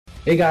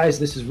Hey guys,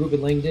 this is Ruben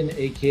Langdon,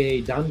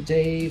 aka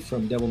Dante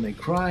from Devil May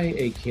Cry,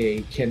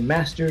 aka Ken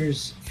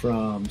Masters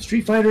from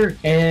Street Fighter,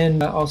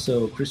 and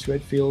also Chris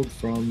Redfield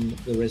from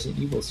the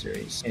Resident Evil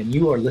series. And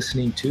you are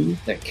listening to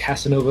the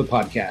Casanova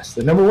Podcast,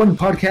 the number one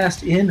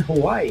podcast in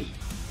Hawaii.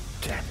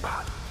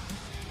 Jackpot.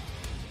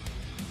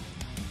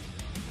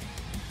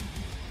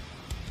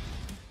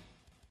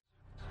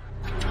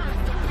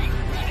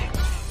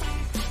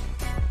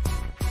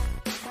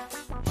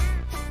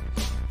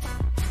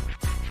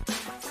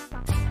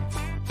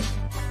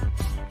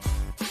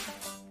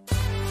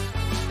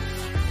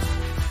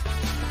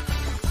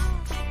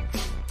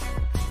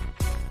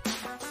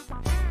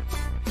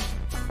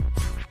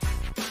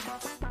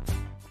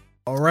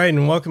 All right,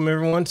 and welcome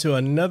everyone to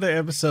another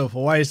episode of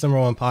Hawaii's number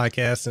one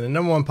podcast, and the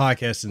number one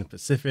podcast in the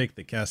Pacific,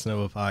 the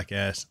Casanova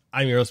Podcast.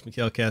 I'm your host,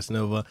 Moukala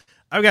Casanova.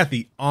 I've got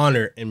the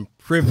honor and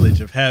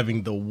privilege of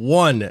having the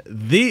one,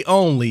 the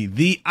only,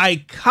 the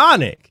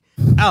iconic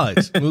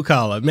Alex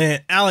Moukala.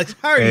 Man, Alex,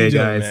 how are you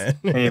doing, guys?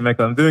 Man? Hey,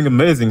 Michael, I'm doing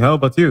amazing. How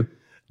about you?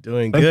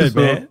 Doing Thank good,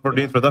 you man. for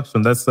the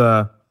introduction. That's,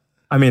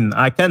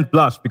 I can't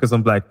blush because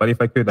I'm black, but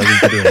if I could, I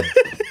would be doing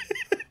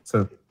it.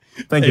 So,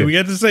 thank you. We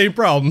got the same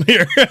problem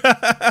here.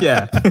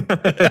 Yeah.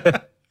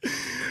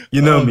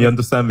 You know me,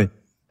 understand me.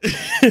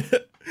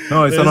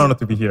 No, it's an honor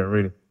to be here,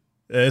 really.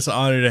 It's an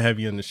honor to have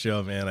you on the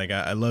show, man. Like,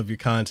 I love your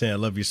content. I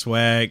love your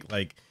swag.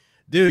 Like,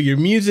 dude, your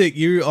music,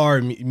 you are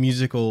a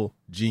musical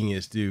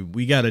genius, dude.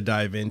 We got to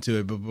dive into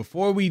it. But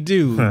before we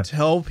do,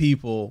 tell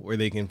people where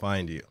they can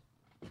find you.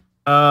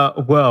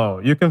 Well,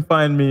 you can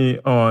find me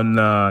on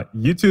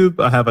YouTube.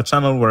 I have a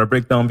channel where I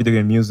break down video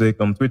game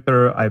music. On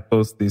Twitter, I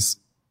post these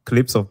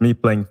clips of me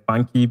playing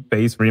funky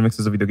bass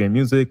remixes of video game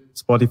music.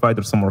 Spotify,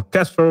 there's some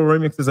orchestral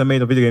remixes I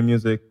made of video game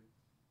music.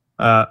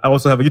 I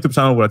also have a YouTube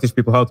channel where I teach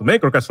people how to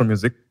make orchestral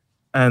music.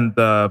 And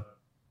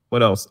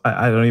what else?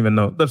 I don't even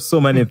know. There's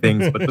so many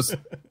things, but just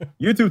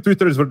YouTube,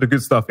 Twitter is where the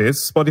good stuff is.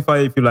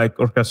 Spotify, if you like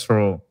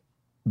orchestral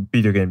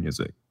video game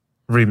music,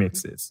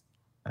 remixes.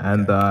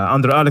 And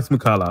under Alex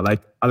Moukala,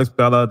 like Alex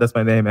Moukala, that's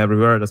my name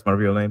everywhere. That's my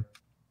real name.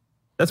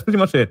 That's pretty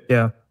much it.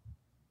 Yeah.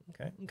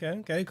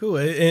 Okay, cool.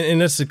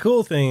 And that's the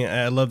cool thing.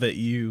 I love that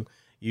you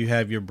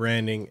have your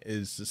branding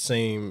is the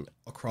same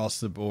across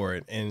the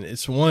board. And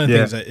it's one of the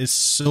things that is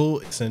so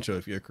essential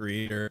if you're a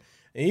creator,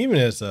 and even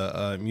as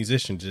a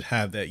musician, to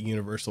have that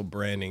universal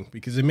branding,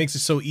 because it makes it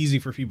so easy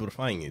for people to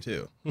find you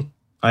too.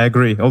 I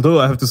agree.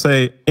 Although I have to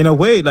say, in a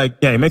way,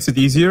 it makes it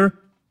easier.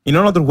 In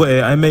another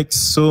way, I make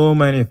so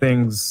many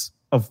things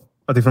of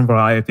a different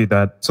variety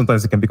that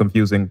sometimes it can be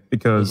confusing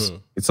because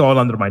it's all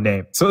under my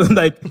name. So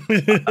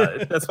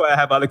that's why I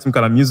have Alex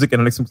Moukala Music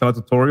and Alex Moukala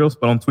Tutorials.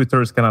 But on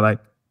Twitter, it's kind of like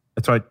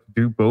I try to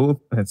do both.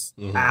 And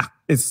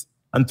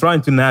I'm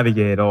trying to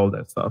navigate all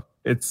that stuff.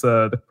 It's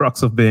the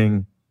crux of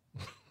being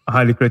a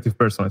highly creative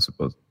person, I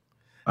suppose.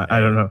 I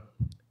don't know.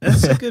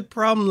 That's a good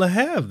problem to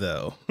have,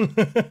 though.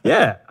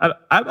 Yeah,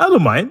 I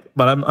don't mind,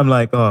 but I'm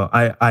like,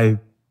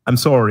 I'm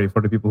sorry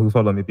for the people who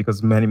follow me,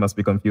 because many must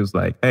be confused.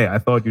 Like, hey, I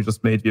thought you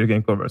just made video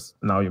game covers.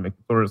 Now you make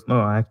tutorials.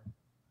 No,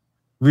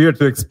 weird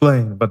to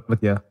explain, but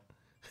yeah.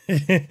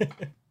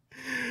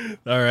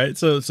 All right.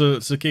 So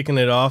kicking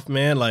it off,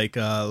 man, like,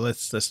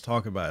 let's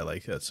talk about it.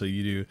 Like, so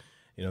you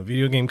do,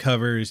 video game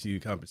covers, you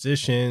do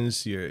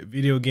compositions, you're a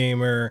video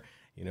gamer,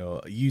 a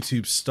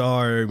YouTube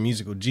star,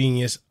 musical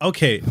genius.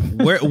 Okay.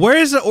 Where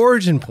is the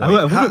origin point?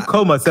 I wouldn't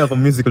call myself a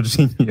musical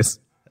genius.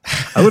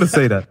 I wouldn't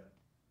say that,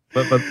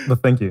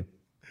 but thank you.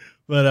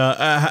 But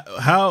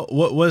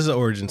what was the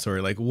origin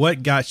story? Like,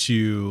 what got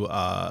you,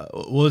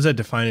 what was that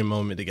defining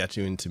moment that got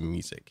you into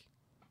music?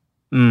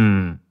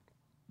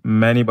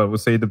 Many, but I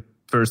would say the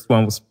first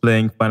one was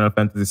playing Final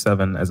Fantasy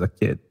VII as a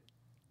kid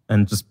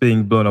and just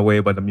being blown away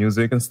by the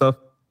music and stuff.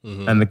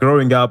 And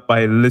growing up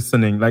by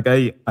listening, like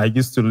I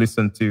used to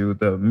listen to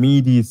the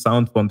MIDI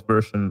sound font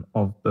version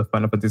of the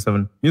Final Fantasy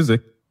VII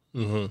music.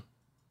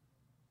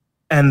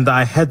 And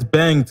I had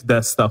banged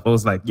that stuff. I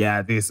was like,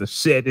 yeah, this is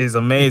shit. This is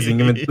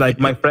amazing. Even like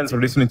my friends were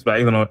listening to,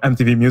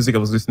 MTV music. I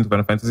was listening to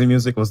Final Fantasy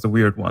music. It was the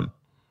weird one.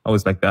 I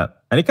was like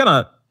that. And it kind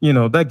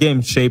of, that game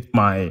shaped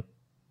my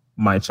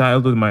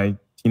childhood, my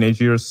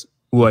teenage years,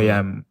 who I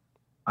am.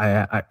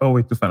 I owe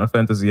it to Final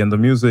Fantasy, and the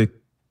music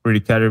really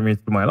carried me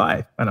through my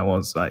life. And I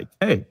was like,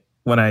 hey,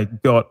 when I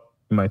got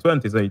in my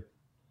 20s,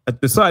 I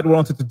decided what I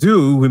wanted to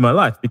do with my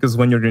life. Because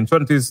when you're in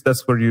 20s,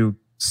 that's where you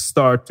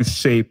start to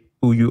shape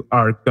who you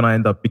are going to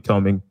end up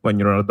becoming when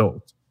you're an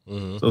adult.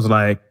 So I was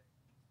like,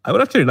 I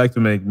would actually like to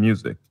make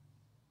music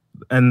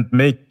and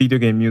make video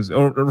game music,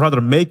 or rather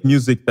make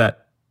music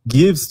that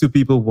gives to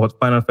people what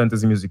Final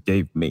Fantasy music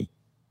gave me.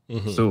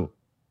 So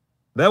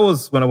that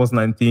was when I was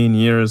 19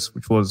 years,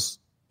 which was,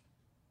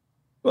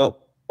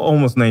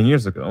 almost 9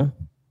 years ago.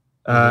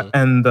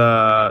 And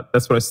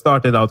that's where I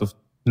started out of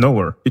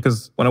nowhere.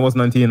 Because when I was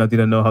 19, I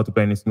didn't know how to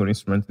play any single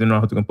instrument, didn't know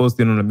how to compose,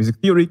 didn't know music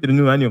theory, didn't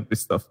know any of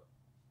this stuff.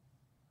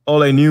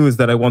 All I knew is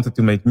that I wanted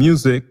to make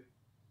music,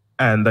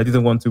 and I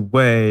didn't want to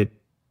wait,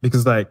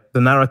 because the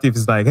narrative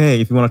is like, hey,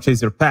 if you want to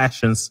chase your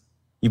passions,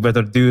 you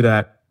better do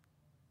that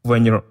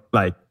when you're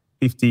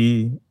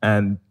 50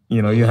 and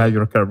You have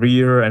your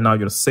career and now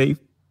you're safe.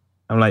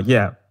 I'm like,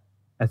 yeah,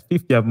 at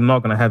 50, I'm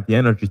not going to have the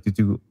energy to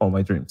do all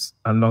my dreams.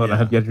 I'm not going to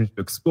have the energy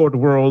to explore the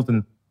world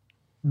and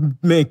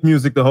make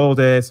music the whole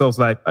day. So I was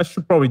like, I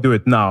should probably do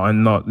it now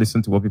and not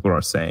listen to what people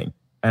are saying.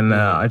 And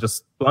I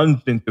just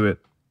plunged into it.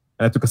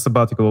 And I took a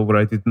sabbatical where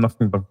I did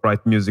nothing but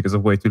write music as a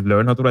way to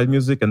learn how to write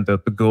music. And the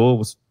goal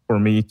was for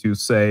me to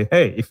say,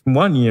 hey, if in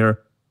 1 year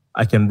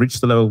I can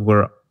reach the level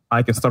where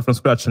I can start from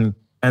scratch and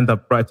end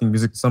up writing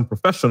music to some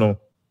professional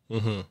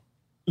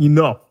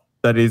enough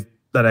that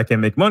I can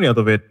make money out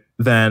of it,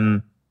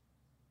 then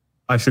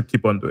I should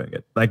keep on doing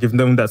it. Like if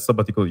doing that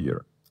sabbatical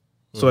year.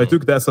 So I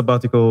took that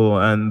sabbatical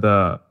and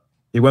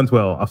it went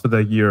well. After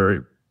that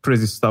year,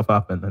 crazy stuff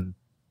happened. And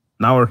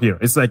now we're here.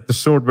 It's like the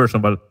short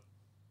version, but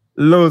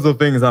loads of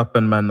things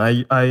happened, man.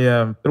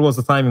 There was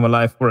a time in my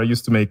life where I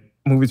used to make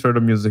movie trailer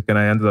music and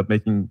I ended up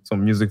making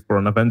some music for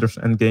an Avengers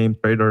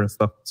Endgame trailer and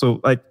stuff. So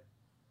like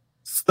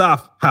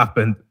stuff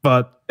happened,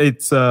 but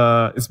it's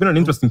been an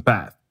interesting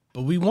path.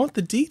 But we want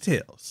the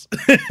details.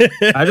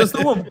 I just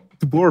don't want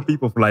to bore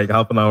people for like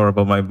half an hour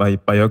about my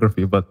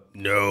biography, but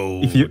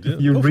if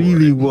you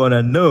really want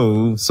to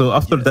know, so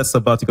after that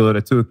sabbatical that I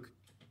took,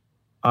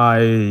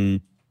 the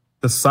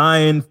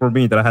sign for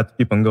me that I had to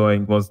keep on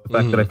going was the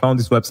fact that I found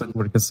this website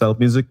where you can sell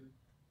music.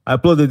 I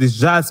uploaded this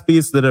jazz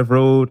piece that I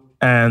wrote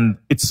and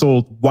it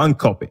sold one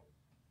copy.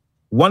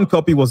 One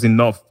copy was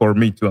enough for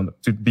me to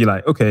be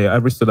like, okay, I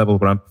reached the level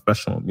where I'm a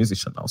professional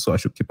musician now, so I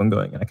should keep on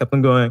going. And I kept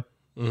on going.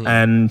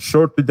 And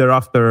shortly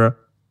thereafter,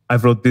 I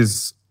wrote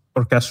this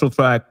orchestral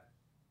track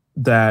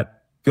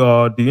that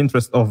got the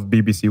interest of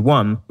BBC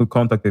One, who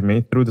contacted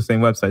me through the same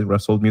website where I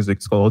sold music.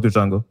 It's called Audio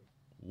Jungle.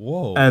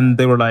 Whoa. And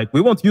they were like,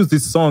 we want to use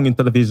this song in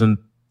television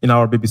in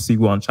our BBC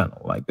One channel,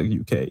 like the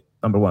UK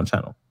 #1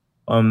 channel,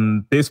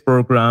 on this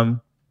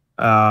program.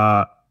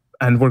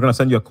 And we're going to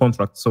send you a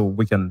contract so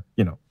we can,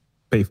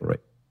 pay for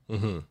it.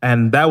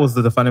 And that was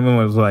the defining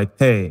moment. I was like,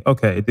 hey,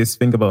 okay, this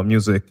thing about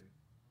music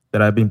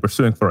that I've been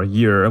pursuing for a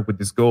year with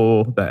this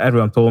goal that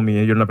everyone told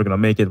me you're never going to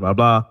make it, blah,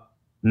 blah.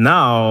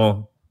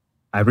 Now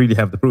I really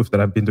have the proof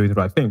that I've been doing the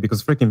right thing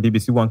because freaking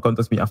BBC One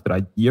contacted me after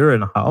a year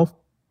and a half.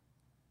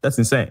 That's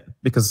insane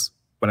because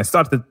when I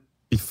started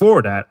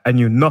before that, I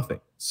knew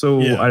nothing.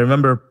 So I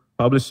remember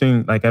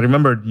publishing, I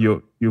remember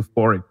the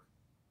euphoric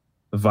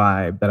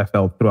vibe that I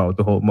felt throughout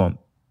the whole month.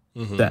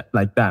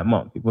 That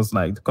month, it was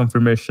like the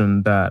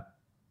confirmation that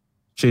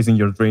chasing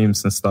your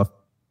dreams and stuff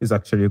is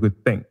actually a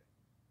good thing.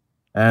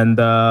 And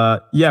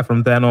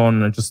from then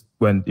on, I just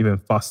went even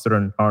faster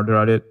and harder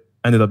at it.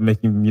 I ended up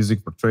making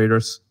music for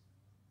traders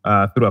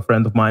through a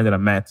friend of mine that I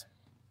met.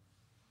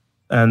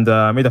 And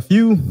I made a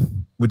few.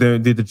 We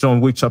did the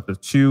John Wick Chapter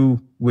 2.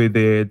 We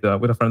did,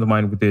 with a friend of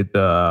mine, we did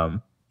Ben-Hur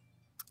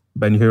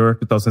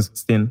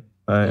 2016,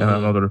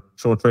 another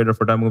short trailer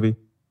for that movie.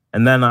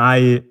 And then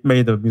I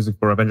made the music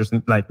for Avengers,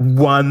 like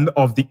one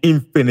of the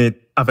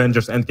infinite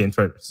Avengers Endgame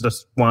trailers,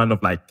 just one of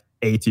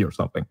 80 or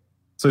something.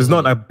 So it's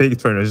not a big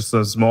trailer, it's just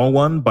a small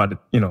one,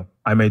 but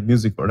I made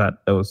music for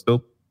that. That was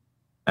dope.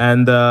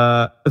 And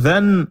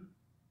then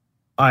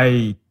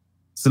I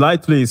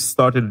slightly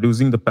started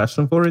losing the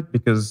passion for it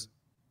because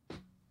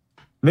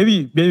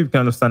maybe you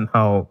can understand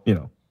how,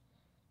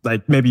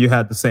 maybe you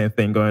had the same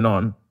thing going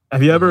on.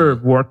 Have you ever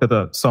worked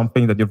at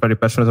something that you're very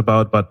passionate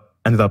about, but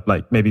ended up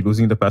maybe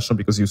losing the passion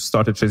because you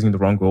started chasing the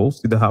wrong goals?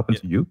 Did that happen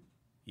to you?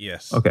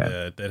 Yes.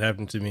 Okay. That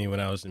happened to me when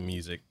I was in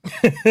music.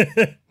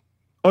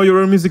 Oh, you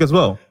were in music as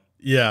well?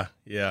 Yeah.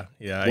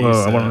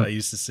 I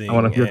used to sing. I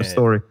want to hear the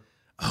story.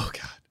 Oh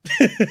God.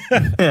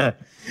 Yeah.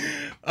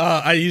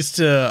 I used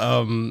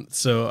to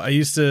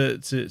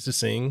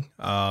sing.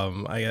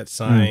 I got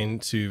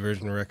signed to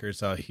Virgin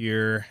Records out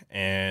here,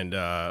 and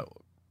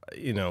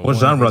what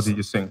genre did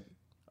you sing?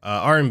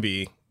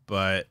 R&B,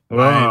 but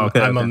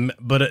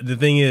but the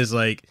thing is,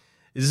 this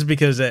is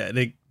because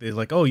they're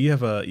like, oh, you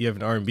have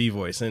an R&B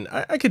voice, and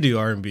I could do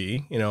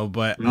R&B,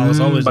 but I was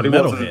always a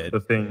metalhead.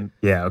 The thing,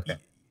 yeah, okay.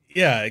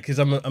 Yeah, because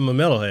I'm a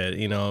metalhead.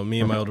 Me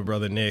and my older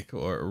brother Nick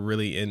are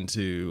really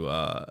into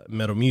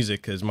metal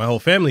music because my whole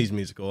family's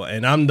musical,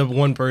 and I'm the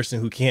one person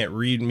who can't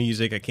read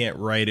music. I can't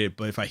write it,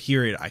 but if I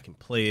hear it, I can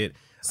play it.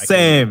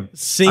 Same.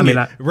 Sing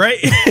it, right?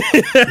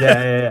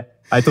 Yeah.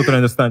 I totally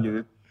understand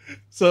you.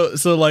 So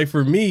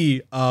for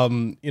me,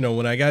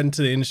 when I got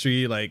into the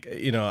industry,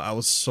 I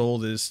was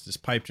sold this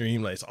pipe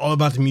dream, it's all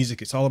about the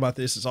music, it's all about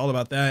this, it's all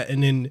about that,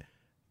 and then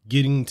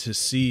getting to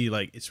see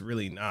it's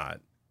really not.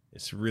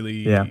 It's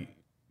really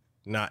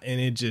not, and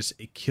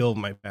it killed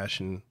my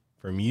passion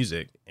for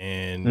music.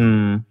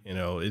 And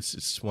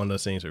it's one of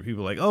those things where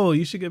people are like, oh,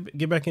 you should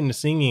get back into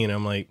singing, and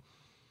I'm like,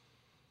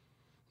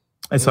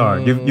 it's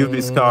hard. You'll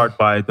be scarred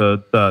by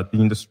the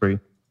industry.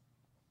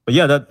 But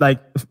yeah,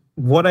 that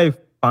what I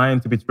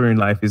find to be true in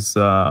life is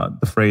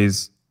the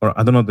phrase, or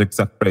I don't know the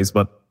exact phrase,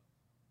 but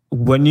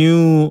when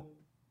you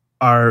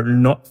are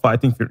not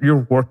fighting for,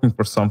 you're working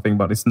for something,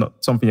 but it's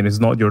not something that is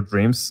not your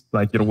dreams.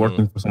 You're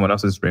working for someone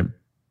else's dream.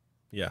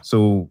 Yeah.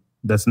 So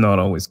that's not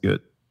always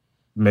good.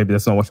 Maybe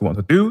that's not what you want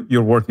to do.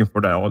 You're working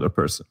for that other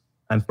person.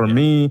 And for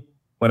me,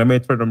 when I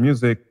made trailer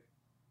music,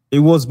 it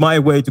was my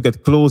way to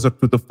get closer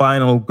to the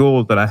final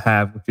goal that I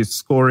have, which is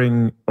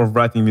scoring or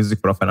writing music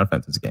for a Final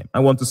Fantasy game. I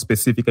want to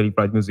specifically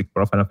write music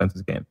for a Final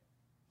Fantasy game.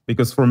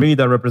 Because for me,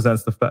 that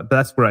represents the fact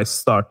that's where I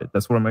started.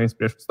 That's where my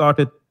inspiration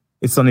started.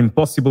 It's an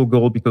impossible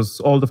goal because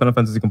all the Final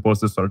Fantasy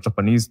composers are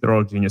Japanese. They're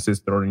all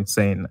geniuses. They're all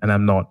insane. And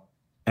I'm not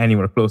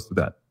anywhere close to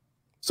that.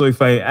 So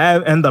if I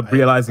end up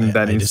realizing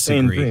that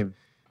insane dream,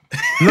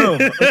 no,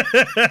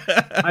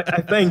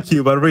 I thank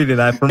you, but really,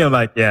 for me, I'm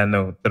like, yeah,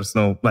 no, there's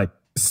no, like,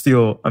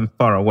 still, I'm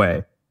far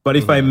away. But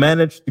if I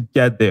manage to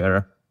get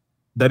there,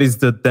 that is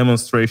the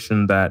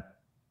demonstration that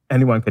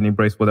anyone can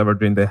embrace whatever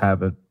dream they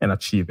have and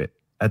achieve it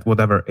at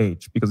whatever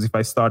age. Because if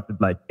I started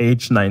like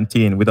age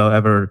 19 without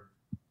ever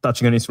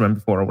touching an instrument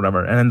before or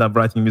whatever, and end up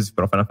writing music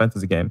for a Final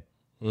Fantasy game,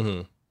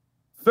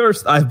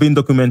 first, I've been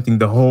documenting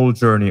the whole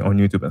journey on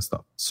YouTube and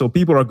stuff. So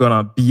people are going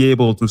to be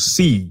able to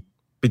see,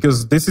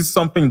 because this is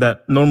something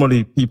that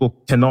normally people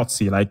cannot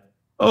see. Like,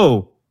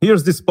 oh,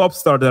 here's this pop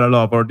star that I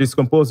love or this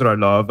composer I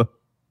love.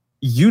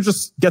 You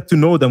just get to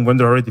know them when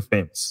they're already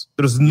famous.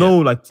 There's no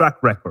like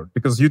track record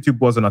because YouTube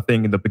wasn't a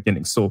thing in the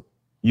beginning. So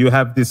you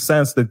have this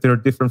sense that they're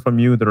different from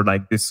you. They're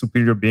like these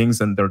superior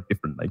beings and they're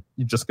different. Like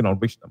you just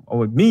cannot reach them. Or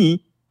with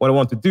me, what I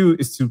want to do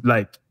is to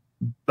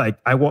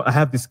I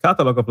have this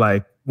catalog of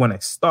like when I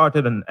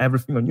started and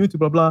everything on YouTube,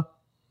 blah, blah.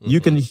 You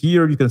can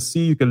hear, you can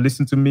see, you can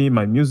listen to me,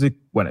 my music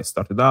when I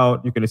started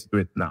out. You can listen to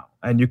it now.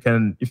 And you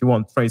can, if you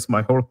want, trace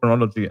my whole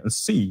chronology and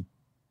see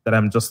that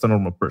I'm just a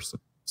normal person.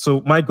 So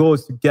my goal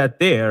is to get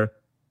there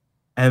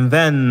and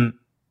then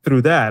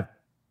through that,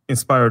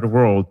 inspire the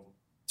world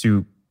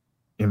to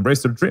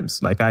embrace their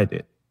dreams like I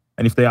did.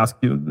 And if they ask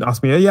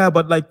me, yeah,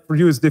 but like for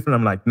you it's different.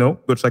 I'm like, no,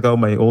 go check out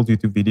my old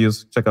YouTube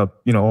videos, check out,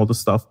 all the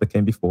stuff that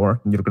came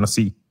before and you're going to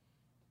see.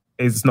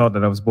 It's not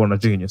that I was born a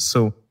genius.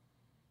 So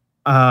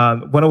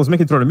when I was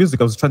making tutorial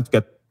music, I was trying to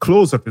get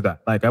closer to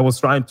that. Like I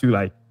was trying to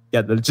like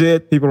get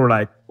legit. People were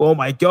like, oh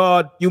my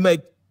God, you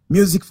make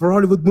music for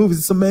Hollywood movies.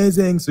 It's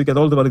amazing. So you get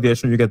all the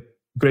validation, you get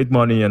great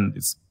money and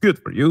it's good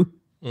for you.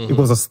 It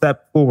was a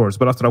step forwards.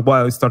 But after a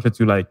while, it started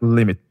to like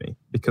limit me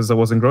because I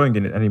wasn't growing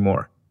in it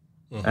anymore.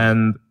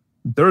 And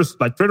there's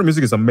like tutorial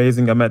music is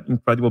amazing. I met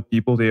incredible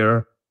people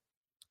there.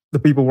 The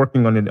people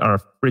working on it are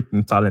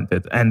freaking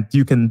talented and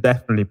you can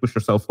definitely push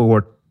yourself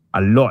forward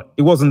a lot.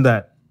 It wasn't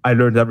that I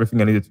learned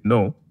everything I needed to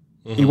know.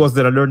 It was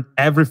that I learned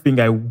everything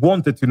I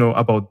wanted to know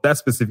about that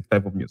specific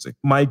type of music.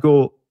 My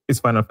goal is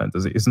Final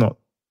Fantasy. It's not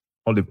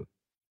Hollywood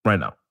right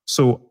now.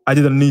 So I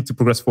didn't need to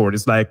progress forward.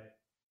 It's like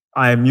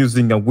I am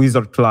using a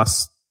wizard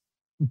class,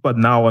 but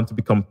now I want to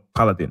become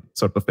paladin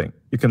sort of thing.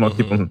 You cannot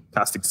keep on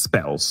casting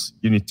spells.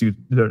 You need to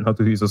learn how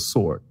to use a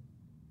sword.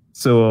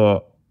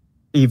 So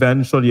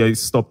eventually I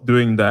stopped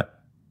doing that,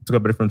 took a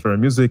break from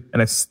tutorial music,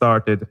 and I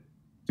started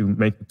to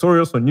make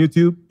tutorials on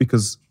YouTube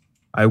because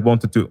I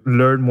wanted to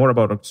learn more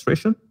about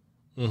orchestration.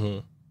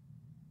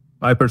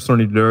 I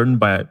personally learned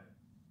by,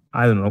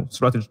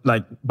 strategy,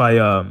 like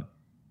by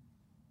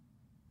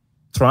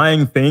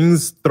trying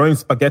things, throwing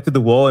spaghetti at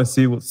the wall and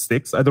see what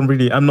sticks.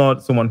 I'm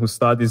not someone who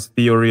studies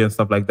theory and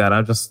stuff like that.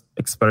 I just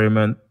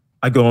experiment.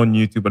 I go on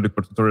YouTube and look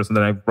for tutorials and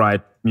then I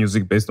write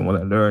music based on what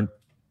I learned.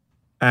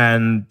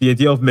 And the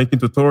idea of making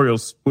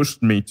tutorials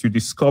pushed me to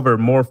discover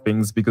more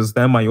things because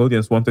then my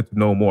audience wanted to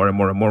know more and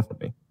more and more from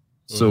me.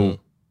 So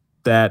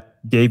that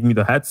gave me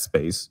the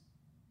headspace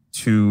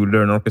to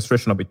learn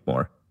orchestration a bit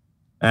more.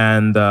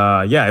 And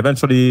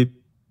eventually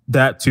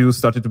that too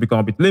started to become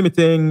a bit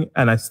limiting.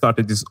 And I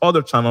started this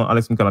other channel,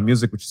 Alex Moukala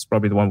Music, which is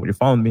probably the one where you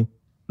found me,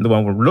 and the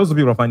one where loads of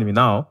people are finding me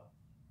now.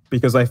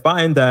 Because I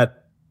find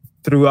that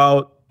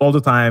throughout all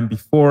the time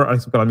before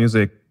Alex Moukala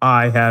Music,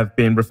 I have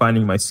been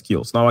refining my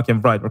skills. Now I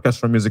can write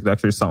orchestral music that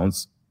actually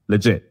sounds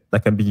legit,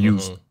 that can be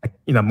used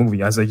in a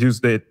movie as I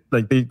used it,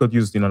 like they got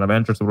used in an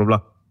Avengers, blah, blah,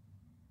 blah.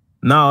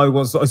 Now it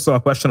was also a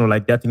question of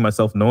like getting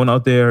myself known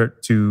out there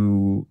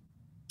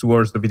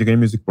towards the video game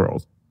music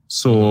world.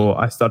 So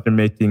I started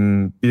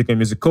making video game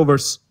music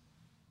covers.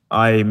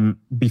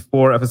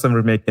 Before FS7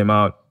 Remake came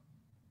out.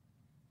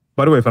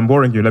 By the way, if I'm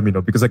boring you, let me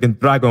know because I can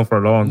drag on for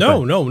a long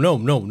time.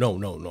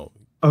 No.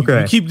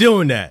 Okay. You keep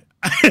doing that.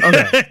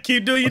 Okay.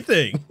 Keep doing your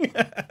thing.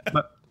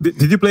 But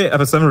did you play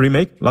FS7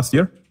 Remake last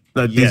year?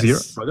 This year,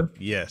 brother?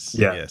 Yes.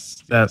 Yeah.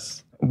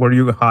 Yes. Were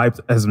you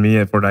hyped as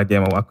me for that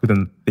game? I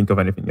couldn't think of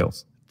anything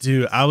else.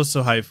 Dude, I was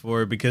so hyped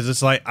for it because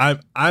it's like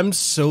I'm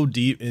so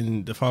deep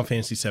in the Final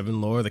Fantasy VII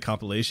lore, the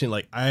compilation.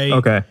 Like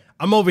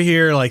I'm over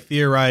here like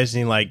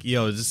theorizing, like,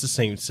 yo, is this the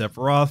same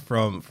Sephiroth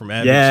from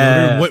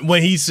Advent Children?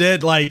 When he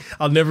said like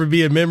I'll never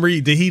be a memory,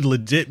 did he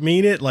legit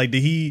mean it? Like,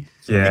 did he?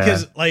 Yeah.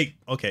 Because like,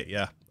 okay,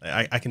 yeah,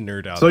 I can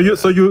nerd out. So you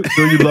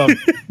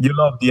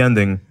love the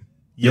ending.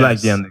 You like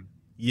the ending.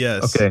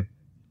 Yes. Okay.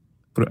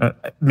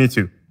 Me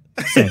too.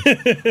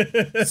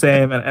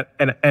 Same. And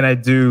I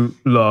do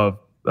love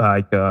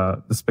like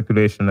the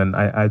speculation, and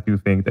I do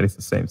think that it's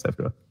the same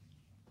Sephiroth.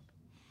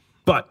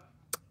 But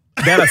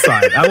that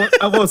aside,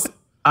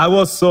 I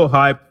was so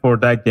hyped for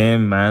that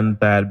game, man,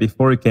 that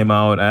before it came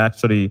out, I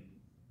believe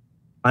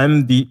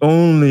I'm the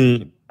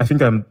only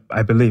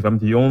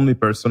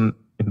person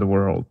in the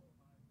world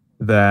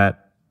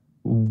that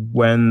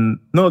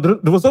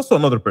there was also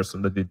another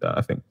person that did that,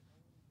 I think.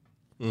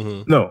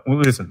 No,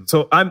 listen.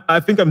 So I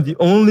think I'm the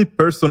only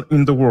person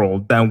in the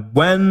world that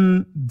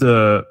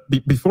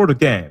before the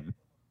game,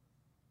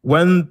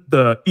 when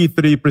the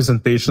E3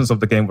 presentations of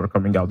the game were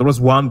coming out, there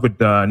was one with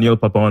Neil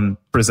Pabon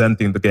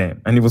presenting the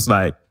game, and he was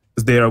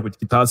there with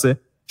Kitase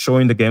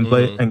showing the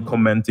gameplay and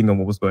commenting on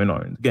what was going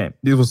on in the game.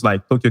 This was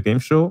like Tokyo Game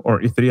Show or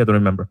E3, I don't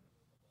remember.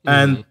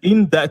 And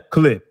in that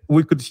clip,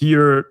 we could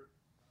hear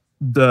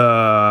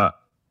I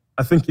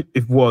think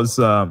it was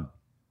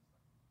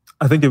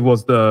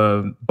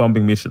the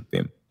bombing mission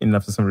theme in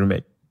FF7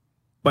 Remake.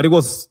 But it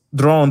was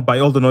drawn by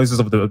all the noises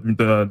of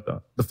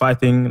the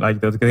fighting,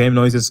 like the game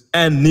noises,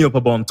 and Neil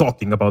Pabon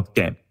talking about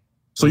the game.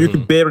 So you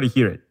could barely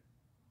hear it.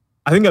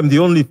 I think I'm the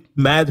only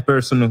mad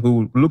person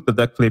who looked at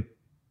that clip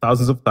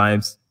thousands of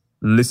times,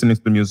 listening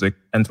to the music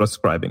and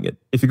transcribing it.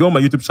 If you go on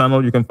my YouTube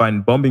channel, you can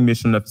find Bombing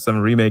Mission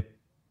FF7 Remake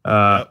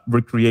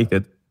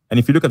recreated. And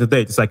if you look at the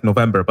date, it's like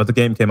November, but the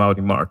game came out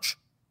in March.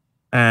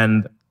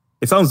 And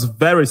it sounds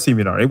very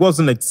similar.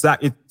 It's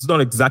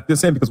not exactly the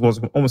same because it was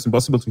almost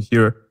impossible to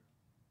hear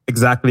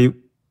exactly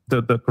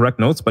the correct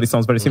notes, but it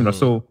sounds very similar.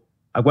 So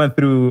I went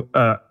through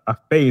a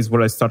phase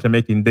where I started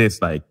making this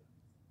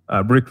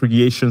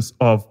recreations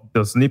of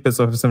the snippets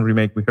of FF7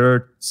 Remake we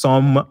heard.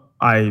 Some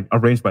I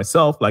arranged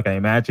myself, like I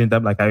imagined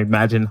them, like I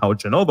imagined how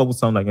Genova would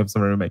sound like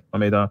FF7 Remake. I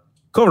made a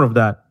cover of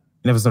that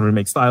in FF7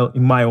 Remake style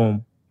in my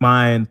own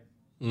mind.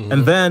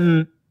 And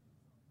then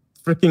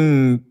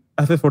freaking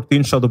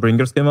FF14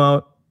 Shadowbringers came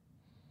out.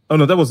 Oh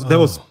no, that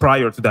was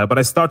prior to that. But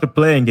I started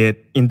playing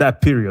it in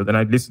that period, and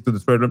I listened to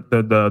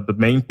the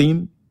main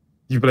theme.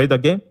 You played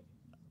that game?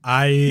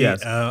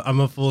 Yes. I'm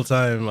a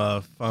full-time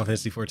Final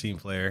Fantasy 14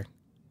 player.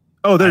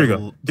 Oh, there you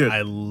go. Dude.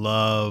 I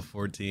love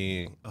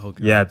 14. Oh, God.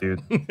 Yeah,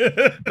 dude.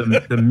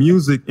 the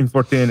music in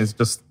 14 is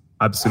just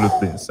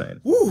absolutely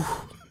insane. Woo.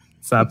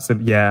 It's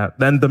absolutely, yeah.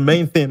 Then the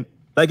main theme,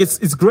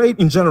 it's great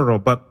in general,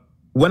 but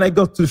when I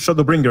got to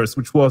Shadowbringers,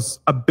 which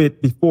was a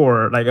bit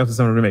before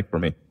FF7 Remake for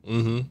me,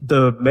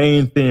 the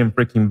main theme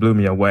freaking blew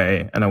me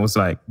away. And I was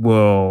like,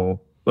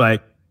 whoa, I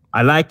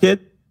like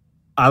it.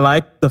 I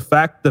like the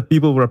fact that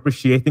people were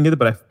appreciating it,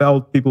 but I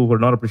felt people were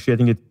not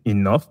appreciating it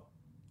enough.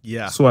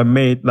 Yeah. So I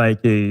made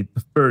the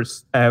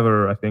first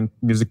ever, I think,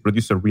 music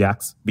producer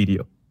reacts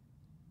video,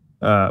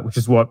 which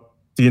is what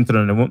the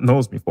internet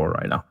knows me for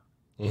right now.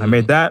 I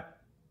made that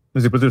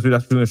music producer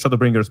reacts to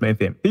Shadowbringers main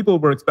theme. People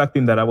were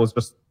expecting that I was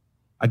just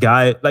a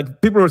guy,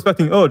 people were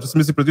expecting, just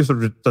music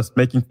producer just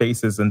making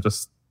faces and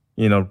just,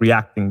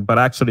 reacting. But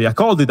actually, I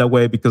called it that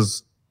way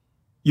because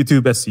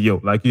YouTube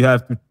SEO, you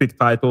have to pick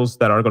titles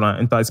that are going to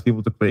entice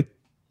people to click.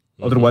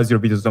 Otherwise, your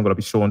videos aren't going to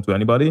be shown to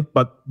anybody.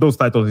 But those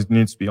titles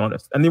need to be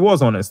honest. And it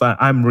was honest.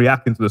 I'm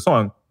reacting to the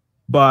song.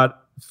 But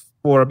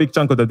for a big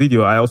chunk of the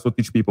video, I also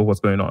teach people what's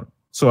going on.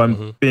 So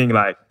I'm being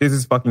like, this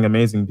is fucking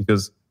amazing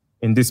because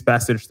in this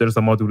passage, there's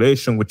a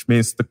modulation, which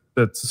means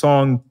the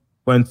song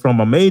went from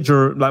a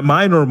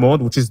minor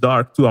mode, which is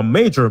dark, to a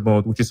major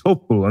mode, which is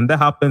hopeful. And that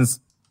happens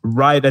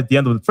right at the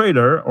end of the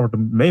trailer or the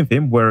main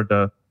theme where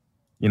the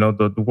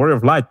Warrior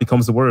of Light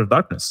becomes the Warrior of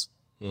Darkness.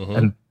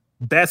 And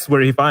that's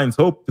where he finds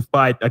hope to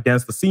fight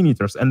against the Sin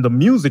Eaters. And the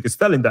music is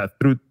telling that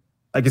through,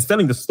 it's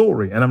telling the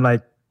story. And I'm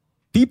like,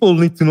 people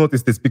need to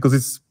notice this because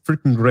it's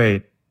freaking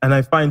great. And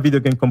I find video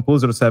game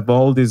composers have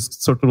all this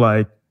sort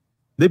of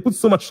they put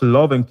so much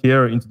love and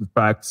care into the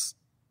tracks.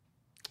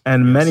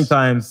 And many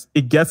times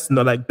it gets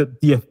the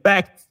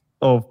effect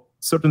of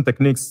certain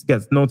techniques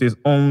gets noticed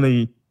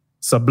only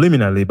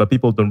subliminally, but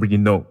people don't really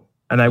know.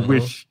 And I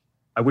wish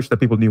that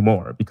people knew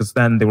more because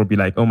then they would be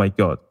like, oh my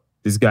God,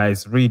 this guy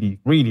is really,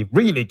 really,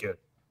 really good.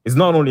 It's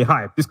not only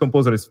hype. This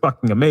composer is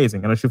fucking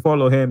amazing and I should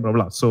follow him, blah,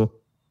 blah. So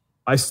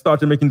I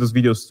started making those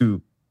videos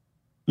to,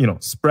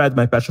 spread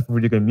my passion for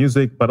video game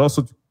music, but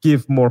also to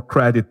give more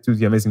credit to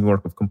the amazing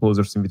work of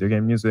composers in video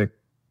game music.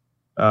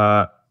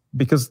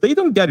 Because they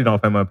don't get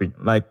enough, in my opinion.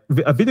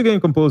 A video game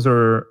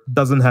composer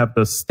doesn't have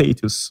the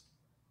status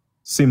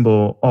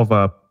symbol of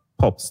a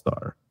pop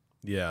star.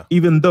 Yeah.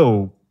 Even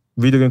though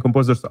video game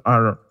composers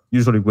are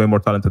usually way more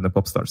talented than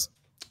pop stars.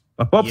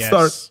 A pop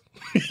star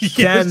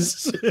can,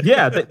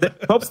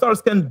 pop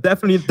stars can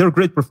definitely, they're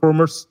great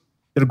performers.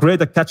 They're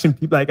great at catching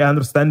people,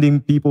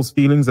 understanding people's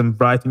feelings and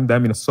writing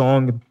them in a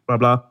song, blah,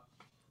 blah.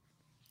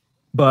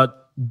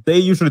 But they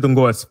usually don't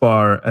go as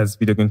far as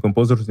video game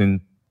composers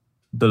in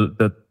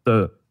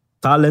the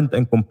talent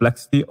and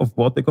complexity of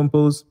what they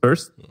compose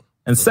first.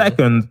 And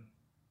second,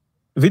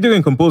 video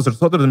game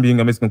composers, other than being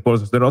amazing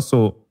composers, they're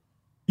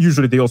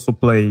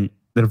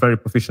very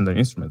proficient in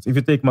instruments. If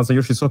you take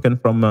Masayoshi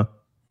Soken from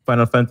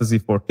Final Fantasy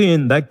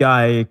 14, that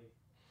guy,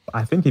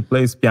 I think he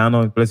plays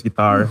piano, he plays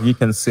guitar, he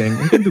can sing,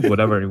 he can do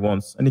whatever he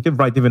wants. And he can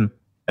write even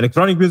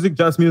electronic music,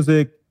 jazz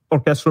music,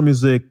 orchestral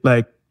music,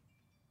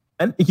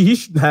 and he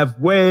should have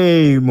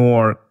way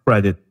more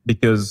credit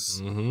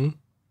because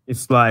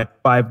it's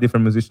 5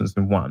 different musicians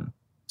in one.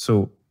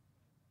 So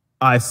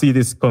I see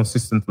this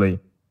consistently,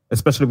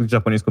 especially with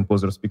Japanese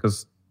composers,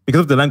 because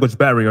of the language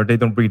barrier, they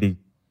don't really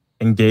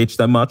engage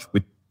that much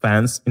with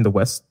fans in the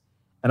West.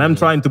 And I'm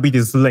trying to be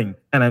this link.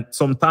 And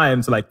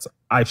sometimes, like,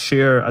 I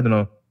share, I don't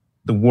know,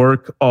 the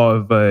work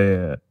of,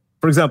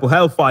 for example,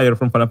 Hellfire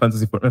from Final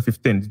Fantasy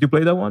 15. Did you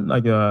play that one?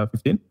 Like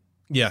 15?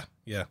 Yeah.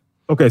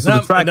 Okay, so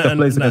the track that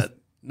plays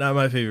not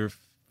my favorite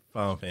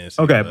Final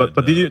Fantasy. Okay,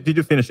 but did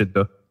you finish it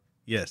though?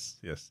 Yes.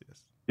 You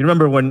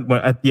remember when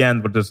at the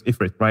end with this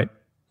Ifrit, right?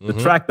 The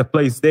track that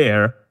plays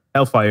there,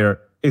 Hellfire,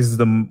 is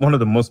one of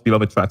the most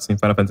beloved tracks in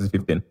Final Fantasy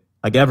 15.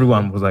 Like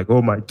everyone was like,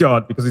 "Oh my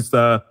god!" Because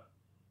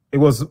it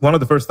was one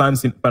of the first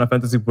times in Final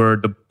Fantasy where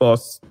the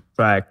boss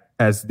track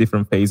has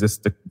different phases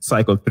to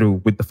cycle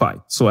through with the fight.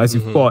 So as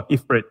you fought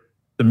Ifrit,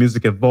 the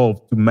music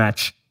evolved to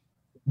match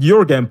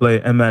your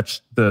gameplay and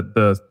match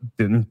the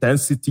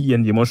intensity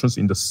and the emotions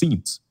in the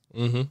scenes.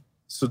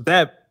 So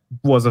that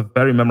was a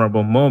very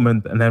memorable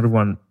moment, and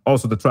everyone,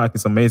 also the track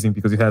is amazing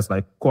because it has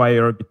like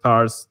choir,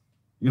 guitars,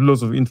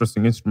 lots of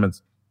interesting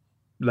instruments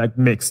like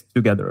mixed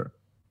together.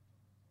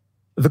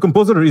 The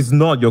composer is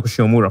not Yoko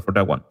Shimomura for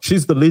that one.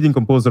 She's the leading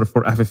composer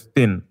for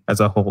F15 as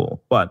a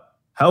whole, but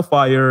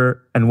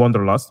Hellfire and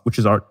Wanderlust, which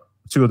is our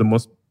two of the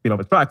most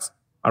beloved tracks,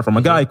 are from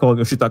a guy called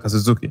Yoshitaka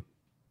Suzuki,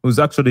 who's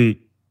actually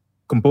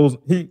composed,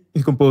 he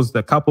composed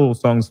a couple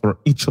songs for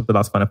each of the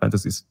last Final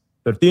Fantasies.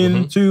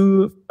 13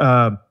 to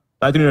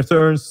Lightning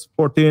Returns,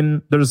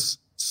 14, there's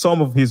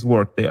some of his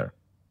work there.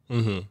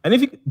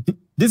 And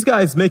this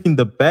guy is making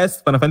the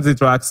best Final Fantasy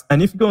tracks,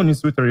 and if you go on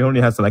his Twitter, he only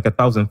has like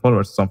 1,000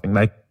 followers or something.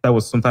 Like that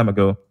was some time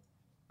ago.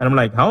 And I'm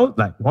like, how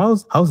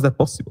is that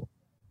possible?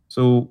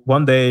 So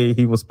one day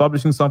he was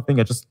publishing something.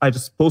 I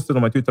just posted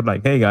on my Twitter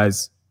like, hey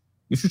guys,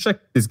 you should check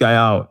this guy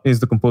out. He's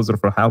the composer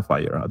for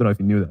Hellfire. I don't know if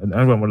you knew that. And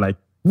everyone were like,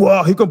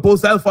 wow, he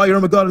composed Hellfire. Oh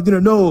my God, I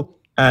didn't know.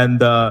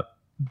 And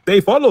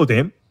they followed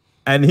him.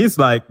 And he's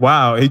like,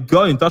 wow, he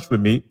got in touch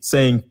with me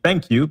saying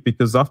thank you,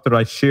 because after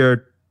I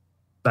shared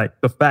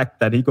like the fact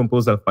that he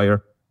composed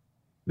Hellfire,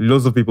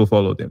 loads of people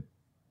followed him.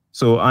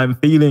 So I'm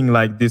feeling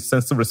like this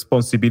sense of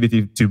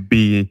responsibility to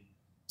be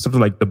sort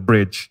of like the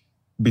bridge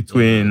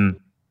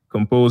between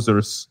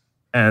composers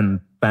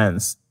and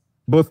fans,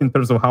 both in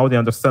terms of how they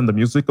understand the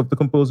music of the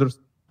composers,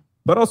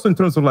 but also in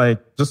terms of like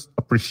just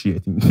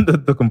appreciating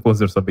the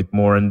composers a bit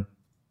more and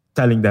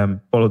telling them,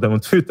 follow them on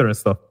Twitter and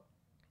stuff.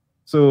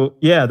 So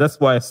yeah, that's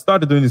why I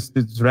started doing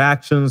these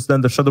reactions.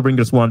 Then the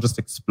Shadowbringers one just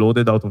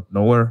exploded out of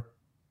nowhere.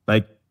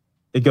 Like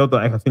it got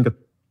like, I think,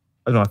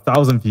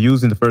 1,000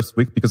 views in the first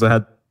week because I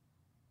had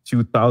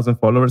 2,000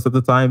 followers at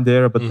the time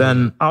there. But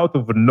then out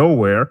of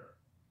nowhere,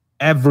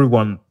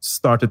 everyone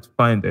started to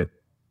find it.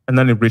 And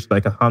then it reached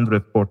like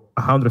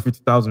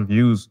 150,000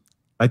 views.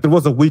 Like there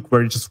was a week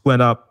where it just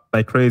went up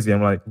like crazy.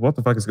 I'm like, what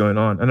the fuck is going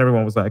on? And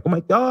everyone was like, oh my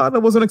God, I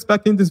wasn't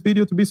expecting this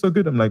video to be so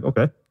good. I'm like,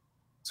 okay,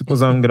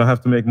 suppose I'm going to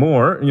have to make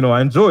more. You know,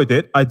 I enjoyed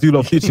it. I do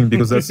love teaching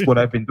because that's what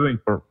I've been doing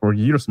for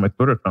years on my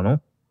Twitter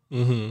channel.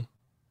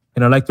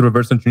 And I like to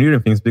reverse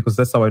engineering things because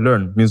that's how I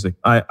learn music.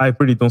 I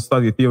really don't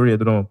study theory. I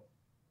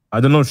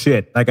don't know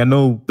shit. Like I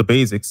know the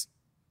basics.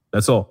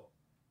 That's all.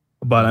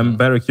 But I'm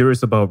very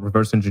curious about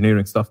reverse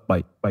engineering stuff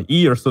by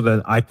ear so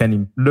that I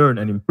can learn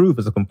and improve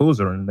as a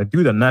composer. And I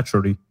do that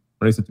naturally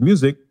when I listen to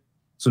music.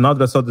 So now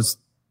that I saw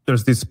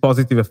there's this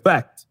positive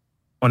effect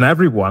on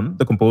everyone,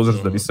 the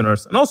composers, the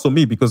listeners, and also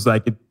me, because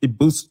like it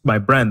boosts my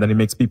brand and it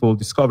makes people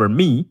discover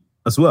me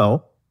as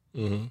well.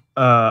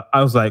 I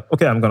was like,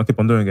 okay, I'm going to keep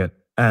on doing it.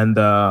 And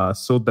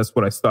so that's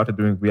what I started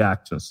doing,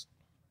 reactions.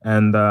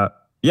 And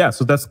yeah,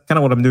 so that's kind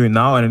of what I'm doing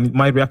now. And in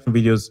my reaction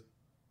videos,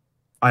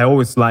 I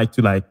always like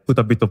to like put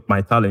a bit of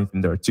my talent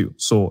in there too.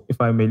 So if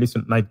I may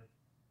listen, like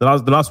the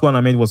last one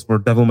I made was for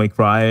Devil May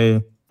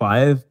Cry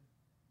 5.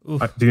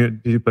 Do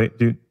you play?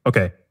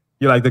 Okay,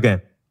 you like the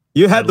game.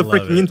 You had the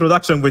freaking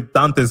introduction with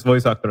Dante's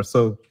voice actor.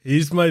 So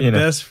he's my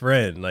best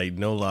friend. Like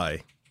no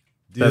lie,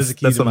 dude has a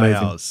key to my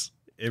house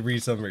every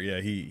summer. Yeah,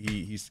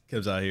 he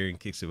comes out here and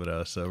kicks it with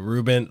us. So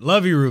Ruben,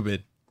 love you,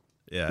 Ruben.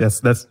 Yeah, yes,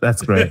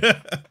 that's great.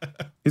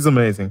 He's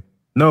amazing.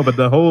 No, but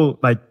the whole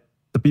like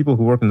the people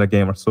who work in the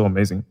game are so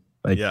amazing.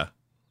 Like,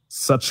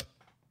 such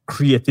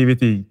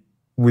creativity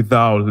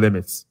without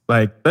limits.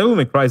 Like, Devil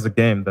May Cry is a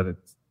game that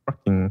it's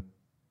fucking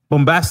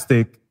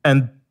bombastic,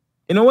 and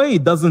in a way,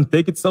 it doesn't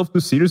take itself too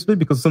seriously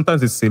because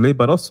sometimes it's silly,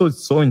 but also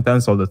it's so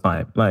intense all the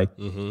time. Like,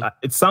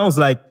 it sounds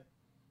like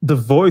the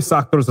voice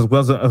actors as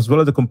well as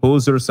the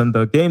composers and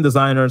the game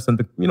designers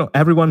and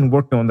everyone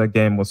working on that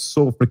game was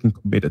so freaking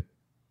committed,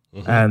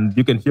 and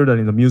you can hear that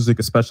in the music,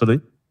 especially.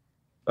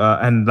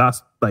 And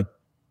last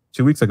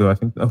 2 weeks ago, I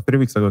think, 3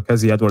 weeks ago,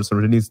 Casey Edwards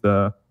released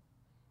the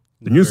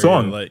new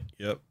song.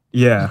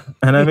 Yeah,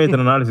 and I made an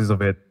analysis of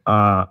it,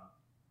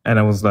 and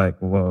I was like,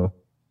 whoa,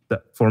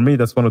 for me,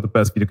 that's one of the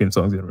best video game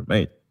songs ever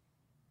made.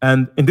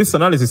 And in this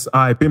analysis,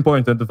 I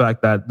pinpointed the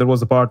fact that there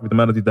was a part with the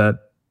melody that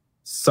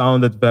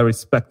sounded very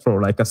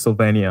spectral, like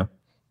Castlevania.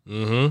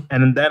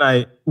 And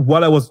then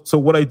what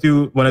I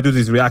do when I do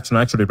this reaction,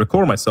 I actually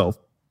record myself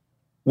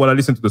while I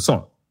listen to the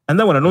song. And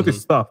then when I notice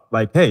stuff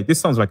like, hey, this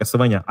sounds like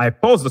Castlevania, I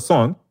pause the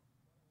song,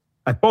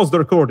 I pause the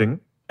recording,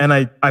 and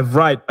I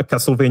write a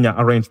Castlevania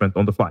arrangement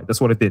on the fly. That's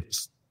what I did.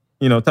 Just,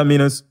 10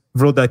 minutes,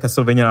 wrote that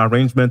Castlevania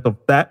arrangement of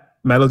that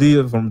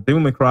melody from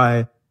Devil May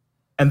Cry,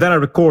 And then I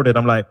recorded.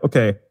 I'm like,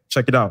 okay,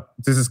 check it out.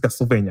 This is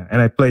Castlevania.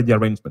 And I played the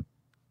arrangement.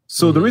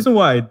 So the reason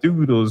why I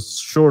do those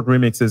short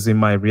remixes in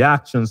my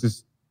reactions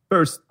is,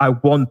 first, I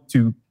want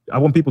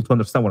people to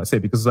understand what I say,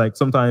 because like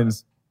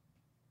sometimes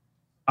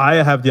I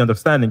have the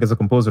understanding as a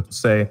composer to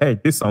say, hey,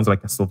 this sounds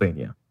like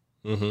Castlevania.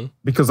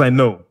 Because I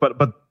know.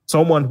 But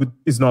someone who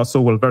is not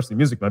so well versed in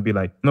music might be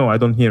like, no, I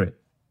don't hear it.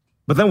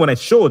 But then when I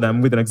show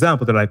them with an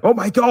example, they're like, oh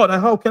my God,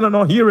 how can I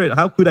not hear it?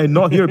 How could I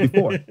not hear it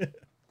before?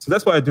 So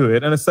that's why I do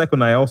it. And a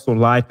second, I also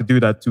like to do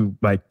that to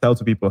like tell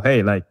to people,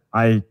 hey, like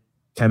I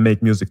can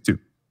make music too.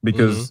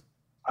 Because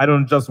I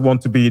don't just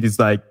want to be this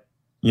like,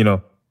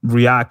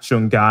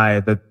 reaction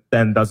guy that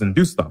then doesn't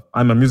do stuff.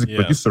 I'm a music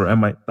producer,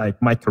 and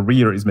my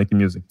career is making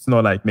music. It's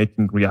not like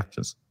making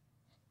reactions.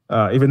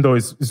 Even though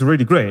it's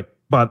really great,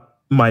 but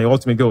my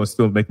ultimate goal is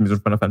still making music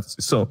for Final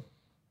Fantasy. So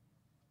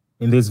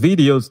in these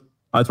videos,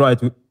 I try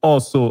to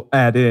also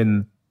add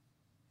in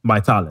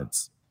my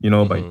talents,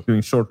 by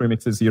doing short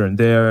remixes here and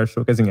there,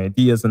 showcasing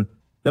ideas. And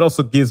that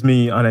also gives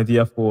me an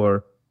idea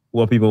for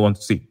what people want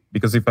to see.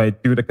 Because if I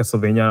do the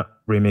Castlevania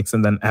remix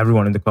and then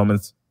everyone in the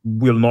comments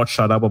will not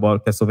shut up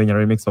about Castlevania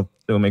remix of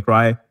Devil May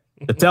Cry,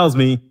 it tells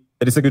me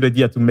that it's a good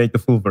idea to make the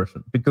full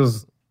version.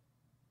 Because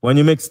when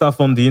you make stuff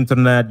on the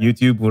internet,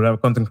 YouTube, whatever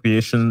content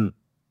creation,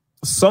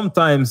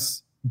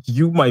 sometimes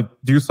you might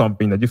do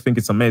something that you think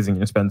is amazing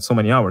and you spend so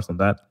many hours on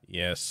that.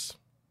 Yes.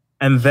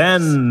 And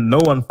then no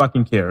one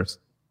fucking cares.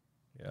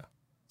 Yeah.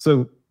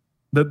 So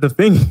the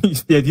thing,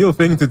 the ideal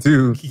thing to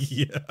do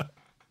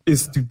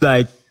is to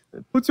like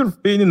put your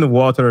feet in the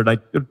water,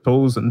 like your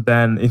toes, and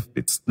then if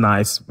it's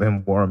nice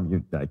and warm,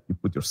 you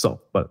put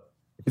yourself. But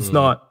if it's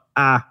not,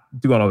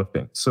 do another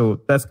thing.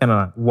 So that's kind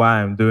of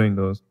why I'm doing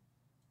those.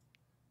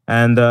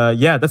 And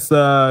that's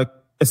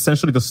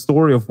essentially the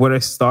story of where I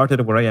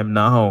started, where I am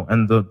now.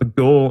 And the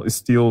goal is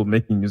still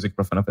making music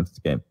for a Final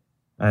Fantasy game.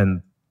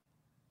 And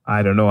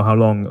I don't know how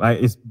long.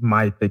 It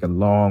might take a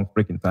long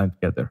freaking time to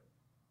get there.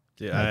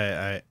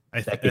 Yeah,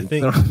 I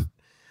think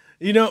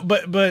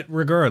but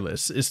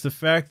regardless, it's the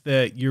fact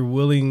that you're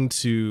willing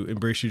to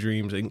embrace your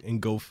dreams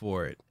and go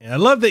for it. And I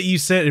love that you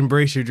said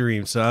embrace your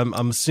dreams. So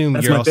I'm assuming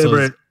that's you're my also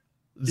favorite.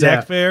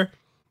 Zach Fair.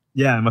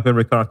 Yeah, my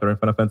favorite character in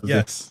Final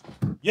Fantasy.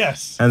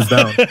 Yes, hands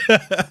down.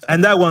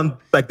 And that one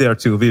back there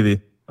too,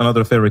 Vivi,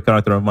 another favorite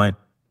character of mine.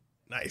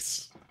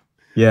 Nice.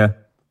 Yeah.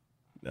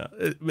 No,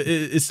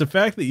 it's the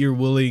fact that you're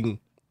willing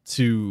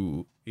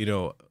to,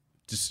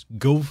 just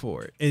go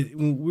for it.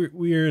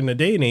 We're in a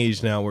day and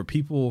age now where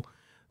people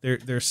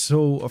they're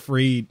so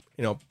afraid.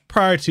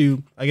 Prior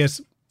to, I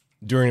guess,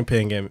 during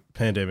the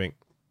pandemic,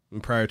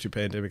 and prior to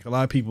pandemic, a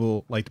lot of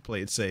people like to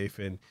play it safe,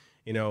 and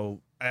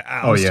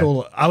I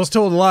was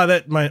told a lot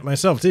of that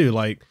myself too.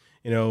 Like,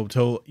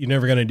 told you're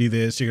never gonna do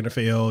this, you're gonna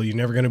fail, you're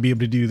never gonna be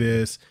able to do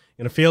this,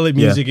 you're gonna fail at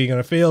music, you're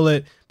gonna fail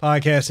at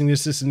podcasting,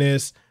 this and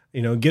this.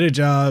 Get a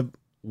job,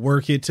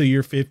 work it till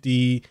you're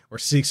 50 or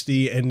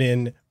 60, and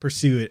then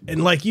pursue it.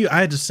 And like you, I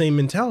had the same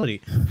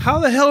mentality. How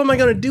the hell am I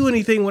gonna do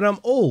anything when I'm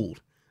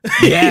old?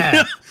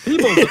 Yeah,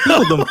 people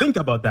don't think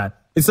about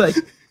that. It's like,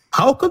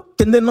 how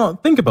can they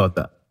not think about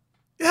that?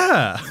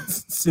 Yeah,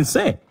 it's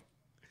insane.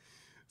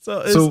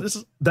 So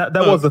that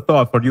was the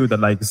thought for you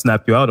that like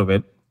snapped you out of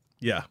it.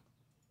 Yeah.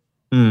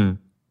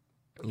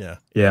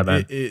 Yeah,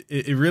 man.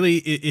 It really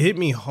hit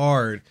me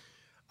hard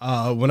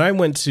when I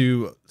went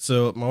to.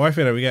 So my wife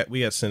and I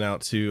we got sent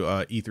out to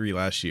E3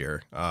 last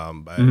year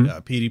by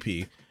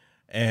PDP,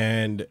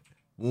 and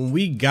when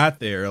we got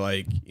there,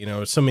 like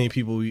so many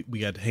people we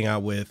got to hang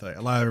out with. Like,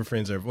 a lot of our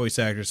friends are voice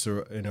actors.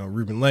 So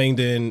Ruben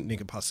Langdon,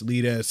 Nika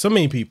Pasalides, so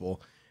many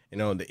people in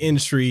the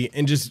industry,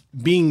 and just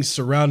being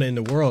surrounded in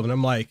the world. And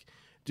I'm like,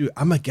 dude,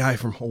 I'm a guy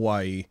from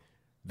Hawaii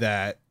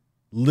that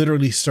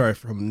literally started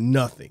from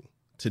nothing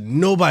to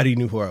nobody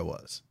knew who I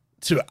was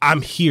to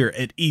I'm here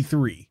at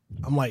E3.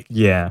 I'm like,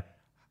 yeah.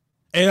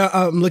 And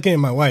I'm looking at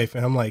my wife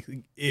and I'm like,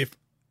 if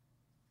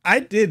I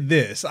did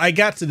this, I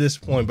got to this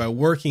point by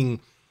working,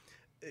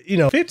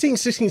 15,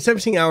 16,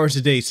 17 hours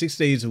a day, 6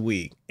 days a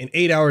week, and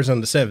 8 hours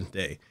on the 7th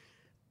day.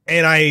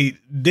 And I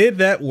did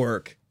that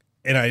work,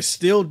 and I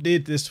still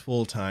did this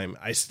full time.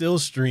 I still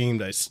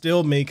streamed. I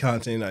still made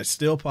content. I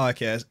still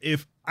podcast.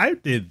 If I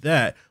did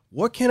that,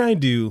 what can I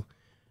do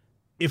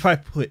if I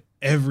put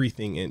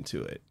everything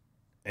into it?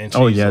 And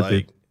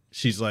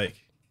she's like,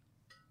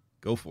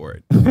 go for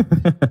it.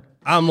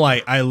 I'm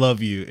like, I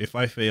love you. If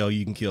I fail,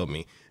 you can kill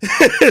me.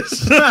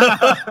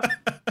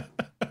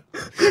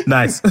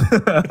 Nice.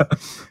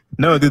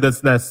 No, dude,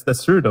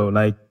 that's true though.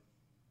 Like,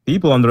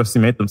 people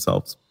underestimate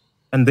themselves,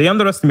 and they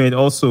underestimate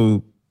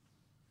also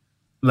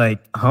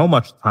like how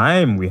much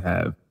time we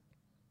have.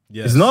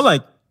 Yes. It's not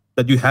like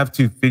that you have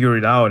to figure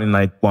it out in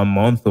like 1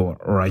 month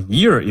or a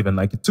year even.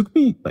 Like, it took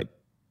me, like,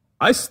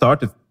 I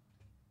started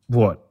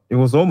it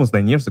was almost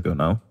 9 years ago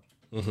now.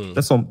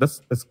 That's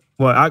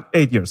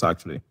 8 years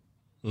actually.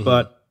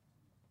 But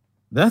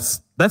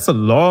that's a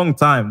long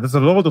time. There's a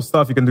lot of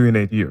stuff you can do in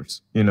 8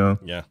 years,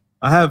 Yeah.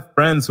 I have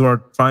friends who are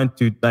trying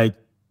to like,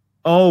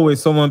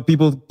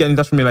 people get in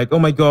touch with me like, oh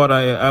my God,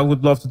 I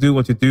would love to do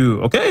what you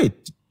do. Okay,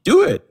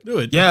 do it. Do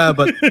it. Yeah,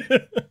 but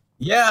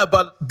yeah,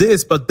 but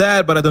this, but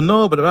that, but I don't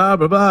know, but blah,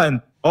 blah, blah.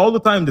 And all the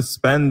time they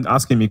spend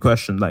asking me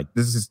questions like,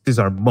 these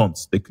are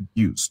months they could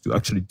use to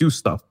actually do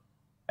stuff.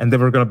 And they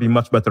were going to be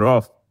much better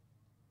off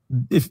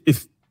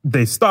if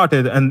they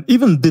started and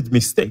even did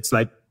mistakes.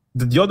 Like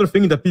the other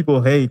thing that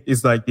people hate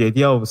is like the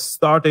idea of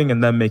starting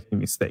and then making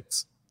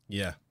mistakes.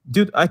 Yeah.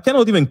 Dude, I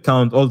cannot even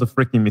count all the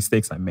freaking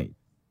mistakes I made.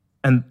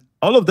 And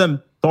all of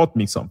them taught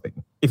me something.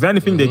 If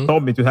anything, they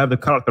taught me to have the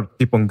character to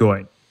keep on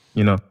going.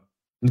 You know,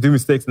 you do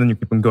mistakes and then you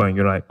keep on going.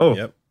 You're like, oh,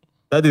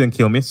 that didn't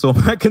kill me. So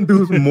I can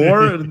do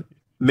more and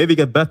maybe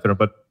get better.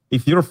 But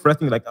if you're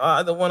fretting like, oh,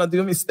 I don't want to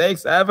do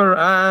mistakes ever,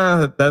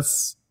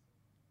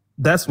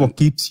 that's what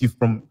keeps you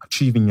from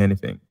achieving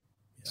anything.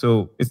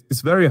 So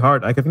it's very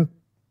hard. Like, I think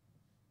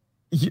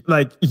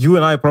like you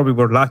and I probably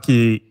were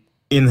lucky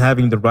in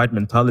having the right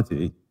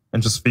mentality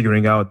and just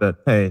figuring out that,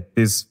 hey,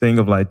 this thing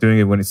of like doing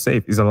it when it's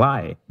safe is a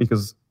lie.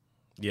 Because,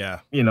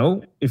 you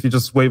know, if you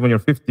just wait when you're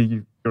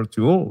 50, you're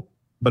too old.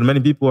 But many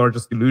people are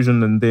just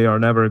illusioned and they are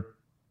never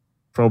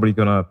probably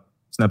going to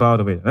snap out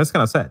of it. And that's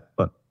kind of sad.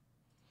 But,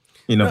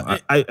 you know,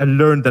 I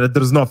learned that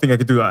there's nothing I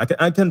could do.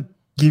 I can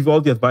give all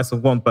the advice I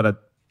want,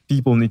 but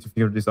people need to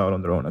figure this out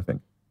on their own, I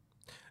think.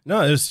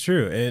 No, it's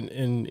true.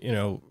 And you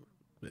know,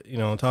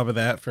 on top of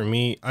that, for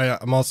me,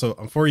 I'm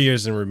 4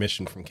 years in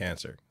remission from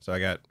cancer. So I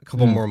got a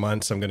couple more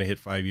months. I'm going to hit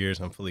 5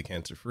 years. I'm fully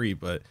cancer free.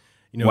 But,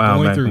 you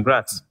know,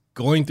 Congrats.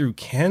 Going through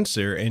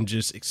cancer and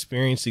just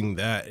experiencing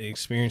that and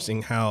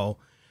experiencing how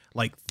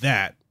like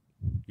that,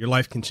 your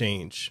life can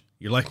change.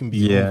 Your life can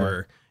be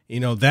over. You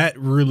know, that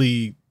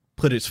really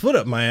put its foot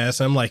up my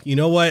ass. I'm like, you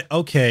know what?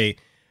 Okay,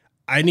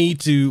 I need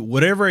to,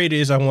 whatever it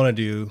is I want to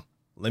do,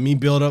 let me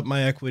build up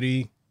my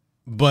equity.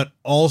 But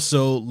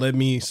also let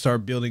me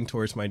start building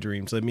towards my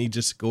dreams. Let me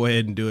just go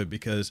ahead and do it,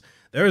 because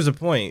there was a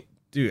point,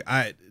 dude,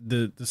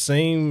 the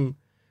same,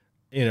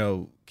 you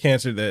know,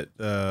 cancer that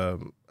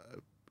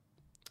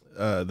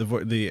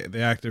the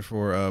actor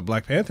for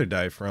Black Panther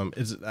died from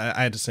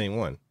I had the same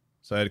one.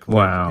 So I had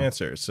colorectal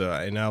cancer. So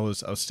I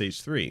was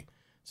stage 3.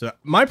 So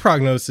my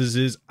prognosis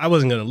is I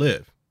wasn't going to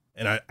live,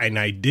 and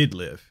I did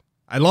live.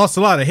 I lost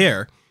a lot of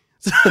hair.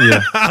 So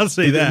I'll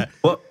say that.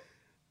 Well,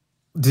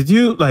 did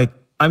you like?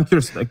 I'm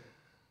curious. Like,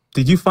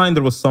 did you find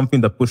there was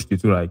something that pushed you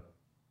to like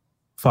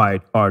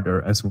fight harder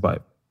and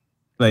survive?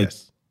 Like,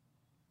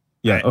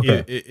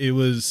 okay. It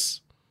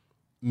was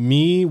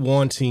me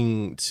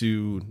wanting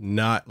to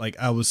not, like,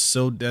 I was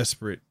so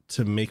desperate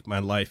to make my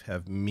life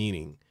have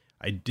meaning.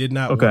 I did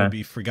not want to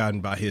be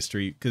forgotten by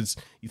history, because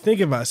you think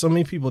about it, so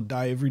many people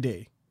die every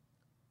day.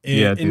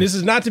 And this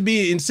is not to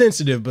be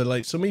insensitive, but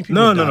like so many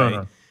people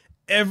die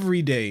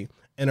every day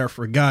and are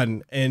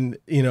forgotten. And,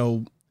 you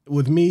know,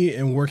 with me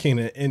and working,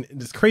 and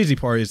this crazy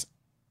part is,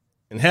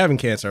 and having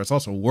cancer, I was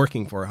also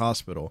working for a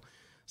hospital.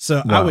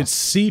 So I would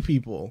see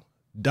people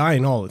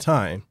dying all the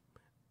time,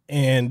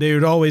 and they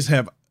would always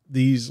have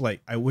these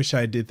like, I wish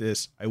I did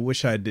this. I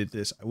wish I did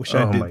this. I wish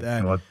I did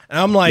that. God. And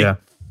I'm like,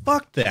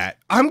 fuck that.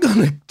 I'm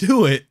going to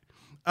do it.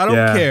 I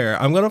don't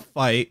care. I'm going to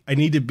fight. I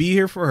need to be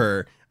here for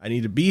her. I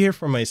need to be here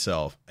for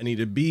myself. I need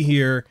to be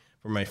here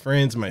for my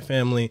friends, my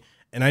family,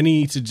 and I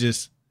need to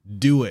just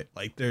do it.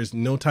 Like, there's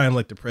no time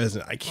like the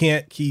present. I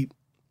can't keep,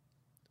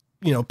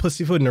 you know,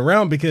 pussyfooting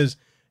around, because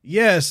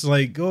yes,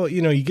 like, go,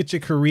 you know, you get your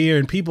career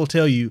and people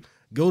tell you,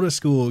 go to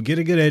school, get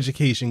a good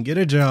education, get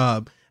a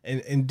job,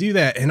 and do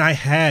that. And I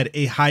had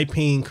a high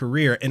paying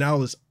career and I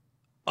was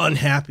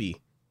unhappy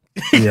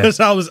because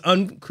I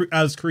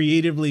was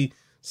creatively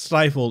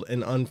stifled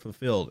and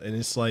unfulfilled. And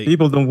it's like,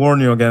 people don't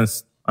warn you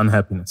against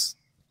unhappiness.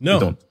 No,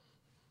 they don't.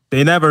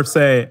 They never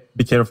say,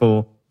 be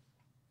careful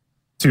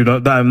to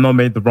not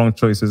make the wrong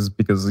choices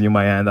because you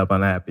might end up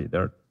unhappy.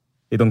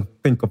 They don't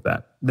think of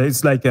that.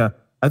 It's like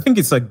I think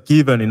it's a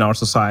given in our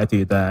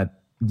society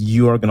that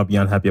you are going to be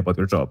unhappy about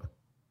your job.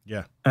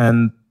 Yeah.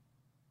 And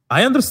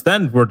I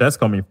understand where that's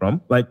coming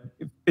from. Like,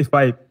 if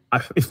I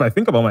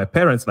think about my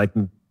parents, like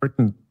in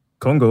freaking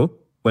Congo,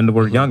 when they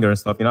were younger and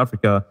stuff in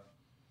Africa,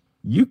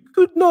 you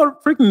could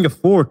not freaking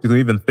afford to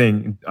even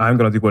think, I'm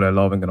going to do what I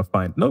love and going to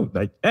find. No,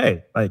 like,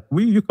 hey, like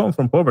you come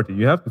from poverty.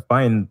 You have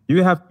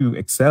to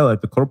excel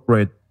at the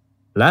corporate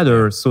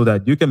ladder so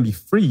that you can be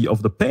free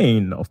of the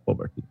pain of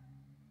poverty.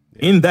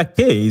 Yeah. In that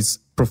case,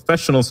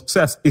 professional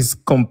success is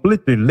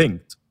completely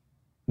linked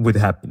with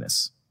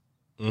happiness.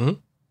 Mm-hmm.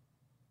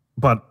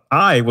 But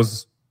I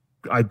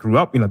grew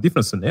up in a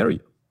different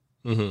scenario.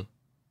 Mm-hmm.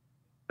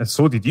 And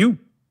so did you.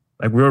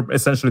 Like, we were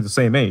essentially the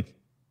same age.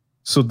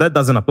 So that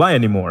doesn't apply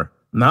anymore.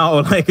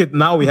 Now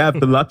we have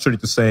the luxury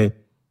to say,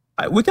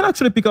 we can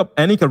actually pick up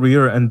any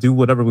career and do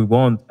whatever we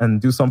want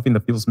and do something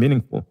that feels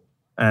meaningful.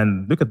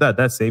 And look at that.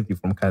 That saved you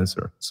from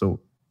cancer.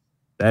 So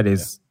that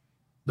is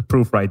the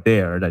proof right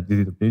there that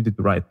you did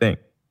the right thing.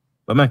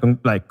 But man,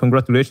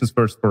 congratulations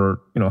first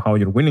for, you know, how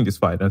you're winning this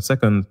fight. And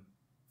second,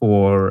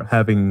 for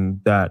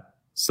having that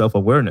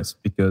self-awareness,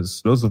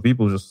 because lots of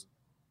people just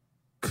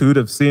could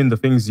have seen the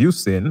things you've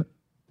seen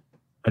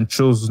and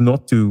chose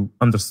not to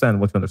understand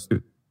what you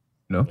understood,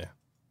 you know? Yeah.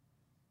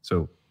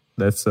 So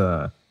that's,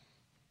 I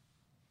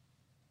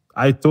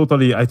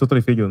totally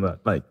feel that.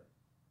 Like,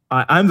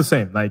 I'm the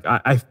same. Like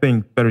I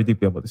think very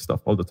deeply about this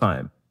stuff all the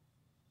time.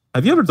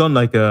 Have you ever done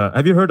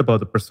have you heard about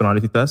the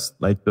personality test,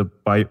 like the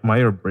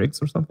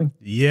Myers-Briggs or something?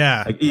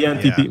 Yeah. Like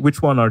ENTP. Yeah.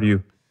 Which one are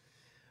you?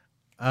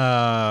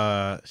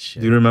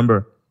 Shit. Do you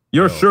remember?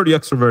 You're surely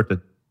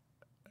extroverted.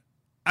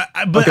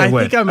 But I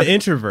think I'm an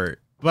introvert,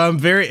 but I'm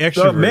very extroverted.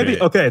 So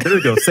maybe, okay, there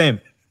you go. Same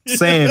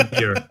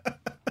here.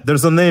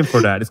 There's a name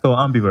for that. It's called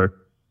ambivert.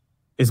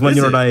 It's when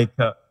you're like,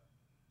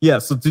 yeah.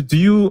 So do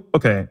you?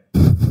 Okay,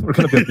 we're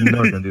gonna be a bit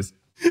nerd on this.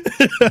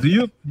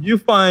 Do you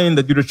find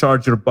that you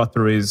recharge your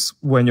batteries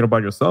when you're by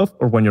yourself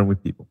or when you're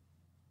with people?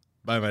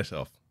 By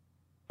myself.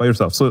 By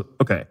yourself. So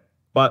okay,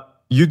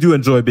 but you do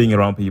enjoy being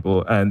around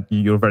people and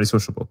you're very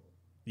sociable.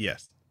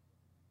 Yes.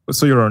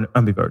 So you're an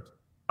ambivert.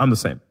 I'm the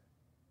same.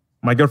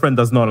 My girlfriend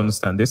does not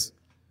understand this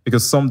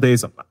because some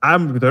days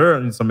I'm with her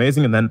and it's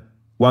amazing, and then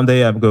one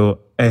day I go,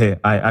 hey,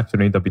 I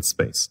actually need a bit of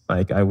space.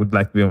 Like I would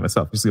like to be by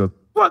myself. She goes,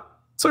 what?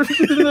 So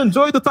you didn't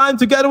enjoy the time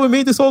together with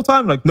me this whole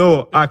time? Like,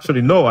 no,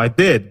 actually, no, I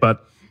did,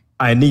 but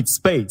I need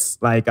space.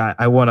 Like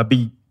I want to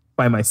be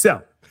by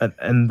myself.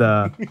 And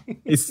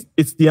it's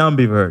the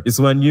ambivert. It's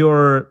when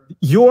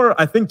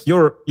I think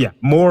you're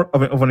more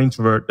of an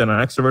introvert than an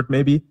extrovert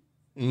maybe,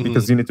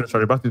 because you need to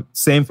recharge your battery.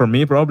 Same for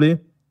me probably.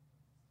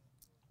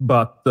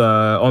 But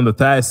on the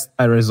test,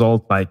 I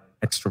result like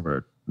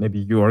extrovert. Maybe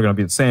you are going to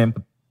be the same.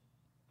 But,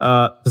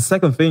 the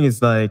second thing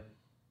is like,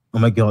 oh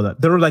my God,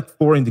 there are like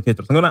 4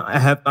 indicators. I'm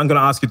gonna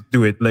ask you to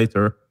do it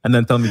later and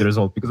then tell me the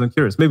result because I'm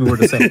curious. Maybe we're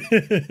the same.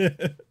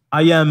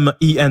 I am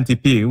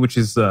ENTP, which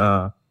is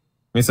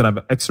means that I'm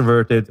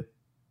extroverted.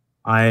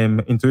 I'm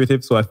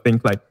intuitive, so I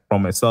think like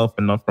from myself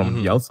and not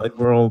from the outside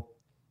world.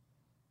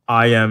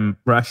 I am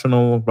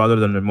rational rather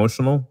than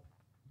emotional.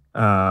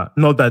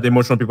 Not that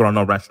emotional people are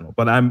not rational,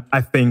 but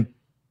I think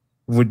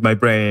with my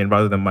brain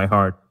rather than my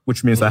heart,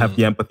 which means I have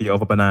the empathy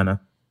of a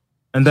banana.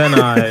 And then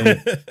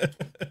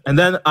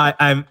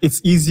I'm it's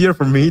easier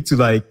for me to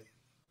like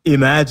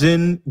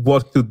imagine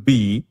what could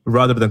be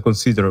rather than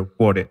consider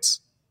what is.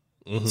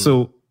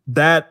 So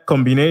that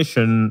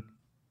combination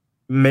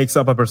makes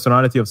up a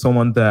personality of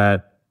someone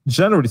that,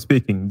 generally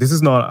speaking, this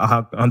is not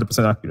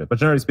 100% accurate, but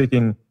generally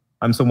speaking,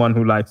 I'm someone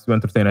who likes to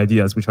entertain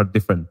ideas which are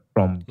different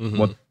from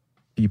what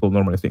people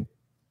normally think.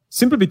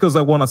 Simply because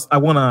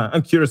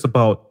I'm curious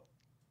about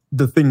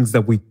the things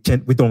that we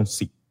don't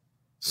see.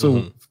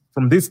 So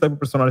from this type of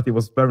personality, it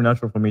was very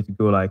natural for me to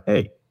go like,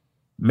 hey,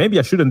 maybe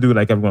I shouldn't do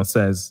like everyone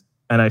says,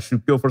 and I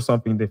should go for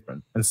something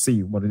different and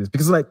see what it is.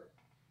 Because like,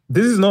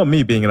 this is not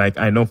me being like,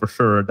 I know for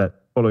sure that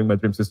following my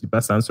dreams is the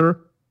best answer.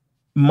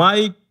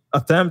 My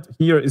attempt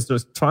here is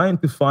just trying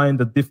to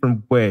find a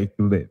different way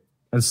to live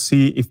and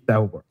see if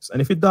that works. And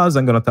if it does,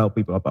 I'm going to tell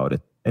people about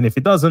it. And if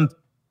it doesn't,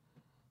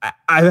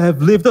 I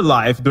have lived a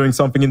life doing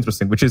something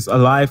interesting, which is a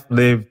life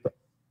lived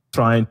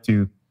trying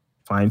to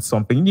find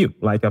something new,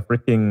 like a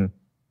freaking,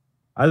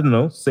 I don't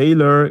know,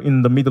 sailor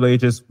in the Middle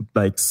Ages would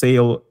like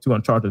sail to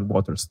uncharted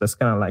waters. That's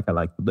kind of like I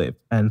like to live.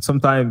 And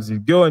sometimes you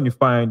go and you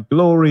find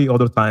glory.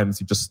 Other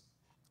times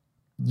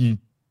you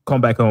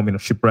come back home in a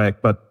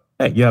shipwreck. But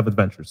hey, you have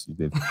adventures. You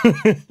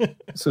did.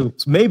 so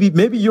maybe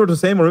you're the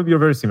same, or maybe you're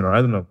very similar.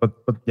 I don't know. But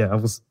yeah, I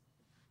was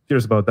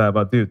curious about that.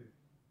 But dude,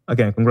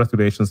 again,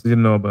 congratulations.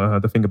 Didn't know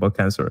about the thing about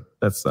cancer.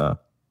 That's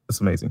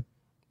amazing.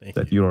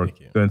 Thank you. You're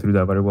going through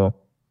that very well.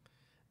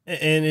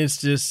 And it's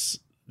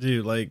just,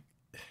 dude, like,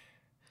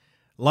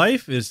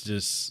 life is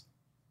just,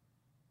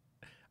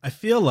 I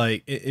feel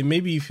like, it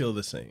maybe you feel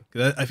the same.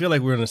 Because I feel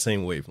like we're on the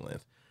same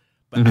wavelength.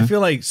 But I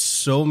feel like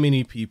so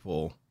many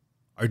people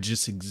are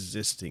just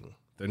existing.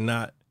 They're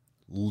not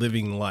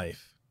living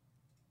life.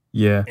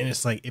 Yeah. And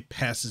it's like, it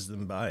passes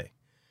them by.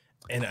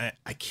 And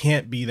I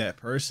can't be that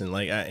person.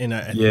 Like, I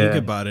think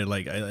about it.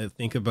 Like, I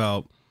think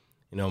about,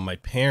 my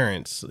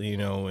parents,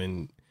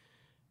 and,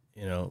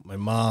 my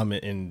mom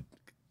and,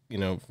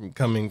 from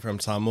coming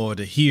from Samoa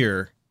to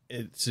here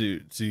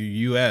to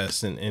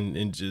US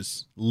and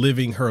just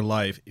living her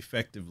life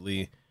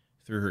effectively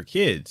through her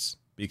kids,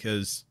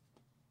 because,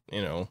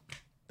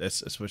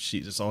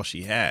 that's all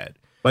she had.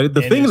 But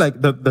the thing,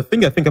 like the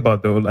thing I think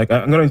about though, like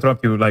I'm gonna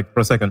interrupt you like for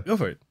a second. Go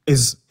for it.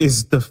 Is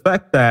the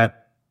fact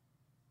that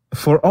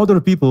for other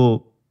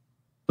people,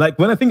 like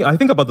when I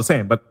think about the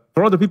same, but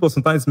for other people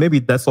sometimes maybe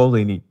that's all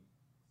they need.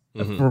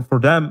 For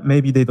them,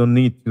 maybe they don't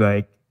need to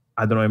like,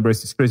 I don't know,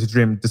 embrace this crazy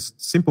dream.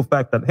 Just simple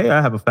fact that, hey,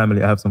 I have a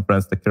family, I have some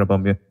friends that care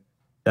about me.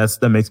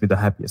 That makes me the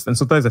happiest. And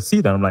sometimes I see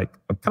that, I'm like,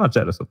 I'm kind of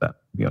jealous of that,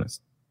 to be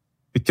honest.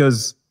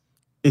 Because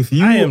if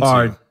you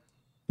are,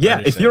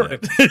 if you're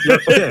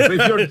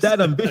that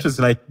ambitious,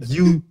 like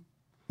you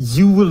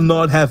will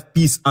not have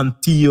peace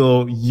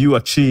until you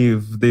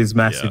achieve these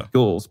massive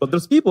goals. But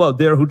there's people out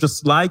there who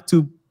just like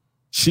to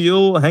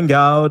chill, hang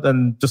out,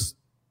 and just,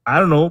 I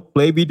don't know,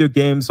 play video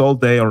games all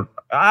day, or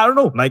I don't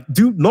know, like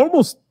do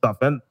normal stuff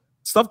and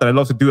stuff that I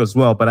love to do as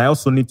well. But I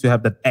also need to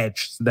have that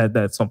edge,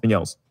 that's something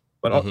else.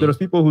 But there's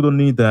people who don't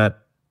need that,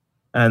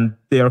 and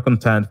they are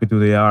content with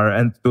who they are.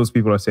 And those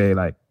people I say,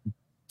 like,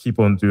 keep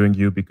on doing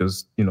you,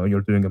 because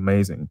you're doing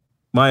amazing.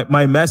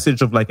 My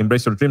message of like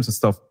embrace your dreams and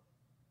stuff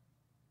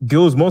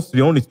goes mostly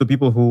only to the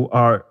people who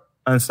are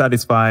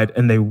unsatisfied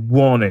and they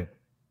want it.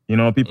 You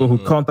know, people who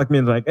contact me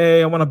and like,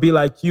 hey, I want to be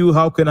like you.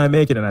 How can I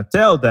make it? And I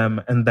tell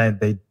them, and then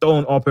they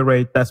don't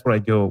operate. That's where I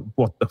go,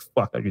 what the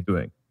fuck are you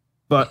doing?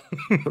 But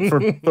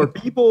for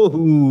people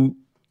who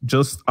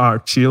just are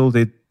chill,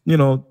 they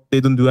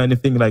don't do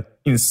anything like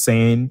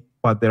insane,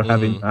 but they're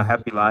having a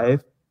happy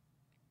life.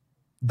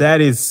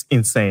 That is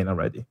insane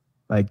already.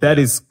 Like that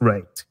is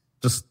great.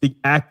 Just the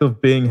act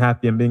of being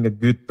happy and being a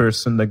good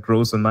person that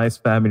grows a nice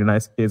family,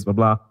 nice kids, blah,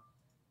 blah.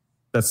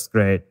 That's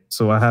great.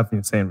 So I have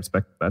insane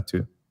respect for that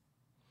too.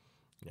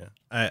 Yeah.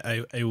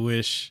 I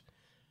wish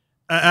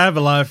I have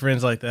a lot of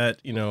friends like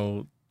that,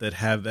 that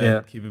have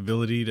that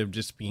capability of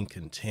just being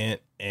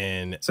content.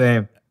 And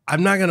same.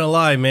 I'm not going to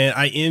lie, man.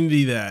 I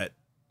envy that.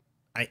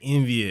 I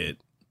envy it.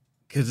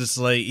 Because it's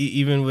like,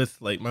 even with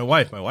like my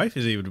wife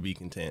is able to be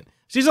content.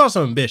 She's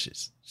also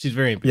ambitious. She's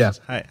very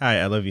ambitious. Yeah. Hi,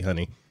 I love you,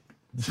 honey.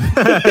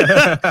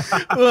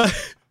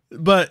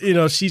 but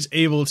she's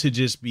able to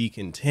just be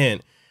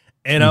content.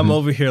 And I'm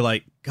over here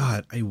like,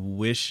 God, I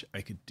wish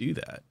I could do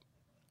that.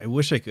 I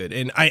wish I could.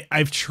 And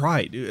I've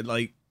tried, dude.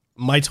 Like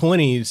my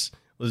 20s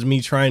was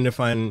me trying to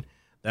find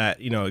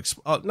that,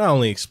 not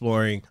only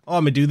exploring,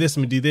 I'm going to do this.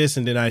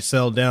 And then I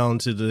settled down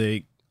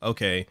to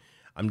okay,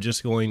 I'm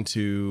just going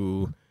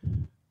to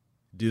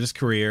do this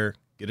career,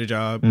 get a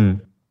job,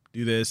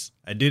 do this.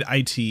 I did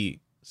IT,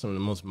 some of the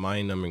most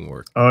mind-numbing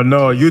work. Oh,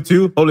 no, you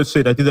too? Holy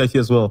shit, I did IT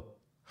as well.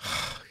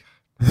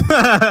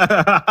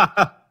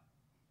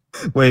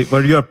 Wait,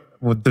 were you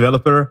a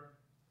developer?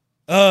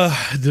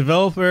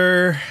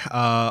 Developer,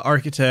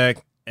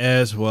 architect,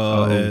 as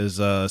well as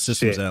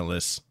systems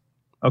analyst.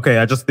 Okay,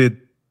 I just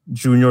did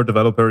junior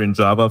developer in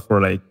Java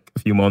for like a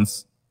few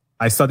months.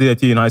 I studied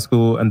IT in high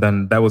school, and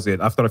then that was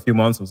it. After a few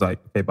months, I was like,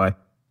 okay, bye.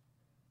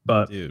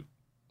 But dude,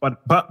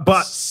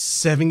 but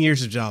 7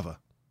 years of Java.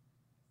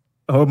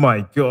 Oh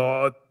my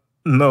God,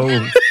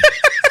 no,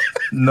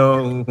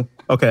 no.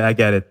 Okay, I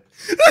get it.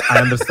 I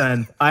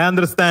understand. I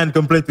understand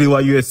completely why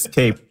you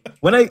escaped.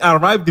 When I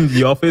arrived in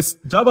the office,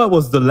 Java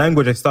was the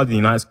language I studied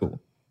in high school.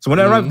 So when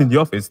I arrived in the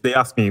office, they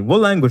asked me, what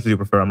language do you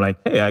prefer? I'm like,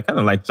 hey, I kind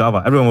of like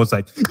Java. Everyone was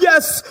like,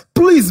 yes,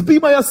 please be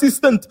my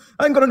assistant.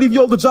 I'm going to leave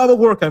you all the Java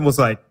work. I was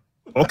like,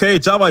 okay,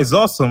 Java is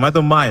awesome. I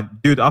don't mind.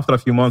 Dude, after a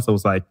few months, I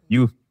was like,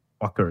 you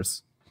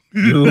fuckers.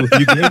 You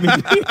gave me,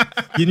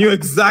 you knew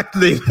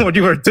exactly what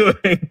you were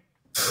doing.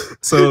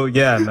 So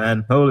yeah,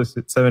 man, holy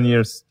shit, 7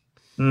 years.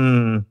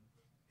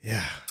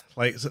 Yeah.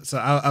 Like, so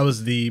I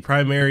was the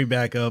primary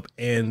backup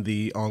and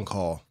the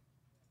on-call.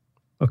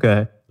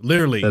 Okay.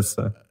 Literally. That's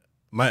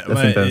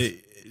intense.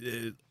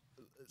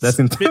 That's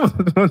intense.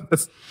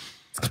 That's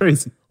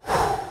crazy.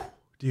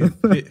 Dude,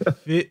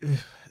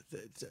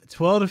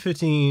 12 to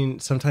 15,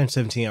 sometimes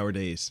 17-hour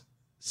days.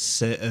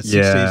 6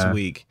 days a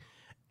week.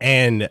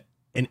 And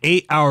an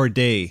 8-hour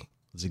day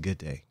was a good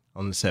day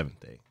on the 7th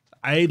day.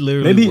 I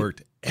literally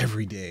worked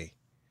every day.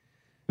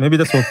 Maybe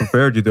that's what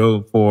prepared you,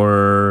 though,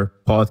 for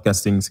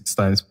podcasting 6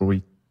 times per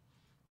week.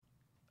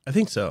 I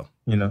think so.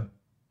 I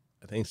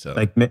think so.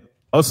 Like,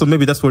 also,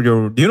 maybe that's where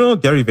do you know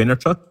Gary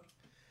Vaynerchuk?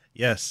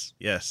 Yes.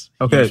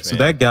 Okay, so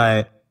that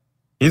guy,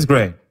 he's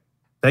great.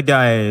 That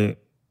guy,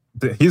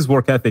 his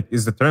work ethic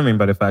is determined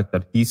by the fact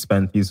that he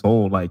spent his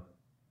whole,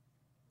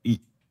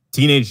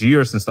 teenage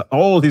years and stuff,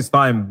 all his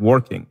time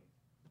working.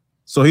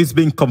 So he's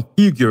being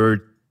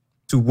configured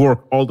to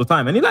work all the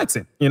time. And he likes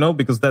it,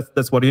 because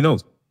that's what he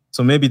knows.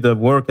 So maybe the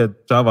work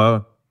at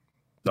Java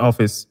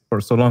office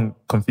for so long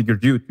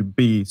configured you to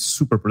be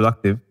super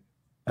productive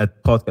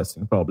at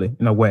podcasting, probably,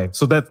 in a way.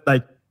 So that's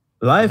like,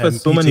 life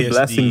has so many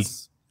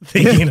blessings.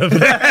 Thinking of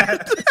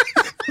that.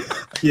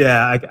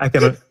 Yeah, I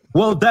can.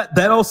 Well, that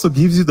also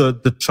gives you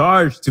the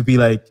charge to be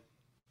like,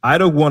 I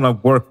don't want to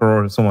work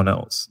for someone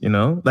else,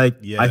 Like,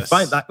 yes. I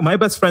find that my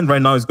best friend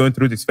right now is going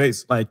through this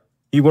phase. Like,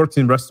 he works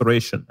in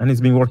restoration and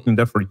he's been working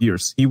there for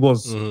years. He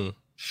was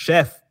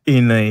chef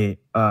in a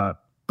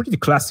pretty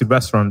classy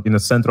restaurant in the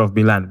center of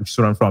Milan, which is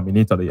where I'm from, in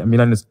Italy. And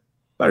Milan is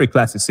a very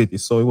classy city.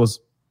 So it's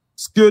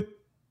good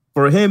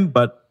for him,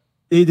 but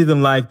he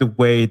didn't like the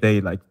way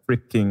they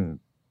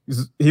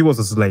he was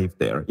a slave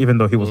there, even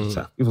though he was a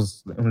chef. He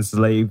was a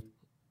slave.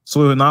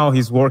 So now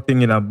he's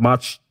working in a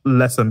much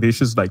less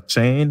ambitious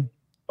chain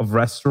of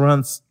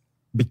restaurants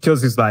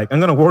because he's like, I'm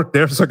going to work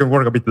there so I can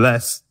work a bit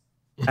less.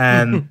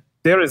 And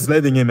they're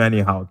enslaving him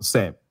anyhow, the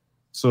same.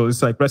 So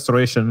it's like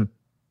restoration,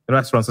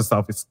 restaurants and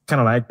stuff. It's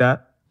kind of like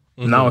that.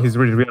 Now he's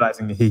really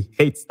realizing he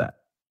hates that.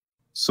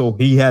 So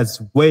he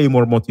has way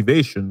more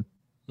motivation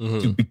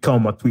to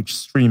become a Twitch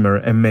streamer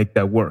and make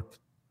that work.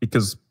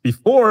 Because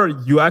before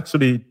you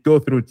actually go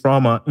through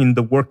trauma in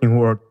the working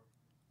world,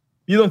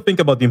 you don't think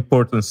about the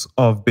importance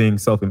of being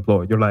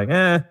self-employed. You're like,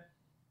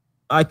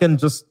 I can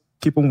just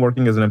keep on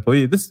working as an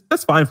employee.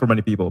 That's fine for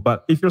many people.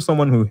 But if you're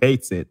someone who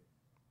hates it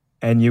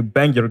and you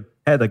bang your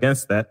head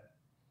against that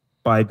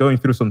by going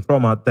through some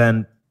trauma,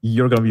 then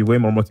you're going to be way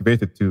more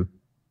motivated to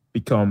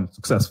become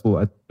successful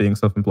at being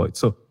self-employed.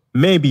 So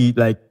maybe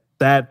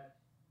that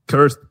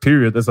cursed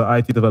period as an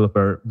IT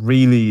developer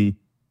really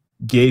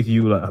gave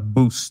you a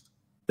boost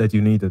that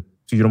you needed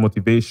to your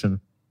motivation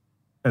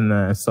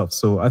and stuff.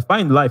 So I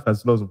find life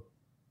has lots of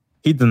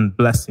hidden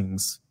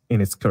blessings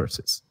in its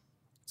curses.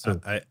 So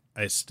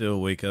I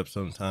still wake up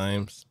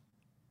sometimes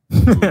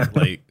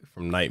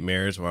from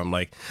nightmares where I'm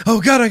like,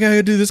 oh God, I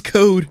gotta do this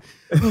code.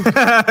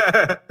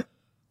 Oh.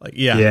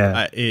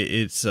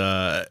 It's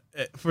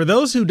for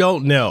those who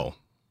don't know,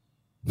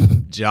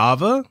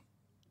 Java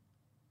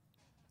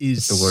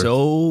is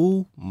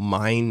so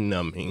mind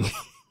numbing.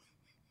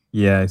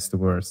 Yeah, it's the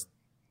worst.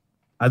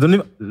 I don't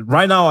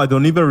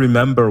even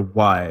remember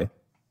why,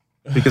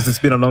 because it's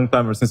been a long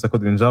time ever since I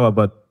coded in Java,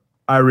 but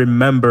I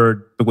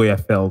remember the way I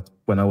felt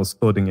when I was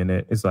coding in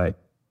it. It's like,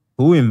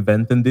 who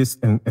invented this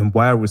and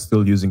why are we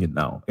still using it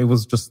now? It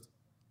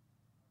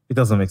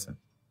doesn't make sense.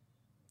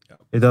 Yeah.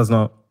 It does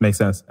not make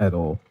sense at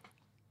all.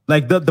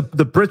 Like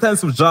the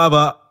pretense of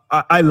Java,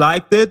 I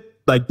liked it,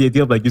 like the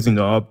idea of like using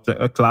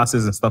the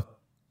classes and stuff.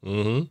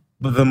 Mm-hmm.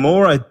 But the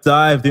more I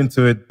dived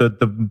into it,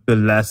 the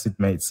less it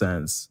made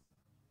sense.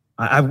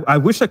 I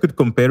wish I could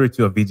compare it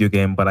to a video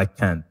game, but I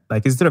can't.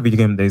 Like, is there a video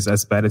game that is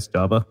as bad as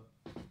Java?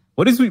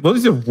 What is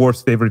your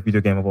worst favorite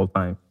video game of all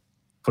time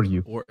for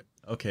you?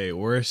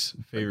 Worst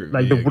favorite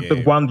like video game.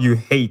 The one you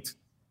hate.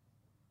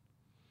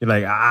 You're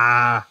like,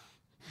 ah.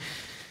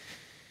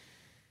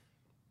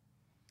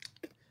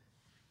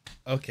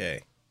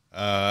 Okay.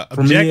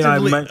 For me,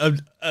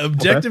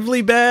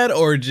 objectively bad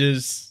or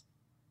just...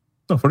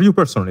 No, for you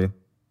personally.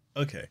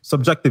 Okay.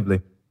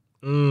 Subjectively.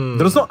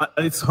 There's no.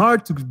 It's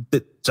hard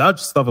to judge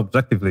stuff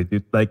objectively,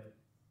 dude. Like,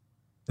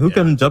 who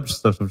can judge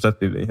stuff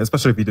objectively,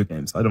 especially video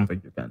games? I don't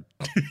think you can.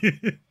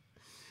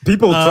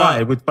 People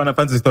try with Final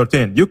Fantasy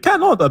 13. You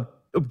cannot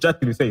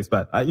objectively say it's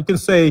bad. You can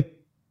say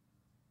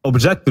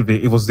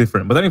objectively it was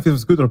different, but then if it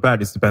was good or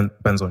bad, it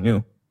depends on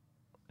you.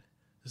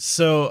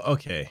 So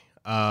okay,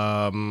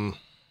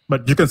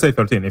 but you can say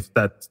 13 if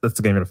that's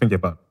the game you're thinking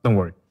about. Don't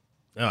worry.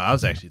 No, I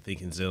was actually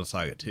thinking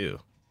Xenosaga 2.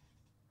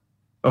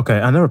 Okay,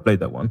 I never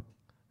played that one.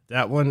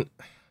 That one,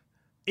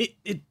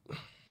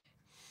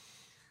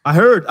 I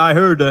heard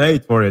the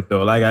hate for it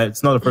though. Like,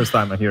 it's not the first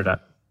time I hear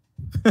that.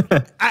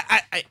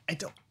 I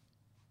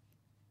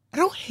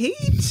don't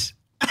hate.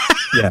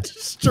 Yeah,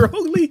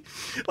 strongly.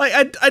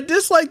 Like, I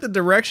dislike the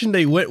direction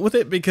they went with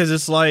it, because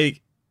it's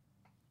like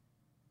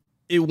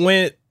it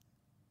went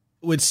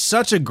with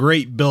such a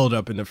great build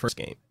up in the first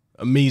game,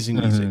 amazing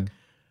music,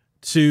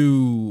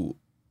 to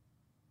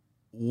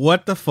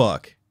what the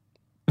fuck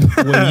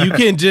when you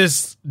can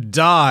just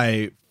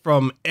die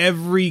from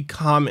every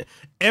common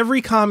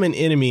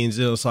enemy in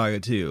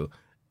Xenosaga 2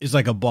 is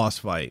like a boss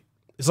fight.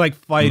 It's like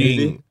fighting.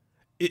 Really?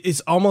 It's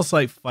almost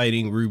like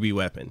fighting Ruby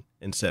Weapon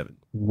in 7.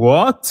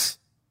 What?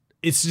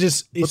 It's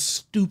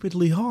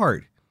stupidly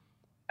hard.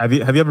 Have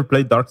you ever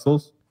played Dark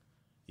Souls?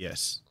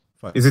 Yes.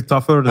 Is it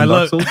tougher than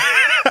Dark Souls?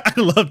 I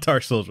love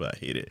Dark Souls, but I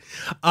hate it.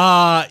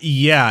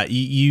 Yeah.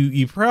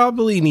 You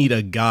probably need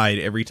a guide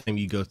every time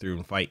you go through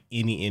and fight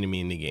any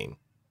enemy in the game.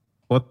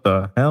 What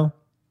the hell?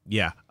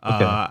 Yeah.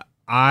 Okay.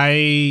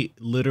 I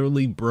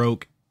literally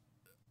broke.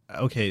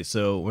 Okay,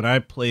 so when I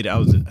played,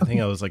 I think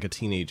I was like a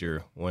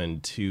teenager when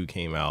 2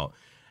 came out,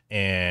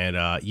 and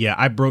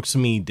I broke so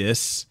many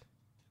discs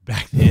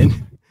back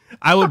then.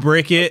 I would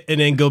break it and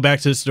then go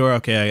back to the store.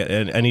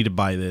 Okay, I need to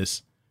buy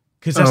this,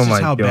 because that's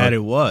just how bad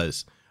it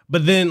was.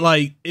 But then,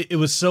 like, it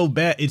was so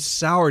bad, it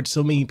soured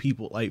so many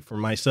people. Like, for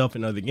myself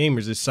and other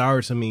gamers, it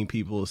soured so many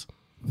people's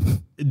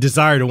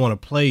desire to want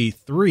to play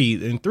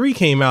 3. And 3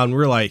 came out, and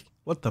we're like,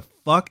 what the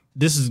fuck?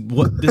 This is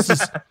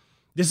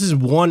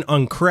 1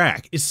 on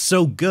crack. It's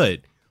so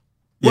good.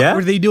 What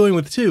were they doing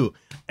with 2?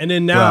 And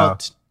then now,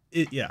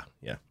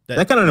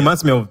 That kind of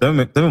reminds me of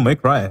Devil May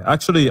Cry.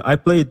 Actually, I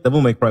played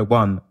Devil May Cry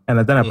 1, and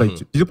then I played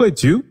 2. Did you play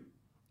 2?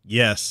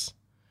 Yes.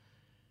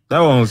 That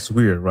one was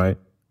weird, right?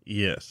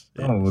 Yes.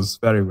 That one was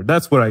very weird.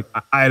 That's where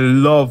I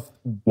love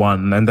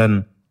 1, and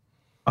then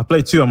I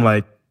played 2. I'm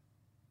like,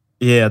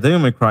 yeah, Devil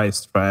May Cry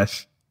is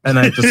trash. And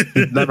I just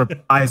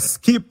I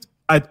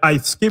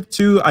skipped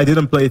 2. I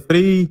didn't play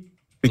 3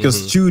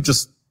 because 2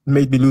 just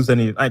made me lose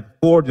any.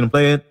 4 didn't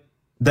play it.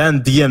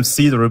 Then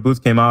DMC, the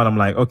reboot, came out. I'm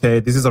like, okay,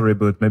 this is a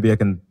reboot.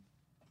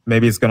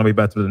 Maybe it's gonna be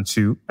better than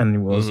 2, and it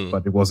was,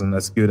 but it wasn't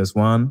as good as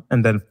 1.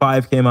 And then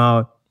 5 came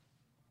out.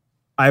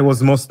 I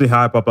was mostly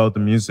hyped about the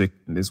music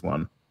in this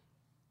one,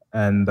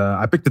 and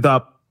I picked it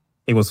up.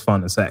 It was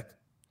fun as heck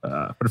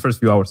for the first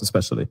few hours,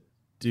 especially.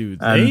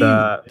 Dude,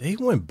 they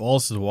went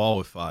balls to the wall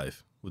with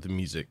 5 with the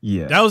music.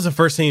 Yeah, that was the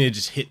first thing that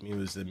just hit me,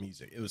 was the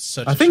music. It was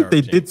such. I think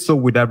they did so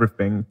with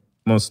everything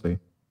mostly,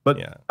 but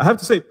I have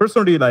to say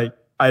personally, like,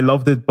 I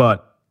loved it,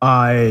 but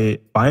I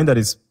find that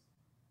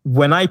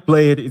when I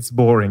play it, it's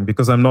boring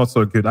because I'm not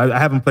so good. I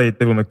haven't played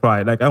Devil May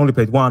Cry. Like, I only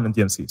played 1 and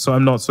DMC, so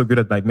I'm not so good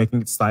at like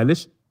making it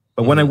stylish.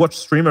 But when I watch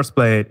streamers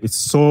play it, it's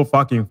so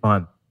fucking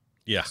fun.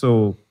 Yeah.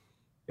 So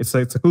it's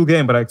a cool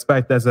game, but I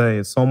expect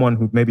someone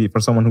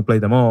who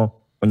played them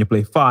all, when you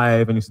play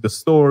 5 and you see the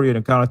story and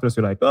the characters,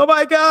 you're like, oh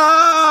my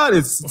god,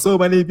 it's so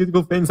many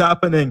beautiful things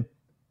happening.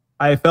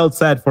 I felt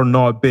sad for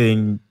not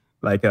being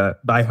like a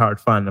diehard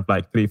fan of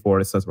like 3,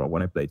 4, etc.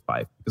 when I played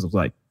 5, because it was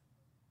like,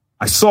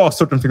 I saw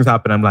certain things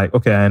happen. I'm like,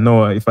 okay, I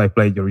know if I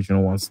played the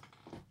original ones,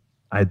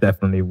 I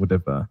definitely would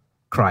have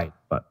cried.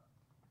 But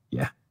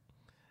yeah.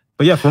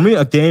 But yeah, for me,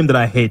 a game that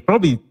I hate,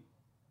 probably,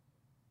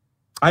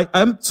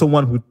 I'm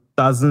someone who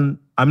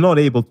I'm not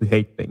able to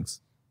hate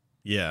things.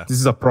 Yeah. This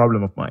is a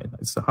problem of mine.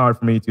 It's hard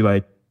for me to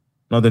like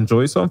not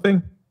enjoy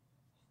something.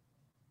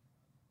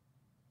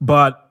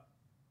 But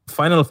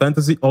Final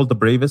Fantasy, All the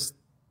Bravest,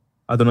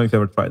 I don't know if you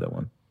ever tried that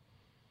one.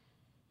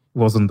 It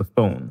was on the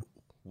phone.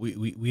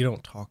 We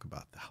don't talk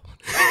about that one.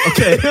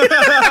 Okay.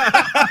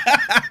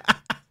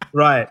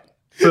 Right.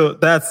 So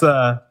that's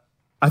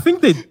I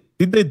think they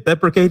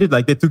deprecate it,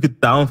 like they took it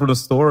down from the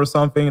store or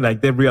something.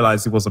 Like they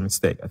realized it was a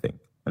mistake, I think.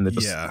 And they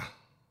just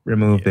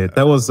removed it.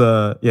 That was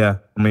for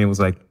me it was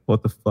like,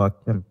 what the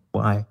fuck and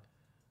why?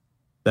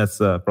 That's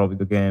probably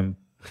the game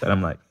that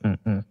I'm like,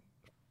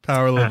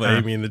 Power Level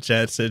Amy in the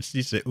chat said,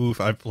 she said, oof,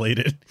 I played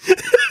it.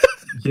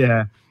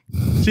 Yeah.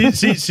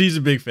 She's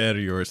a big fan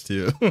of yours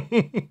too.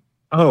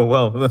 Oh,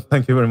 well,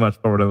 thank you very much,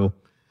 Power Level.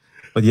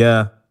 But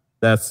yeah,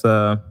 that's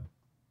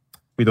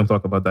we don't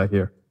talk about that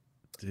here.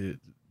 Dude,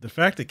 the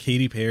fact that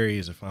Katy Perry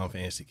is a Final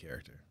Fantasy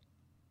character.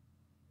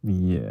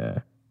 Yeah.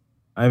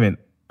 I mean,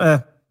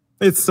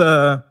 it's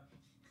I'm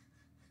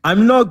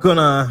not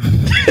gonna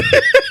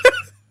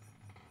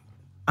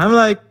I'm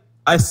like,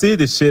 I see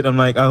this shit, I'm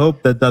like, I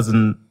hope that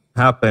doesn't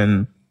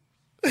happen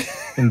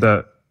in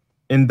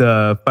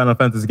the Final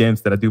Fantasy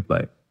games that I do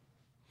play.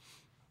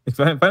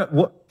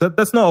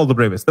 That's not All the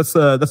Bravest. That's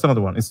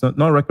another one. It's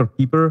not Record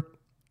Keeper.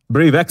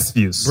 Brave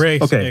Exvius.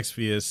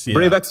 Exvius. Yeah.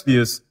 Brave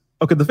Exvius.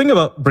 Okay, the thing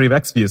about Brave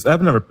Exvius,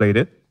 I've never played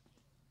it,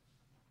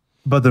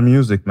 but the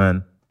music,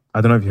 man, I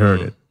don't know if you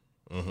heard it.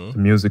 The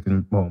music,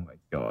 oh my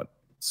god,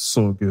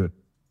 so good.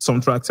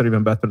 Some tracks are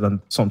even better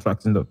than some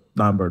tracks in the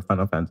numbered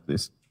Final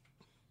Fantasies.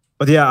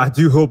 But yeah, I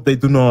do hope they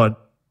do not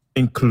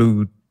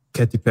include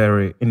Katy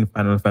Perry in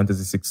Final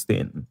Fantasy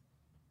 16.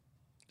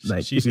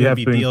 Like, she's gonna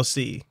be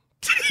DLC.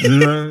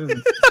 No,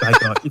 my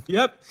God. If you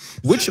have,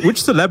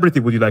 which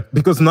celebrity would you like?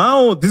 Because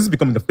now this is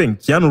becoming a thing.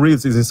 Keanu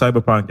Reeves is in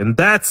Cyberpunk, and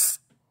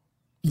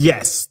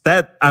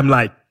I'm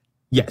like,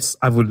 yes,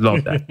 I would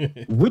love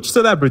that. Which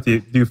celebrity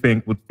do you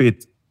think would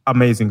fit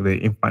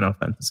amazingly in Final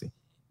Fantasy?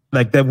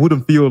 Like, that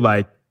wouldn't feel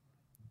like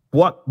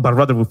what, but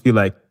rather would feel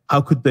like,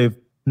 how could they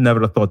never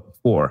have thought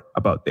before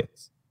about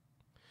this?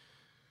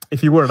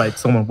 If you were like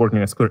someone working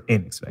at Square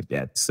Enix, like,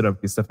 yeah, this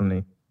celebrity is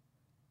definitely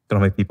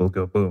gonna make people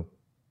go boom.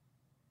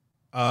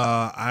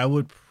 I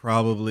would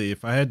probably,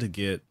 if I had to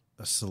get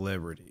a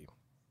celebrity,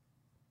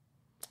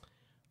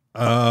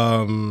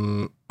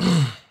 I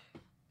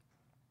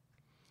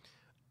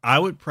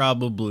would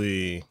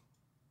probably,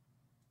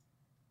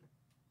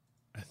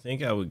 I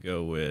think I would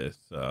go with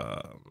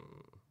the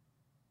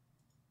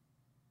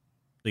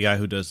guy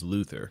who does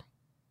Luther,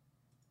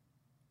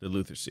 the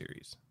Luther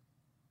series,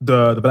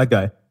 the black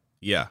guy.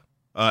 Yeah,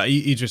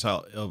 Idris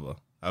Elba.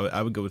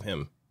 I would go with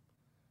him.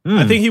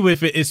 I think he would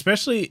fit,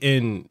 especially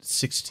in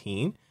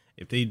 16.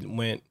 If they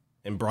went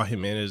and brought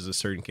him in as a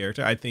certain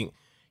character, I think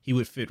he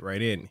would fit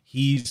right in.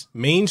 He's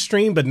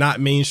mainstream, but not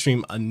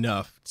mainstream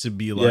enough to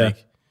be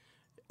like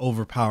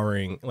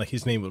overpowering. Like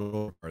his name would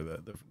overpower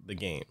the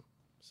game.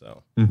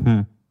 So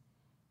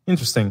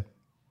Interesting.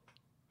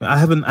 I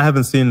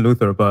haven't seen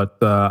Luther, but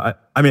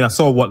I mean I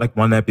saw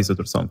one episode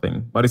or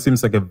something. But it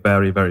seems like a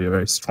very, very,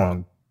 very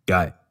strong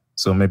guy.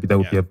 So maybe that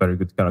would be a very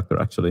good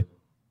character actually.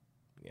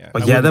 Yeah,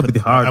 but that'd be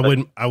hard.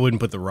 I wouldn't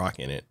put The Rock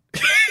in it.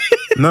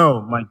 No,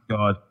 my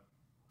God,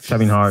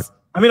 Kevin Hart.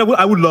 I mean,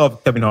 I would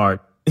love Kevin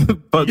Hart,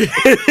 but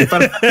if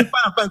Final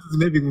Fantasy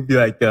maybe would be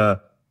like,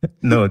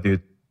 no,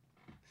 dude.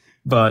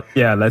 But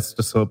yeah, let's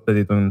just hope that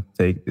they don't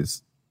take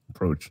this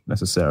approach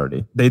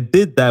necessarily. They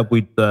did that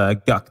with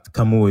Gakt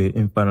Kamui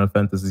in Final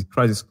Fantasy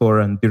Crisis Core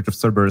and Dirge of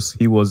Cerberus.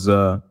 He was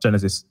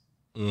Genesis.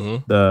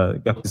 The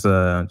Gakt is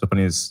a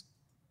Japanese,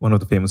 one of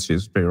the famous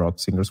J-rock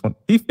singers.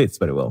 He fits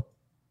very well.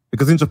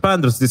 Because in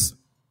Japan, there's this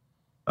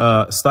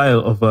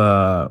style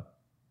of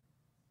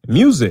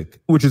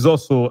music, which is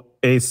also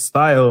a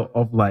style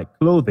of like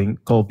clothing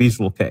called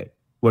Visual Kei,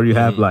 where you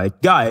have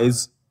like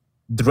guys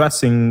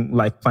dressing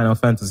like Final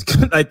Fantasy.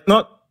 Like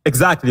not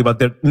exactly, but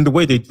in the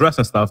way they dress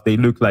and stuff, they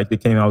look like they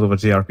came out of a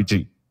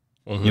JRPG.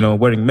 You know,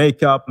 wearing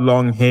makeup,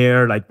 long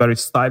hair, like very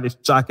stylish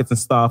jackets and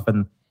stuff,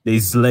 and they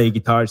slay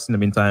guitars in the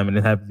meantime, and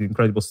they have the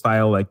incredible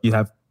style. Like you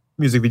have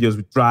music videos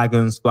with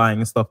dragons flying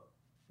and stuff.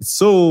 It's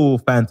so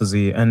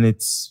fantasy, and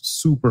it's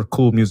super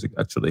cool music,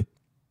 actually.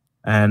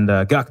 And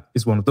Gakt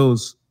is one of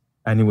those,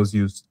 and it was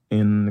used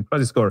in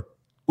Crisis Core,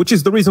 which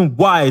is the reason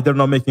why they're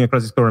not making a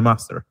Crisis Core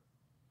remaster.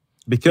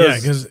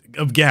 Because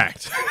of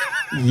Gakt.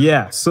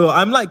 Yeah, so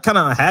I'm like kind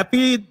of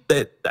happy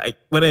that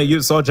when I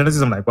saw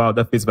Genesis, I'm like, wow,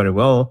 that fits very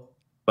well.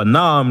 But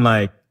now I'm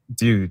like,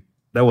 dude,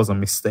 that was a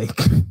mistake.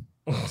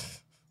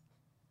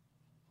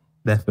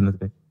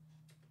 Definitely.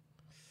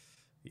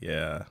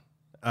 Yeah.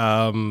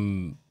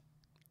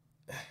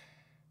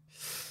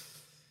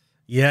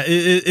 Yeah,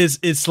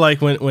 it's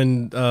like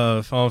when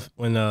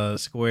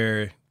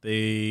Square,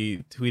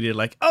 they tweeted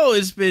like, oh,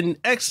 it's been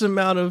X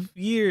amount of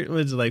years,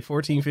 was it like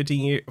 14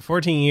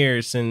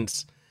 years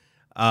since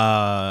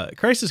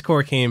Crisis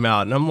Core came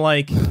out, and I'm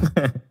like,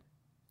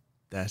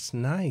 That's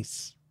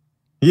nice.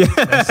 Yeah,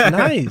 That's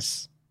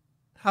nice.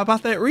 How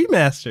about that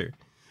remaster?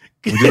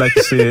 Would you like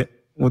to see it?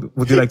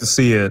 Would you like to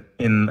see it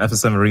in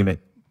FS7 remake?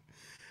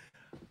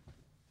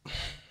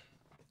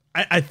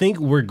 I think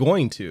we're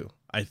going to.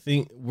 I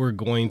think we're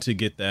going to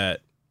get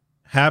that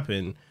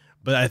happen.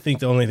 But I think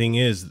the only thing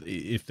is,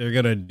 if they're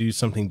gonna do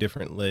something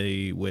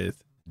differently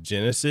with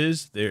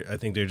Genesis, I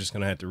think they're just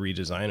gonna have to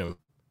redesign them.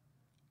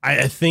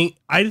 I think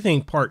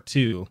part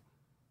 2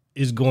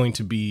 is going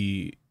to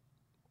be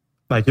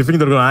like, you think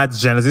they're gonna add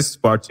Genesis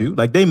part 2?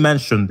 Like, they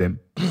mentioned him.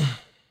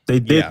 They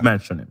did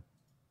mention him.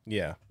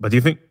 Yeah. But do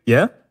you think?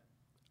 Yeah.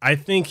 I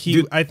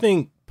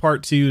think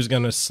part 2 is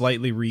gonna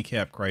slightly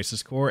recap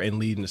Crisis Core and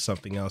lead into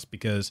something else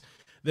because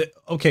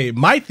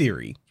my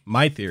theory.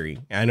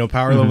 I know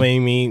Power Level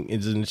Amy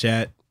is in the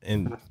chat,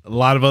 and a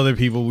lot of other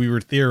people. We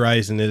were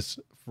theorizing this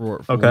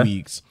for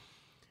weeks.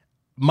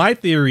 My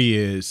theory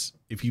is,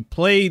 if you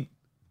played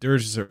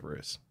Dirge of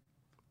Cerberus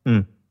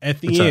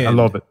at the end, I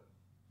love it.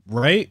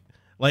 Right?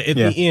 Like at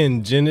the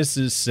end,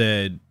 Genesis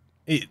said,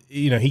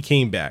 he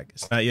came back.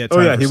 It's not yet time.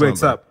 Oh yeah, for he slumber.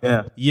 wakes up.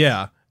 Yeah,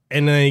 yeah.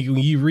 And then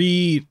when you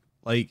read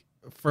like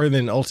further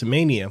in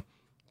Ultimania,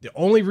 the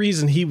only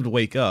reason he would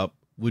wake up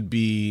would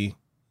be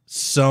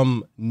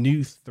some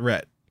new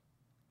threat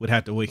would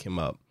have to wake him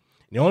up.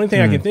 The only thing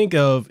I can think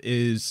of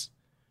is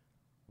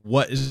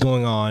what is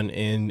going on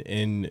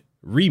in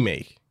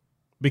remake,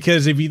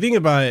 because if you think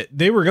about it,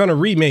 they were going to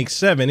remake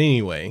 7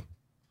 anyway,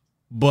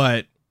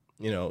 but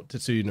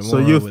Tetsuya Nomura. So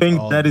you think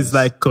that is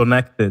like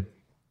connected?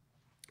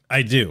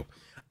 I do.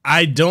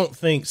 I don't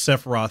think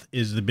Sephiroth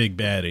is the big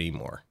bad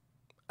anymore.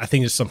 I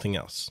think it's something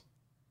else.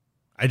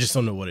 I just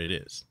don't know what it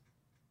is.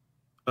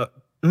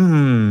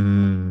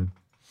 Damn.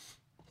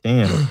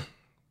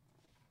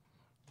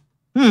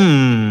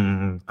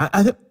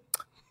 I don't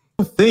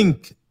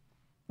think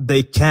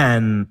they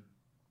can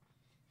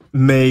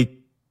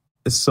make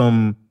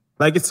some,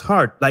 like, it's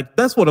hard. Like,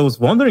 that's what I was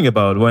wondering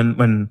about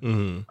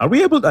when are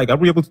we able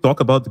to talk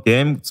about the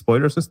game,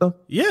 spoilers and stuff?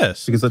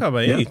 Yes, because talk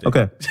about anything.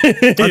 Okay.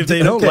 If they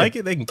don't like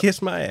it, they can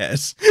kiss my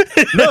ass.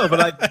 No, but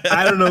like,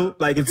 I don't know,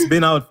 like, it's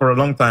been out for a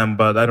long time,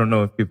 but I don't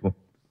know if people.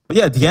 But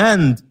yeah, at the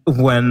end,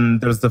 when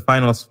there's the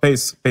final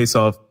face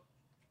off,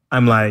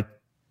 I'm like,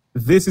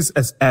 this is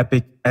as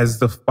epic as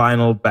the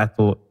final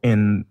battle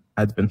in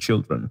Advent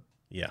Children.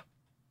 Yeah.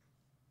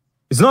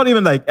 It's not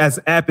even like as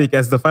epic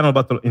as the final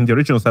battle in the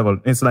original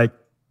 7. It's like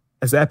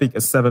as epic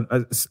as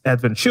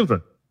Advent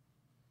Children.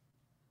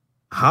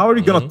 How are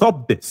you gonna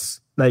top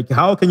this? Like,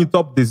 how can you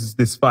top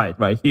this fight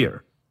right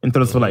here in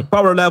terms of like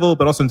power level,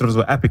 but also in terms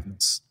of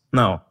epicness?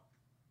 Now,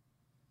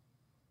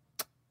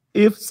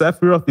 if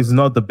Sephiroth is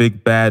not the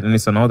big bad and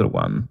it's another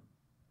one,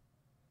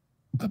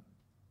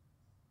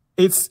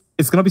 it's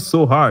gonna be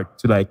so hard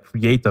to like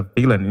create a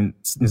villain in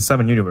the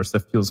 7 universe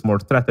that feels more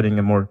threatening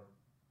and more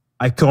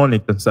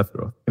iconic than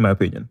Sephiroth, in my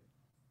opinion.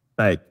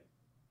 Like,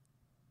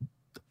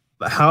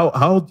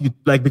 how do you,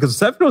 like, because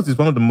Sephiroth is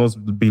one of the most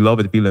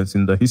beloved villains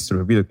in the history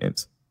of video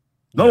games.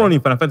 Not only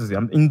in Final Fantasy,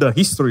 in the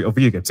history of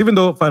video games. Even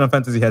though Final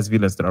Fantasy has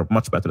villains that are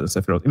much better than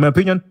Sephiroth, in my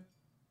opinion,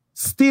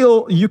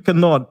 still you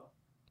cannot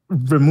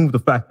remove the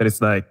fact that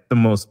it's like the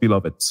most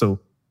beloved. So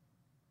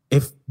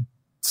if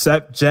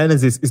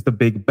Genesis is the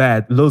big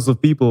bad, loads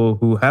of people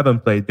who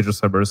haven't played Digital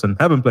Cerberus and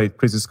haven't played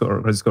Crisis Core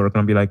are going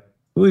to be like,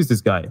 who is this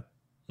guy?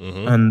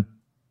 And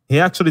he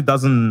actually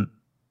doesn't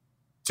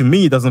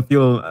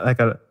feel like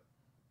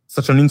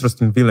such an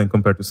interesting villain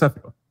compared to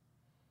Sephiroth,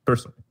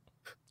 personally.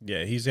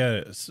 Yeah, he's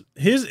got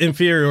his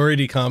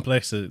inferiority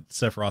complex to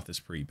Sephiroth is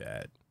pretty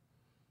bad.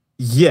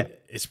 Yeah.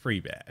 It's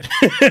pretty bad.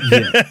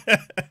 Yeah.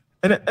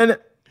 And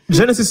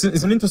Genesis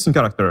is an interesting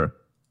character,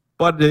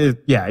 but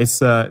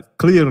it's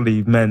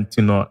clearly meant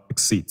to not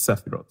exceed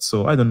Sephiroth.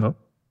 So I don't know.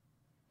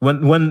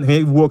 When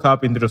he woke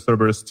up in the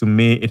Cerberus, to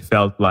me, it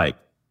felt like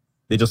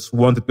they just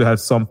wanted to have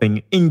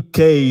something in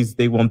case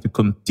they want to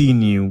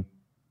continue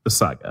the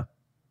saga.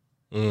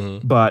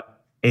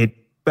 But it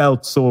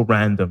felt so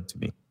random to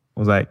me. I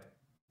was like,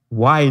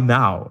 why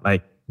now?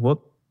 Like, what?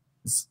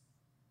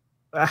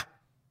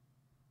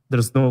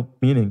 There's no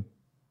meaning.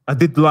 I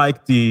did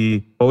like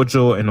the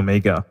Ojo and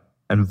Omega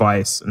and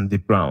Vice and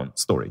Deep Brown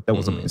story. That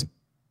was amazing.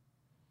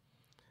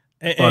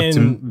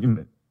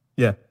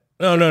 Yeah.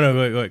 No.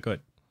 Go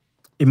ahead.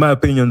 In my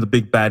opinion, the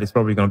big bad is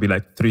probably going to be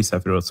like 3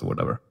 Sephiroths or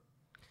whatever.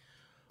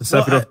 The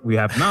Sephiroth we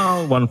have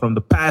now, one from the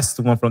past,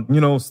 one from,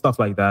 stuff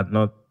like that.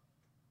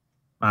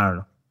 I don't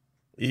know.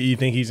 You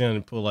think he's going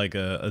to pull like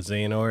a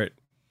Xehanort?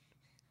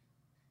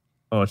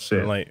 Oh,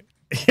 shit. Like,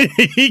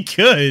 he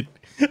could.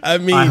 I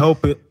mean, I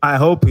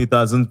hope he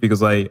doesn't,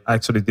 because I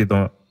actually did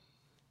not.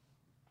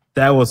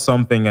 That was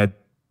something I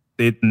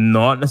did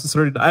not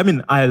necessarily. I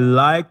mean, I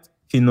liked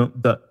Kingdom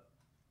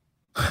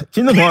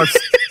Hearts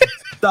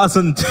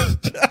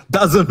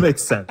doesn't make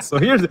sense. So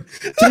here's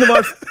Kingdom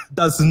Hearts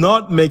does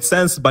not make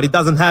sense, but it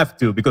doesn't have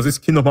to, because it's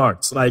Kingdom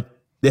Hearts. Like,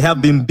 they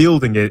have been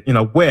building it in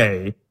a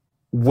way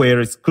where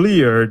it's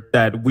clear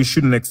that we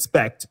shouldn't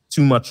expect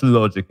too much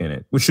logic in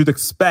it. We should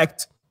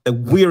expect that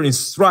we're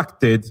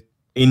instructed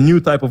a new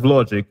type of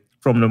logic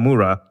from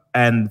Nomura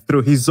And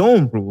through his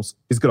own rules,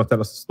 he's going to tell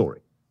us a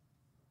story.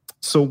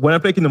 So when I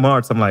play Kingdom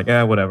Hearts, I'm like,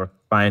 whatever,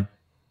 fine.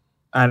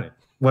 And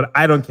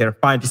I don't care,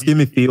 fine. Just give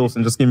me feels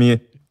and just give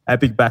me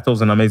epic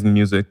battles and amazing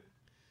music.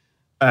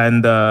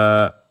 And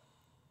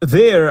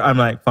there, I'm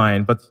like,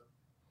 fine. But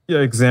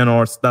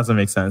Xehanorts doesn't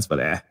make sense.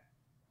 But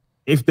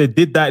if they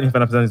did that in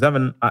Final Fantasy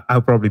VII,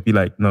 I'll probably be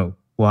like, no,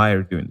 why are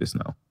you doing this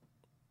now?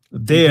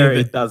 There,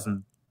 it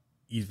doesn't.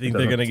 You think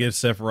they're going to give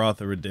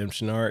Sephiroth a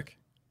redemption arc?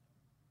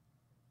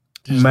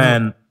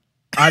 Man,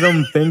 I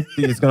don't think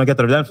he's going to get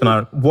the redemption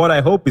arc. What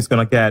I hope he's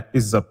going to get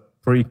is a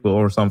prequel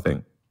or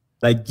something.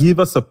 Like, give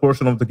us a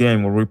portion of the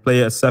game where we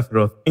play as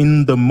Sephiroth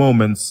in the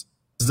moments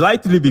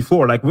slightly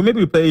before. Like,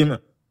 we play him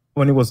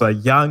when he was a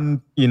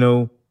young,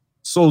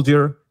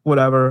 soldier,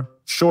 whatever,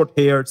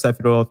 short-haired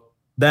Sephiroth.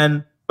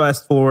 Then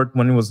fast forward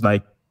when he was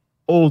like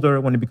older,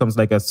 when he becomes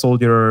like a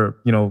soldier,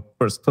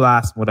 first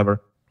class,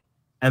 whatever.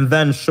 And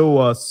then show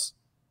us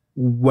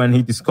when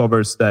he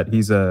discovers that he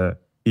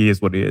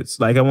is what he is.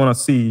 Like, I want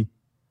to see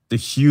the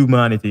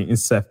humanity in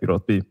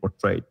Sephiroth being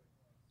portrayed,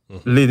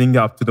 leading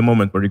up to the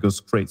moment where he goes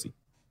crazy,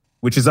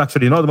 which is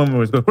actually not the moment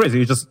where he goes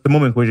crazy. It's just the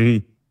moment where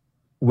he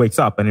wakes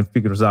up and he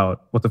figures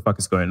out what the fuck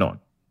is going on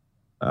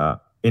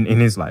in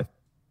his life.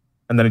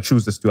 And then he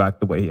chooses to act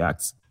the way he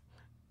acts.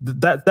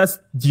 That's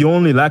the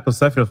only lack of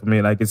Sephiroth for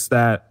me. Like, it's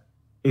that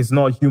it's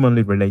not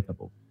humanly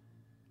relatable.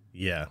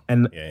 Yeah.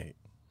 And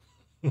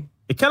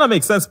it kind of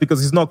makes sense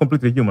because he's not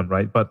completely human,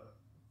 right? But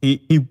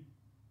he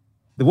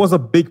there was a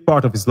big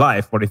part of his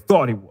life where he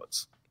thought he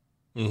was.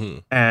 Mm-hmm.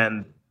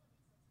 And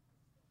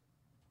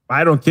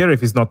I don't care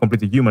if he's not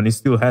completely human. He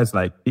still has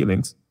like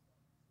feelings.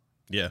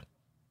 Yeah.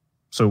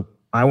 So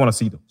I want to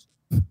see those.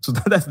 So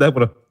that's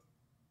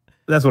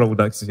what I would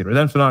like to see.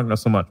 Redemption arc, not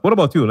so much. What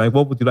about you? Like,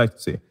 what would you like to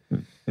see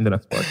in the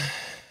next part?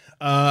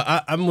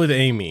 I'm with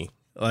Amy.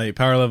 Like,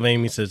 Power Level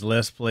Amy says,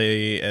 let's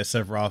play as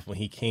Sephiroth when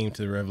he came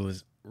to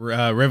the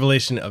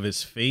revelation of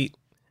his fate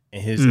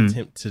and his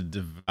attempt to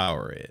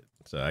devour it.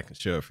 So I can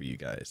show it for you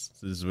guys.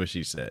 This is what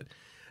she said.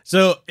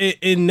 So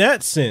in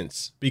that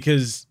sense,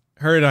 because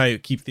her and I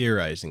keep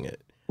theorizing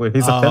it. Wait,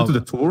 his attempt to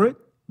detour it?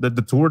 The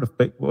detour of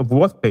fate? Of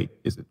what fate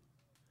is it?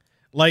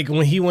 Like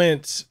when he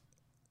went,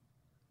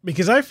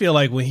 because I feel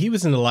like when he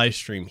was in the live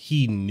stream,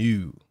 he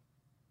knew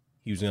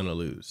he was going to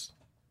lose.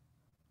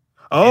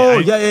 Oh,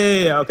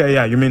 yeah. Okay,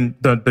 yeah. You mean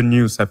the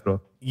new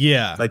Sephiroth?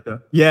 Yeah. Like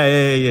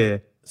yeah.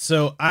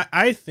 So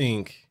I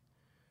think,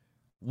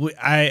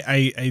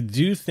 I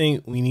do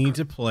think we need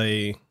to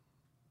play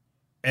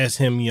as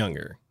him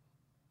younger,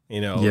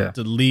 to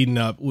leading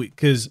up,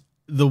 because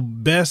the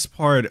best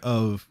part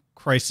of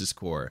Crisis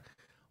Core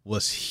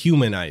was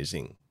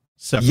humanizing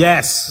Sephiroth.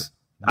 Yes.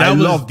 That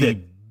was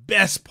the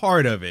best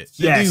part of it.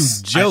 Yes.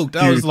 The dude joked.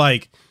 I was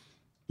like,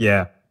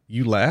 yeah.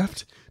 You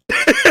laughed?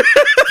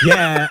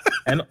 Yeah.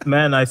 And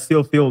man, I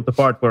still feel the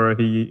part where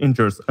he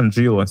injures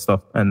Angel and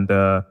stuff, and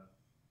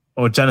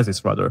or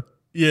Genesis rather.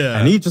 Yeah.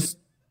 And he just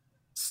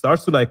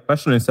starts to like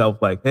question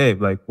himself, like, hey,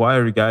 like, why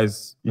are you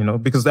guys,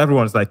 because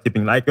everyone's like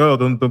keeping like, oh,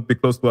 don't be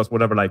close to us,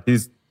 whatever. Like, he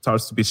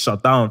starts to be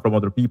shut down from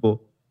other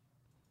people.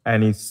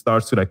 And he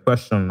starts to like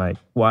question, like,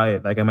 why?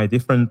 Like, am I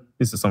different?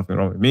 Is there something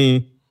wrong with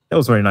me? That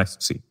was very nice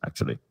to see,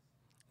 actually.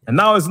 And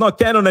now it's not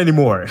canon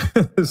anymore.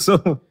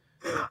 So,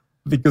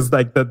 because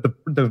like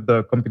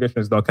the compilation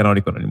is not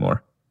canonical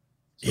anymore.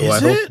 So is I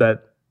hope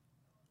that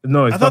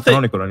no, it's not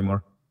canonical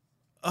anymore.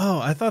 Oh,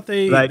 I thought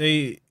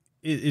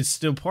it's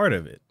still part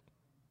of it.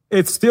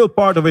 It's still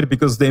part of it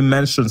because they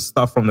mention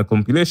stuff from the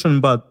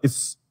compilation, but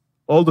it's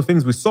all the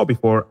things we saw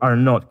before are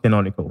not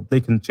canonical.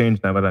 They can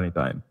change them at any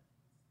time.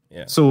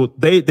 Yeah. So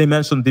they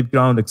mentioned Deep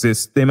Ground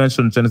exists. They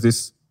mentioned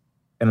Genesis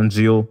and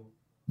Angel.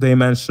 They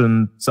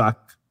mentioned Zack.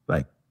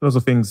 Like, those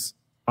of things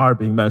are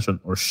being mentioned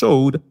or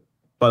showed,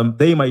 but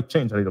they might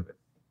change a little bit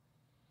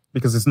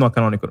because it's not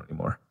canonical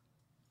anymore.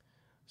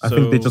 I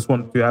think they just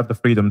want to have the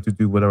freedom to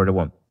do whatever they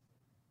want.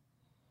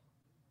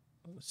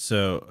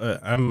 So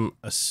I'm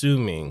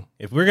assuming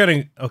if we're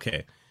going to,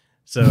 okay.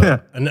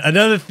 So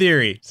another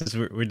theory, since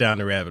we're down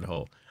the rabbit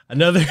hole,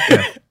 another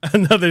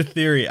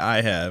theory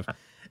I have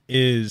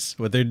is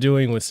what they're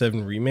doing with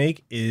 7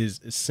 Remake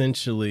is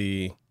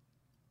essentially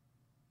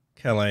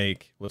kind of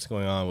like what's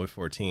going on with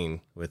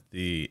 14 with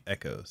the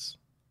echoes.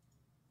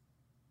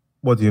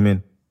 What do you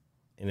mean?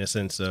 In a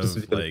sense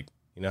of like,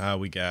 how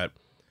we got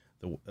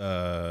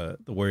the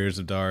Warriors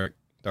of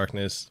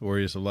Darkness,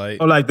 Warriors of Light.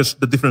 Oh, like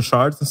the different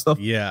shards and stuff?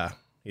 Yeah.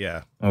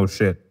 Oh,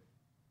 shit.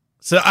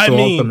 So I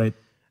mean... alternate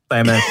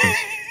dimensions.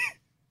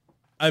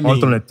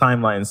 Alternate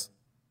timelines.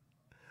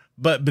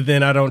 But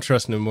then I don't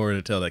trust Nomura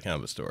to tell that kind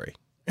of a story.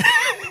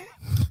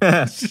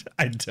 I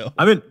don't.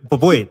 I mean,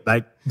 but wait,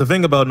 like, the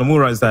thing about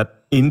Nomura is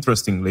that,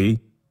 interestingly,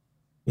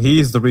 he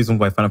is the reason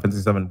why Final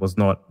Fantasy VII was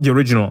not, the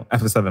original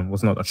FF7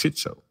 was not a shit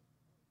show.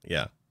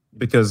 Yeah.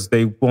 Because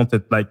they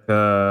wanted, like,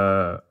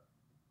 I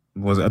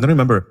don't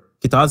remember,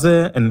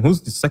 Kitase, and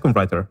who's the second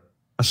writer?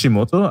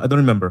 Hashimoto? I don't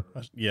remember.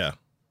 Yeah.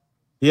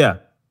 Yeah.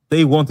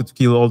 They wanted to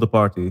kill all the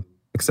party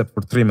except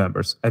for 3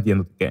 members at the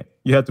end of the game.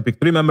 You had to pick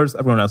 3 members,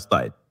 everyone else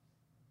died.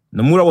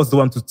 Nomura was the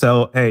one to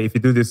tell, hey, if you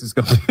do this, it's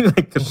going to be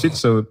like a shit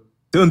show.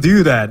 Don't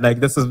do that. Like,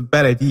 that's a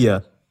bad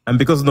idea. And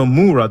because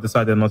Nomura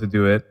decided not to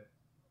do it,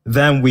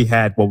 then we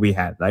had what we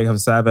had. Like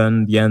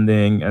F7, the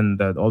ending,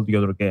 and all the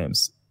other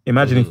games.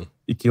 Imagine if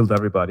it killed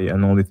everybody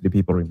and only 3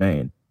 people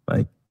remained.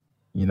 Like,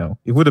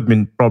 it would have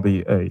been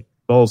probably a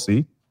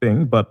ballsy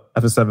thing, but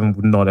F7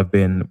 would not have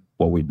been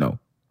what we know.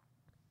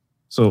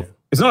 So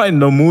it's not like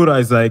Nomura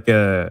is like,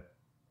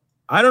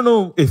 I don't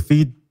know if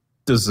he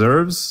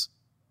deserves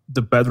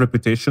the bad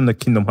reputation that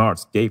Kingdom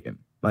Hearts gave him.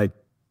 Like,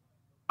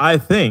 I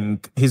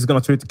think he's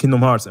going to treat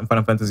Kingdom Hearts and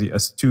Final Fantasy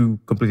as 2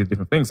 completely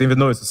different things, even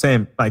though it's the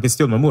same. Like, it's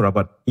still Nomura,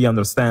 but he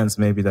understands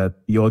maybe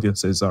that the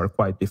audiences are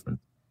quite different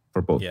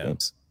for both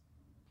games,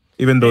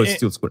 even though it's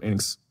still Square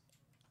Enix.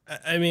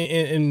 I mean,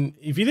 and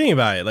if you think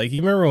about it, like,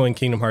 you remember when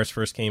Kingdom Hearts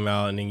first came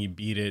out and then you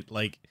beat it,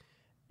 like,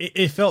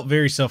 it felt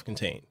very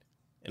self-contained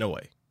in a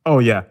way. Oh,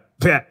 yeah.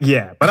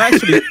 Yeah. But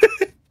actually,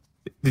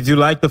 did you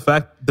like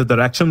the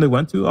direction they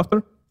went to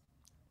after?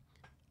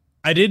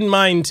 I didn't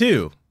mind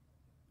 2.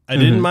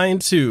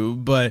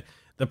 But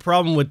the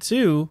problem with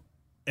 2,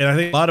 and I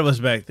think a lot of us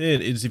back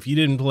then, is if you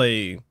didn't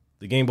play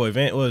the Game Boy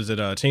Advance, what was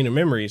it, Chain of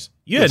Memories,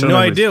 you had no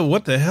idea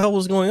what the hell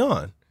was going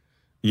on.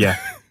 Yeah.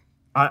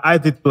 I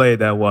did play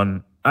that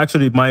one.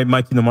 Actually,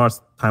 my Kingdom Hearts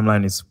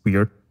timeline is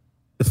weird.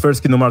 The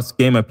first Kingdom Hearts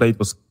game I played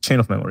was Chain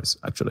of Memories,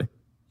 actually.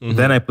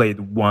 Then I played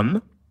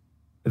 1.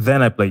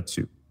 Then I played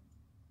 2.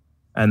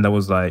 And I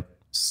was like,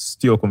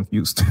 still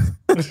confused.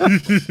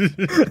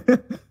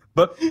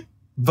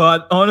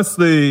 But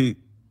honestly,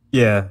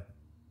 yeah,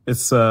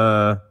 it's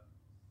I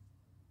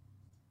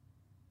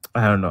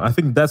don't know. I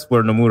think that's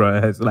where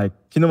Nomura has, like,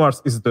 Kingdom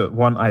Hearts is the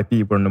one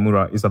IP where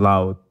Nomura is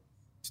allowed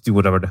to do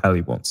whatever the hell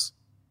he wants.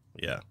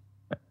 Yeah.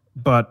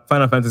 But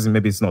Final Fantasy,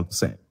 maybe it's not the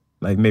same.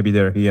 Like, maybe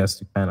there he has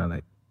to kind of,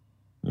 like,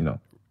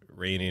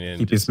 reining in,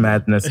 keep his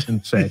madness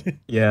in check.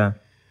 Yeah.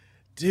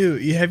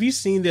 Dude, have you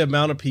seen the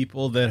amount of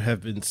people that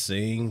have been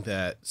saying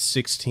that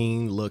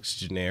 16 looks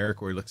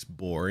generic or looks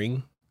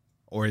boring?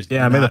 Or is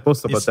I made a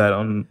post about that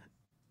on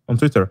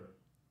Twitter.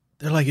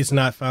 They're like, it's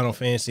not Final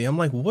Fantasy. I'm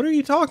like, what are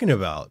you talking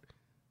about?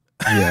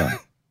 Yeah.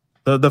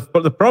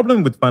 The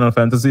problem with Final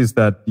Fantasy is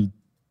that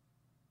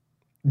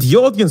the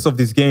audience of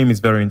this game is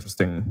very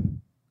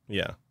interesting.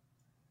 Yeah.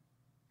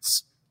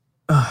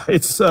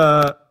 It's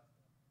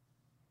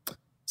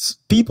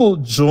people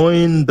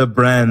join the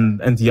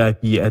brand and the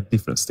IP at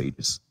different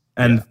stages.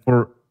 And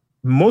for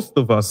most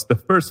of us, the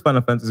first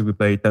Final Fantasy we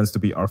play tends to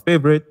be our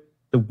favorite,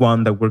 the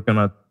one that we're going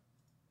to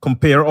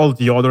compare all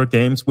the other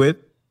games with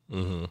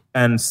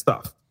and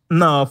stuff.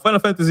 Now, Final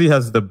Fantasy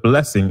has the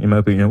blessing, in my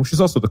opinion, which is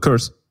also the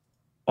curse,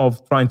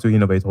 of trying to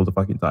innovate all the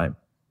fucking time.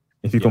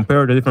 If you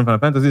compare the different Final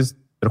Fantasies,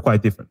 they're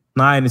quite different.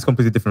 9 is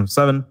completely different from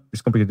 7, which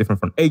is completely different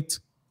from 8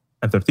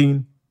 and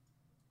 13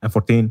 and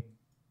 14.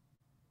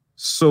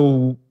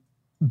 So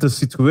the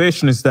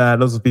situation is that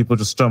lots of people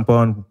just jump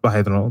on,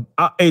 I don't know,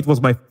 8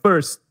 was my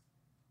first,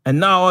 and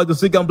now I don't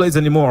see Gunblades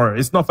anymore.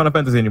 It's not Final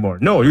Fantasy anymore.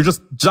 No, you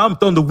just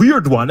jumped on the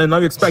weird one, and now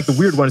you expect the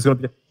weird one is going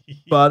to be...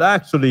 But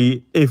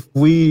actually, if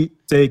we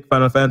take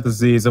Final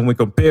Fantasies and we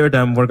compare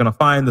them, we're going to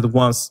find that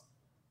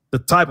the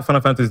type of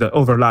Final Fantasy that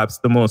overlaps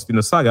the most in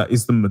the saga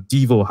is the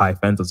medieval high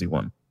fantasy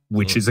one,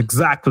 which is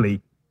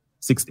exactly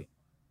 16.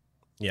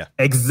 Yeah.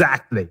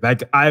 Exactly.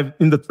 Like,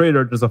 in the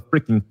trailer, there's a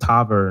freaking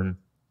tavern.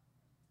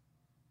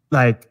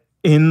 Like,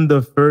 in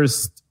the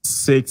first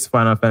 6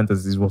 Final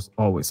Fantasies was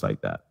always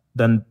like that.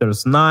 Then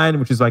there's 9,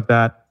 which is like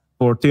that.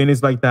 14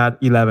 is like that.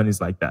 11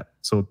 is like that.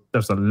 So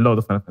there's a lot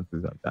of Final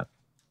Fantasies like that.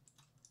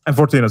 And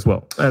 14 as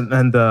well.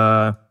 And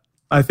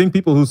I think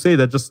people who say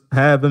that just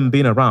haven't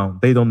been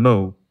around. They don't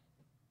know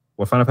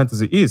what Final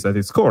Fantasy is at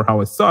its core, how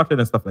it started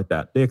and stuff like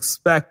that. They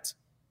expect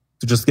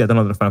to just get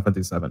another Final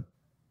Fantasy 7.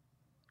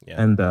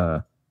 Yeah.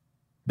 And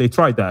they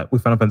tried that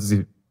with Final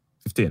Fantasy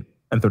 15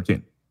 and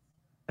 13.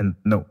 And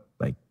no,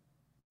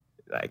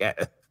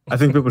 I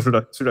think people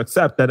should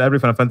accept that every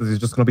Final Fantasy is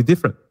just going to be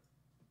different.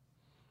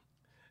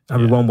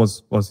 Everyone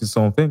was his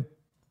own thing.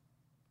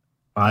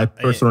 I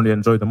personally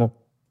enjoyed them all.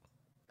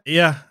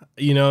 Yeah,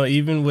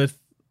 even with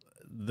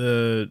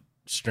the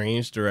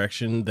strange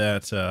direction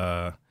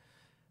that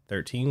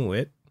 13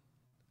 went,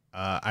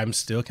 I'm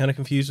still kind of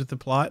confused with the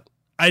plot.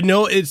 I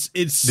know it's.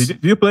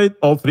 Did you play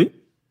all 3?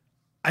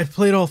 I've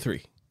played all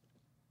 3.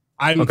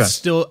 I'm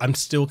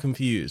still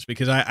confused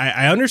because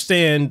I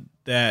understand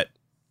that.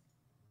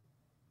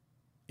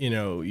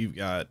 You've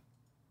got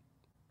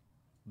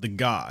the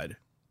god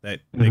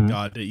the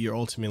god that you're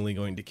ultimately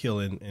going to kill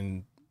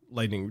in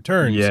Lightning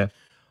Returns. Yeah.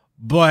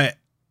 But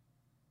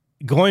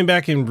going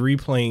back and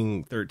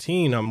replaying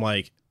 13, I'm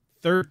like,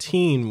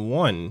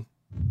 13-1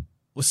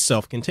 was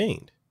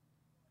self-contained.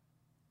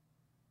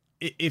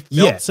 It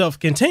felt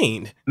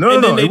self-contained. No,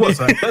 it was.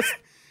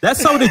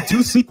 That's how they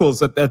do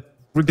sequels at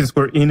freaking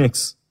Square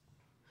Enix.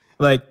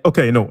 Like,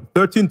 okay, no,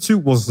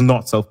 13-2 was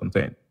not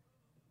self-contained.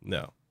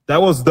 No.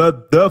 That was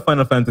the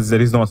Final Fantasy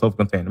that is not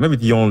self-contained. Maybe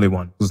the only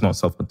one who's not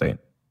self-contained.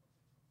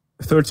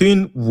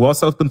 13 was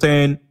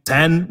self-contained.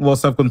 10 was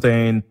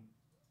self-contained.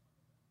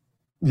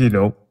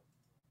 You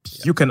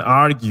can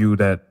argue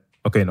that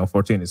Okay, no,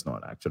 14 is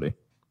not actually.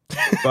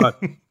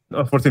 But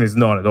no, 14 is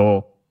not at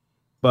all.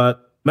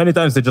 But many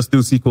times they just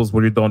do sequels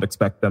where you don't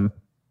expect them.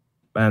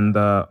 And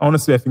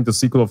honestly, I think the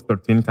sequel of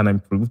 13 can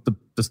improve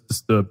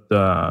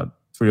the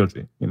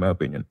trilogy, in my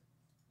opinion.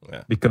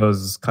 Yeah.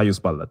 Because Caius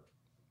Ballad.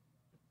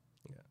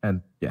 Yeah.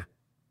 And yeah.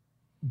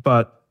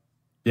 But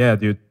yeah,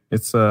 dude,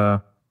 it's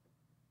an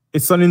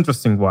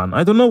interesting one.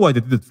 I don't know why they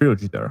did the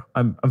trilogy there.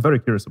 I'm very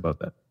curious about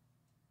that.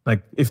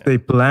 Like, if they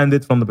planned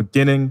it from the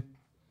beginning,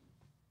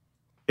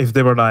 if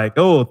they were like,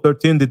 oh,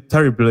 13 did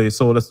terribly,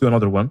 so let's do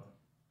another one.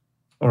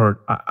 Or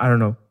I don't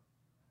know.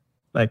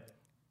 Like,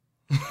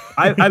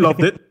 I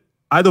loved it.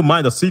 I don't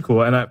mind a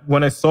sequel. And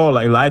when I saw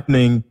like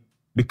Lightning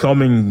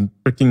becoming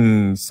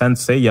freaking Saint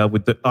Seiya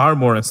with the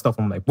armor and stuff,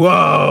 I'm like,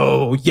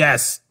 whoa,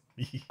 yes,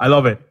 I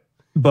love it.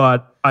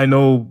 But I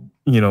know,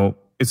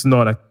 it's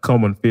not a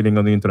common feeling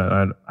on the internet,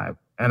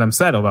 and I'm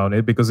sad about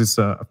it because it's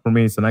for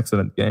me it's an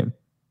excellent game.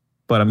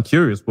 But I'm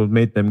curious what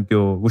made them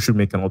go, we should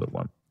make another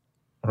one,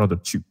 or another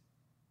two.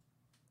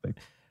 Like,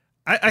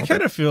 I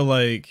kind of feel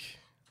like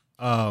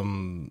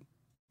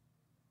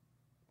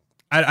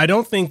I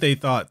don't think they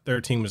thought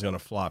 13 was going to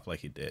flop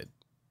like it did.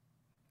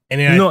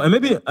 And and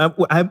maybe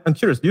I'm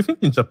curious. Do you think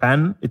in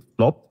Japan it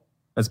flopped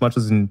as much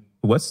as in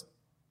the West?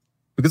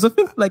 Because I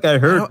think, like, I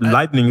heard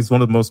Lightning is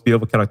one of the most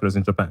beautiful characters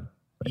in Japan.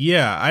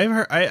 Yeah, I've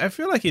heard. I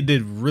feel like it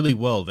did really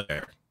well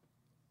there.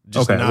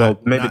 Just okay, well,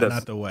 maybe that's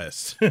not the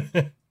West.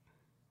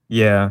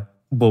 Yeah,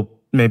 well,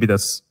 maybe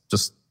that's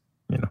just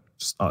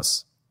just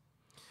us.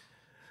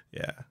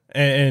 Yeah,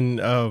 and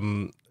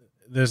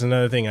there's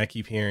another thing I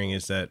keep hearing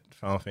is that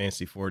Final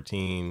Fantasy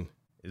 14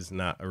 is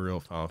not a real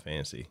Final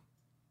Fantasy.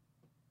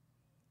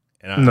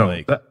 And I'm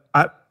like,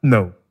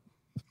 no,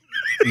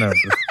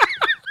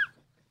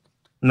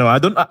 no, I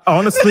don't.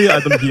 Honestly, I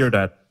don't hear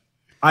that.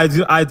 I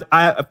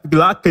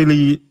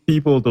luckily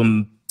people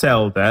don't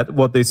tell that.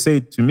 What they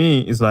say to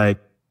me is like,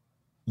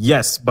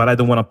 yes, but I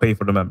don't want to pay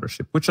for the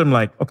membership. Which I'm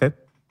like, okay,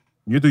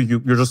 you do you.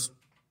 You're just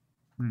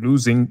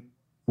losing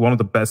one of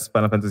the best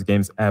Final Fantasy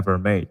games ever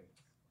made.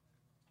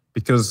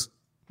 Because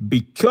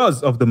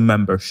of the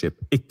membership,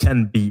 it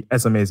can be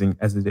as amazing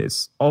as it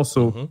is.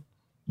 Also,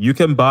 you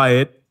can buy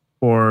it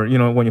for,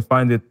 when you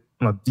find it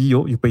on a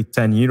deal, you pay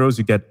 10 euros,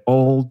 you get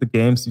all the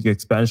games, you get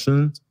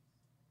expansions.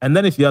 And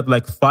then if you had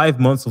like 5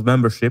 months of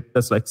membership,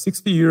 that's like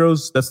 60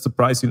 euros. That's the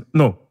price.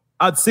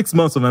 Add 6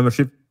 months of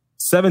membership,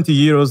 70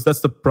 euros. That's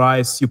the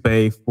price you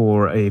pay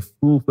for a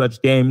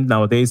full-fledged game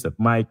nowadays that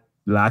might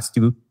last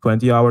you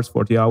 20 hours,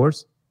 40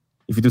 hours.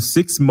 If you do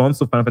 6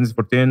 months of Final Fantasy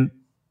 14,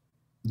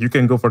 you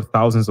can go for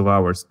thousands of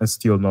hours and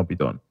still not be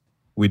done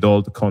with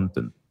all the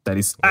content that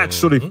is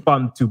actually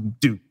fun to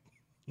do.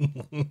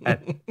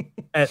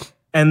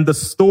 and the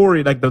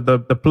story, like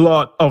the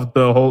plot of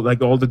the whole,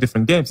 like all the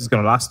different games is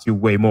going to last you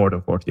way more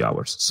than 40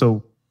 hours.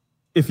 So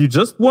if you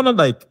just want to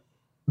like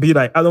be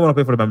like, I don't want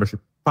to pay for the membership,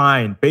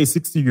 fine, pay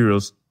 60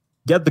 euros,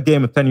 get the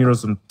game at 10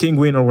 euros on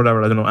Kingwin or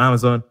whatever, I don't know,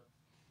 Amazon,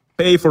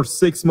 pay for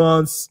 6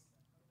 months.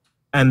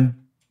 And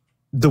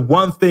the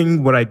one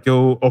thing where I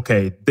go,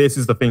 okay, this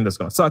is the thing that's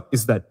going to suck,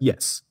 is that,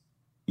 yes,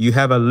 you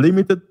have a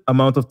limited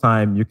amount of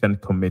time you can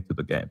commit to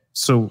the game.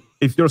 So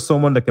if you're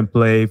someone that can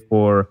play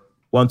for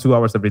 1-2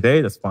 hours every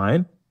day, that's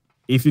fine.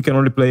 If you can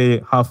only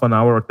play half an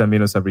hour or 10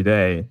 minutes every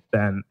day,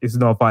 then it's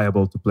not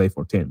viable to play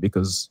 14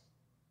 because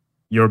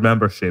your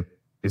membership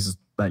is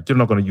like, you're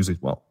not going to use it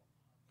well.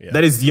 Yeah.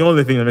 That is the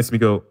only thing that makes me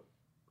go,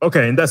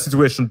 okay, in that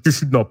situation, you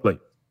should not play.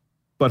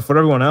 But for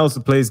everyone else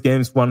who plays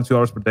games 1-2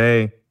 hours per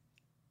day,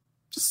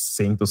 just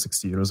sink those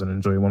 60 euros and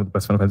enjoy one of the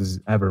best Final Fantasies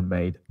ever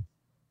made.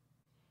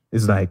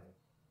 It's like,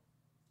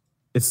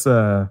 it's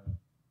I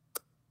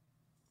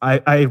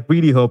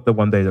really hope that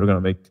one day they're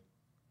gonna make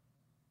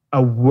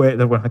a way,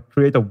 they're gonna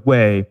create a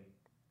way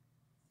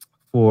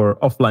for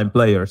offline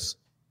players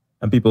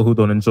and people who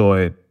don't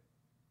enjoy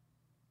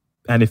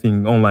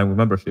anything online with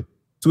membership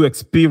to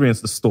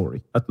experience the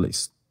story at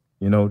least.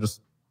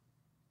 Just,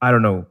 I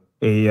don't know,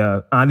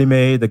 a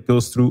anime that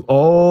goes through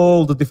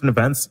all the different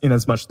events in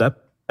as much depth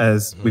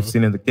as we've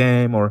seen in the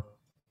game, or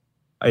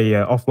a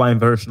offline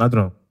version. I don't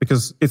know,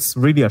 because it's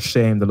really a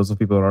shame that lots of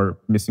people are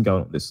missing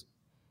out on this.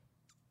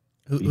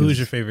 Who's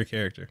your favorite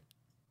character?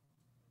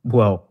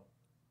 Well,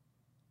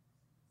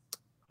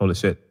 holy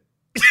shit!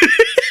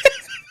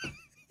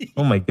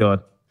 Oh my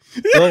god!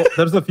 Well,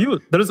 there's a few.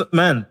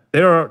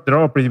 They're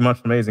all pretty much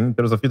amazing.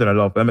 There's a few that I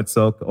love. Emmett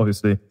Silk,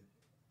 obviously,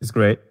 is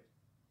great.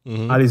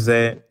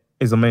 Alize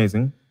is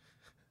amazing.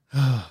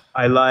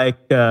 I like.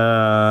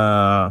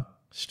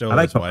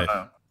 Stolla's wife.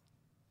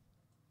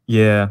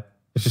 Yeah.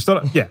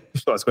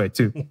 Stolla's great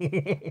too.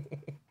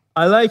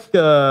 I like,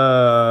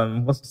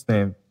 what's his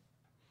name?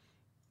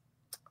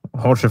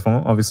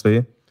 Horchefant,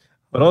 obviously.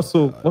 But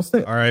also, what's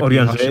the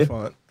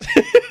Horchefant.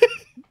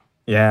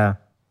 Yeah.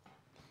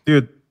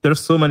 Dude,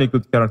 there's so many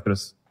good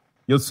characters.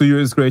 Yotsuyu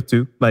is great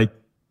too. Like,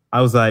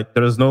 I was like,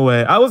 there's no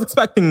way. I was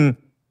expecting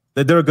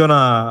that they're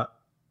gonna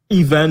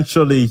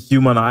eventually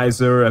humanize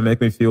her and make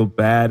me feel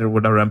bad or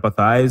whatever,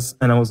 empathize.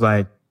 And I was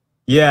like,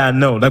 yeah,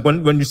 no. Like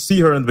when you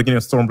see her in the beginning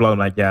of Stormblood, I'm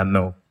like, yeah,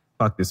 no.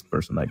 fuck this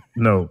person. Like,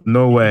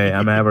 no way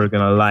I'm ever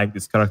gonna like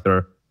this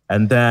character.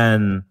 And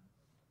then,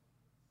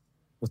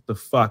 what the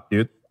fuck,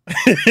 dude?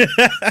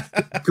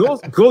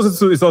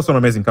 Ghost is also an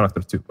amazing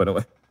character too, by the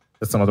way.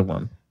 That's another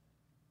one.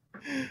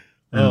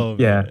 Oh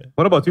yeah. man.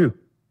 What about you?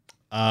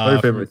 What are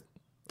your favorites?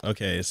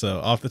 Okay, so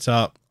off the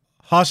top,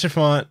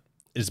 Hoshifant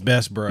is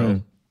best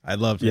bro. I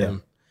loved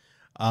him.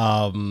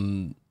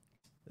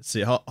 Let's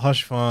see,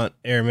 Hoshifant,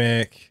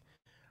 Ermac,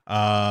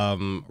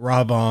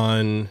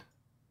 Raban,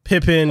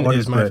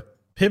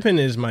 Pippin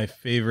is my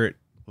favorite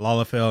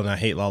Lalafell, and I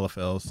hate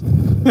Lalafels.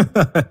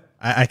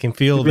 I can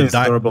feel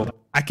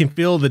I can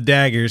feel the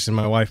daggers, and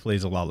my wife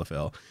plays a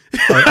Lalafell.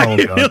 I can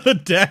feel the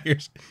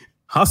daggers.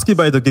 Husky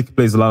by the Geek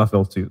plays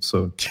Lalafell too,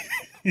 so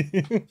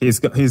he's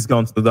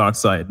gone to the dark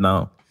side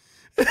now.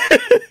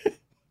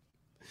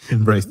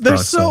 Embrace the dark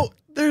side.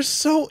 They're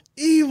so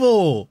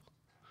evil.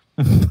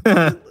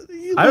 I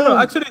don't know.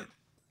 Actually,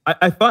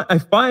 I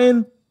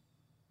find,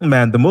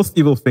 man, the most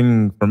evil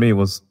thing for me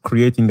was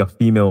creating a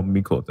female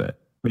Mikote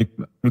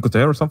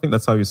or something.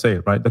 That's how you say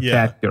it, right? The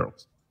cat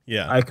girls.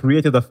 Yeah. I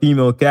created a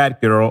female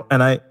cat girl,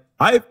 and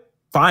I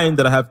find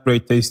that I have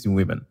great taste in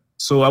women.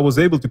 So I was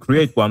able to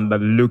create one that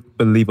looked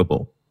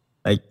believable.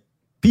 Like,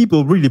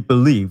 people really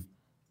believe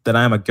that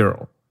I'm a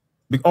girl.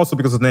 Also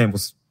because the name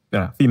was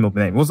female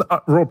name. It was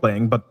role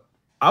playing, but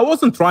I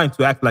wasn't trying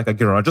to act like a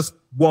girl. I just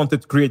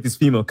wanted to create this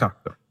female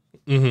character.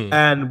 Mm-hmm.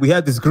 And we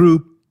had this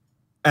group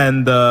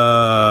and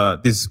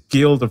this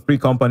guild or free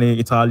company,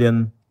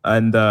 Italian,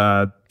 and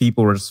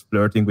people were just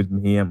flirting with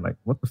me. I'm like,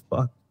 what the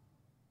fuck?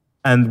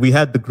 And we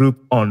had the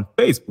group on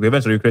Facebook.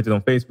 Eventually we created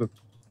on Facebook.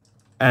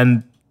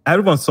 And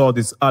everyone saw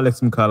this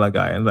Alex Moukala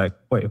guy and like,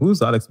 wait,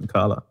 who's Alex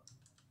Moukala?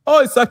 Oh,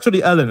 it's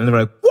actually Ellen. And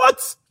they're like,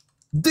 what?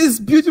 This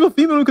beautiful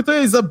female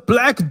Mikote is a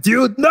black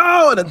dude?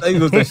 No! And then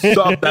it was a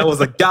shock. That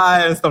was a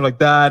guy and stuff like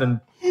that.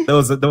 And that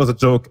was a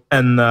joke.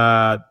 And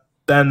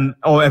then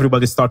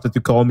everybody started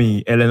to call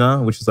me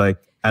Elena, which is like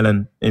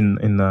Ellen in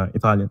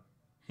Italian.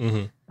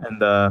 Mm-hmm.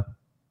 And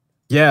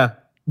yeah,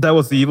 that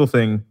was the evil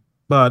thing.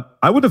 But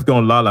I would have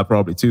gone Lala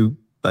probably too.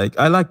 Like,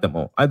 I like them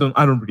all. I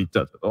don't really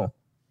judge at all.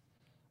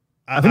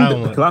 I think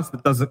the class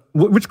that doesn't.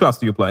 Which class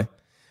do you play?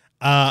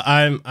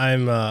 I'm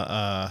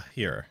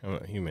here. I'm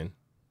a human.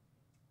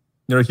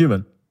 You're a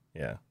human.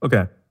 Yeah.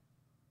 Okay.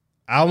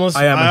 I almost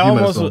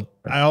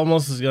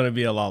was gonna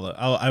be a Lala.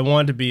 I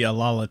wanted to be a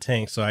Lala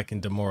tank so I can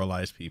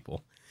demoralize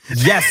people.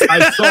 Yes,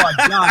 I saw a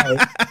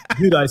guy.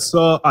 Dude, I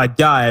saw a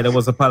guy that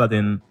was a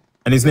paladin,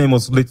 and his name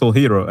was Little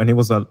Hero, and he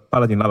was a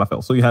paladin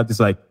Lalafell. So you had this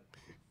like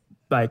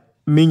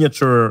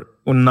miniature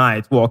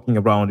knight walking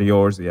around the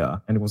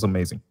Eorzea, and it was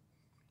amazing.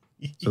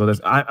 So that's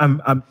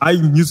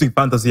I'm using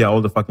Fantasia all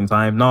the fucking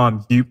time. Now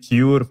I'm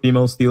pure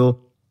female still,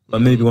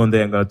 but maybe one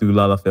day I'm gonna do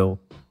Lalafell.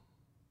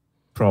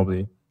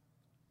 Probably.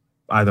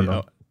 I don't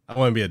know. I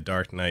want to be a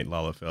Dark Knight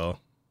Lalafell.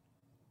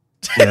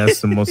 Yeah,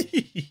 that's the most.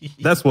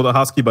 That's what a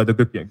Husky by the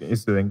Good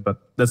is doing,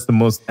 but that's the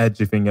most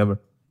edgy thing ever.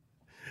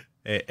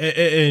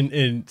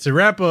 And to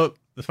wrap up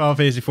the Final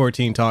Fantasy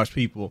 14 talks,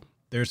 people,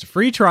 there's a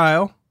free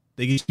trial.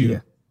 They get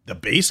you the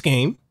base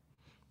game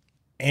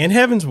and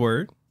Heaven's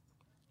Word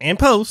and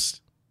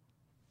Post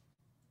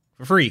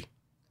for free.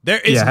 There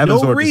is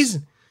no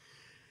reason.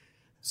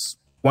 It's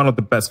one of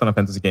the best Final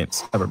Fantasy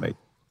games ever made.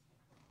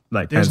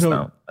 Like, there's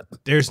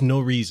no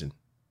reason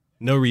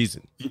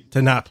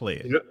to not play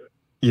it.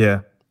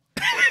 Yeah.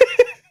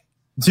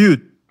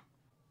 Dude,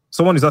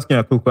 someone is asking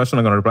a cool question.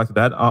 I'm going to reply to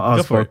that. I'll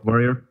ask for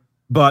Warrior.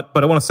 But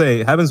I want to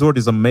say Heaven's Word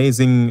is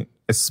amazing,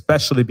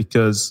 especially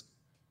because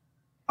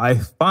I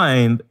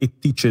find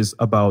it teaches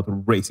about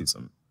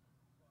racism.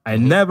 I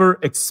never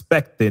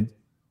expected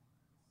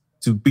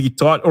to be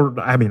taught,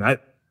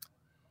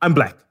 I'm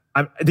black.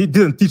 It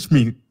didn't teach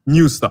me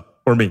new stuff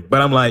for me,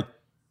 but I'm like,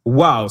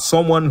 wow,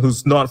 someone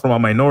who's not from a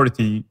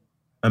minority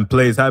and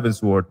plays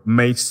Heaven's Word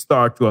may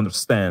start to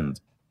understand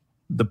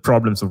the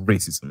problems of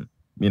racism,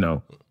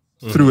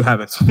 through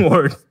Heaven's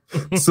Word.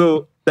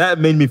 So that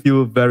made me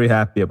feel very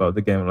happy about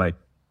the game. Like,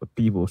 but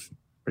people should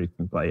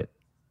freaking play it.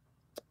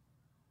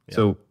 Yeah.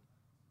 So,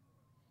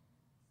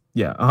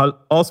 yeah,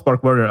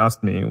 Allspark Warrior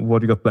asked me, what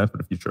do you got planned for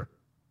the future?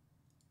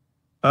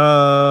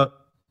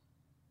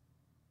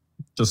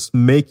 Just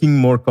making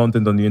more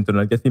content on the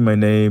internet, getting my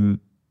name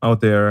out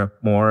there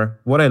more.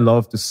 What I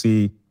love to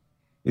see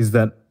is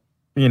that,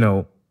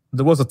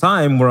 there was a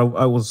time where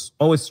I was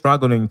always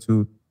struggling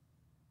to,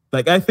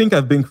 I think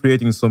I've been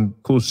creating some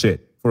cool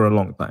shit for a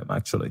long time,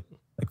 actually.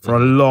 For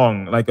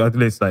at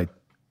least the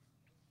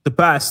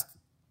past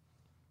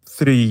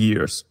 3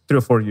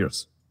 or 4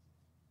 years.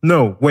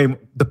 No,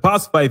 the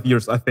past 5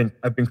 years, I think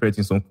I've been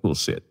creating some cool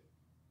shit.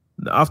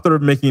 After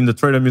making the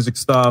trailer music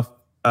stuff,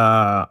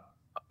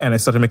 and I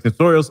started making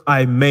tutorials,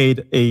 I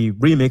made a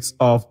remix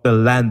of the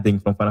landing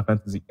from Final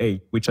Fantasy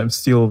VIII, which I'm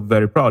still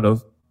very proud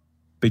of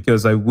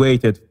because I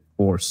waited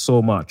for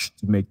so much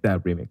to make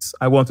that remix.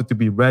 I wanted to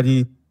be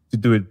ready to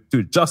do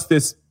it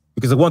justice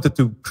because I wanted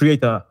to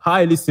create a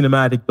highly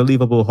cinematic,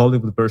 believable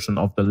Hollywood version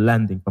of the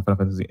landing from Final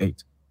Fantasy VIII.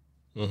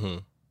 Mm-hmm.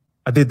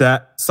 I did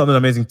that. Sounded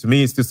amazing to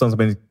me. It still sounds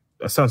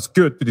sounds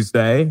good to this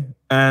day.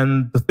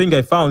 And the thing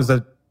I found is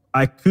that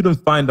I couldn't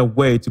find a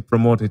way to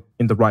promote it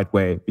in the right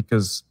way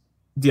because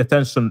the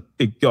attention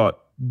it got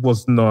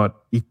was not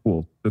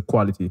equal to the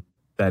quality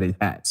that it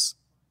has.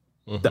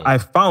 Mm-hmm. I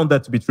found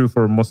that to be true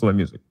for most of my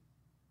music.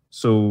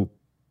 So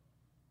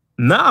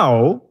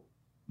now,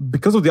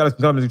 because of the Alex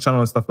Moukala music channel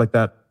and stuff like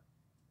that,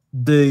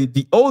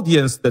 the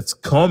audience that's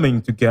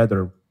coming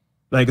together,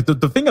 like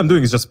the thing I'm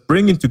doing is just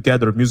bringing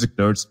together music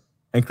nerds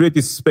and create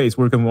this space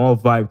where we can all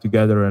vibe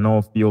together and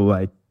all feel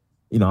like,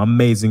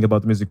 amazing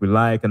about the music we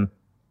like and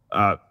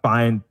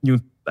find new,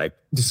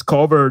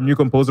 discover new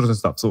composers and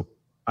stuff. So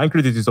I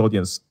created this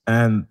audience,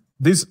 and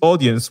this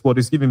audience, what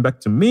is giving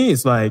back to me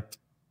is like,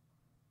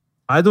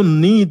 I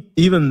don't need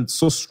even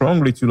so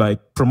strongly to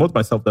promote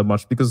myself that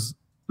much because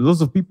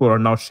lots of people are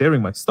now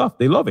sharing my stuff.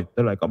 They love it.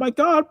 They're like, oh my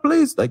God,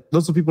 please.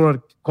 Lots of people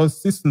are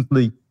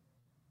consistently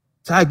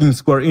tagging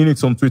Square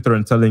Enix on Twitter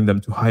and telling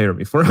them to hire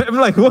me. I'm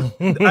like, what?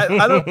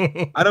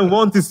 I don't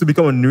want this to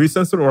become a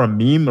nuisance or a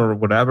meme or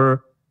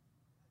whatever.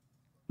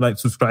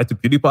 Subscribe to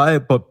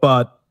PewDiePie,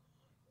 but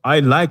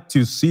I like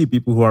to see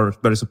people who are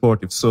very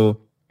supportive.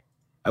 So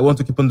I want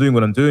to keep on doing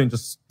what I'm doing.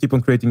 Just keep on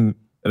creating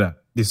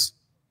this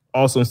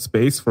awesome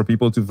space for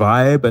people to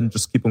vibe and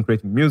just keep on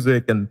creating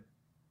music and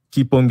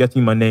keep on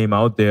getting my name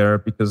out there,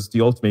 because the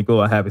ultimate goal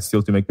I have is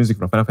still to make music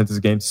for Final Fantasy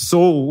games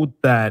so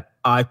that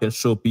I can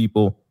show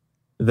people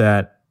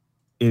that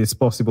it is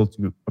possible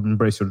to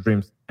embrace your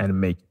dreams and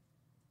make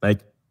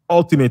it.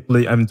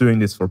 Ultimately, I'm doing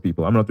this for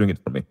people. I'm not doing it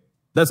for me.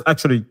 That's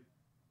actually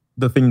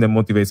the thing that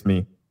motivates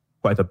me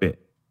quite a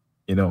bit.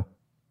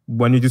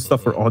 When you do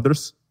stuff for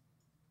others,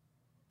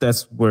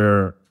 that's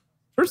where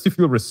first you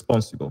feel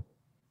responsible.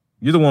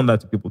 You don't want to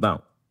let people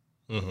down.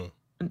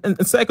 Mm-hmm.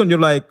 And second, you're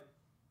like,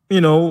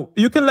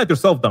 you can let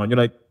yourself down. You're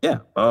like, yeah,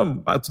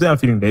 today I'm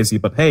feeling lazy,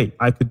 but hey,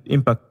 I could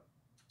impact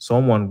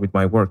someone with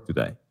my work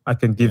today. I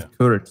can give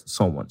courage to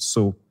someone.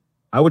 So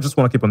I would just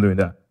want to keep on doing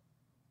that.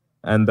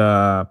 And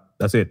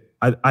that's it.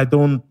 I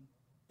don't,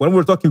 when we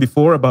were talking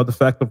before about the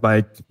fact of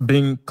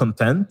being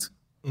content,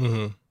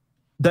 mm-hmm.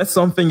 that's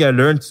something I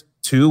learned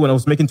too when I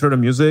was making Turtle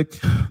music.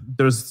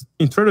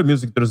 In Turtle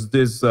music, there's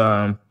this,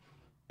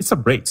 it's a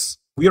race.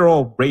 We are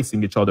all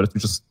racing each other to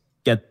just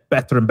get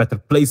better and better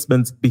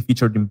placements, be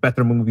featured in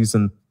better movies,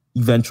 and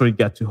eventually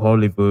get to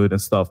Hollywood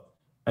and stuff.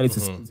 And it's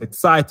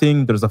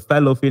exciting. There's a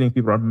fellow feeling.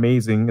 People are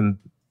amazing. And,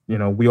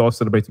 we all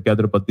celebrate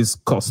together. But this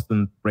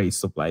constant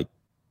race of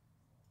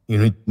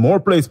more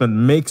placement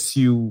makes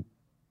you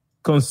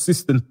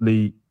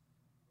consistently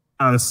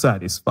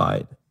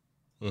unsatisfied.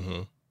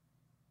 Mm-hmm.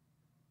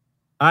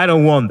 I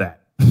don't want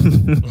that.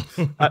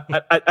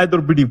 I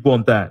don't really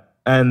want that.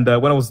 And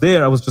when I was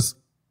there, I was just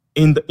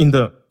in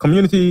the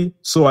community.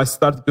 So I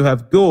started to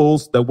have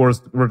goals that were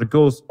the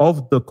goals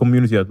of the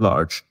community at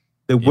large.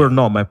 They were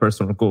not my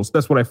personal goals.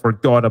 That's what I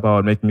forgot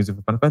about making music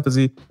for Final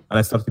Fantasy. And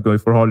I started going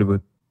for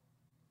Hollywood.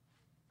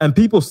 And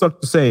people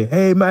start to say,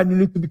 hey, man, you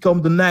need to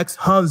become the next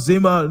Hans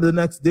Zimmer, the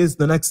next this,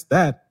 the next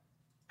that.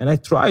 And I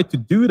tried to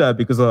do that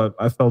because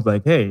I felt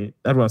like, hey,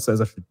 everyone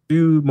says I should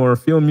do more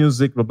film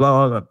music, blah,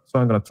 blah, blah. So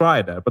I'm going to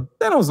try that. But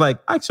then I was like,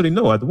 actually,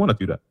 no, I don't want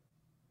to do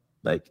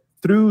that.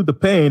 Through the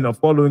pain of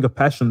following a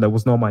passion that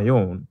was not my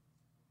own,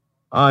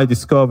 I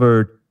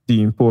discovered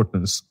the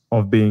importance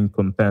of being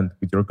content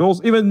with your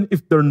goals, even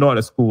if they're not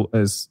as cool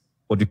as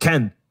what you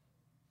can.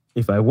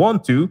 If I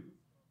want to,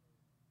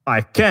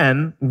 I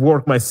can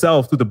work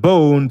myself to the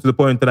bone to the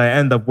point that I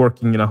end up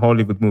working in a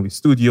Hollywood movie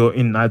studio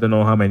in I don't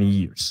know how many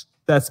years.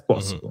 That's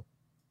possible.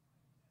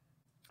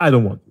 Mm-hmm. I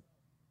don't want to.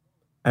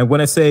 And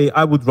when I say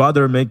I would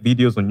rather make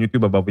videos on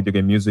YouTube about video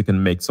game music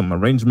and make some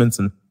arrangements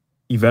and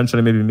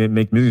eventually maybe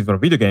make music for a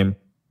video game,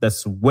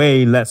 that's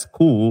way less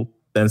cool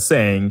than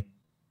saying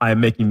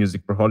I'm making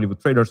music for Hollywood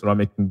trailers, or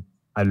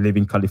I live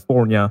in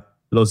California,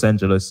 Los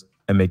Angeles,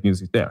 and make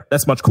music there.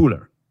 That's much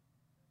cooler.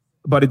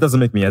 But it doesn't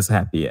make me as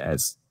happy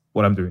as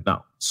what I'm doing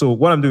now. So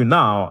what I'm doing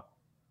now,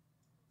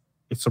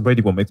 it's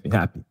already what makes me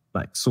happy.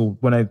 So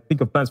when I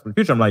think of plans for the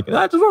future, I'm like,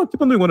 I just want to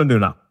keep on doing what I'm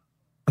doing now.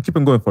 I keep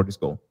on going for this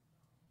goal.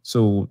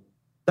 So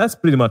that's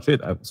pretty much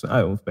it,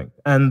 I would think.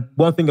 And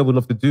one thing I would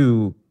love to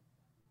do,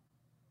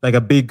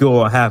 a big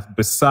goal I have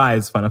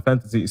besides Final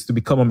Fantasy, is to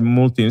become a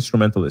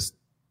multi-instrumentalist.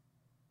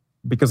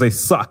 Because I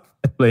suck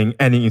at playing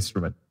any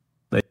instrument.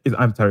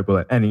 I'm terrible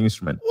at any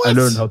instrument. What? I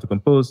learned how to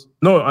compose.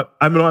 No,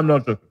 I'm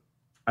not joking.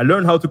 I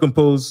learned how to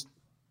compose.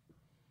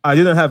 I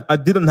didn't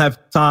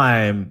have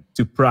time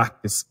to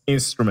practice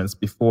instruments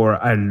before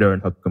I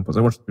learned how to compose.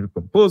 I wanted to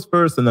compose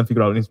first and then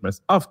figure out instruments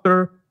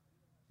after.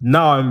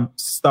 Now I'm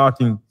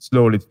starting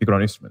slowly to figure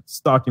out instruments,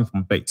 starting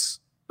from bass.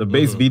 The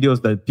bass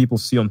videos that people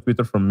see on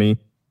Twitter from me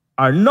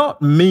are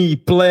not me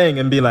playing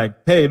and be like,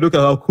 hey, look at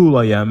how cool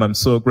I am. I'm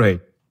so great.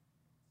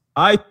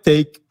 I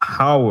take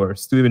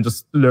hours to even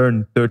just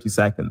learn 30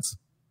 seconds.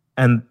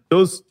 And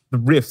those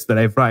riffs that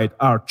I write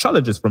are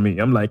challenges for me.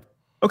 I'm like,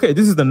 okay,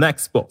 this is the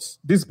next boss.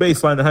 This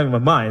bass line I have in my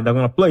mind, I'm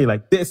going to play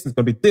like this. It's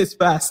going to be this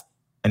fast.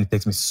 And it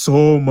takes me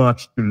so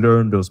much to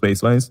learn those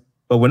bass lines.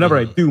 But whenever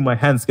I do, my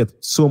hands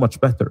get so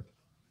much better.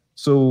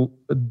 So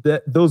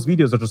those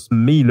videos are just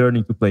me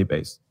learning to play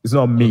bass. It's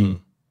not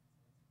me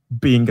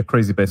being a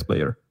crazy bass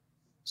player.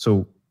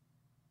 So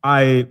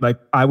I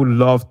would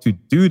love to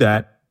do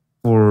that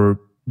for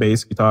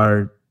bass,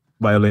 guitar,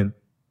 violin,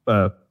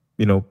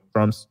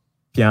 drums,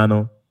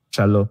 piano,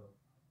 cello.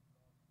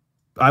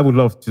 I would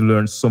love to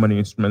learn so many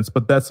instruments,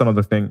 but that's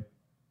another thing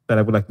that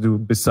I would like to do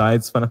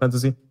besides Final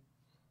Fantasy.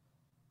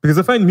 Because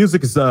I find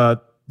music is the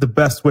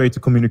best way to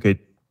communicate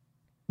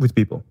with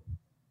people.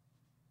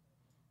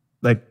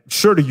 Like,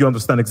 surely you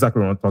understand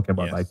exactly what I'm talking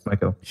about, like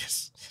Michael.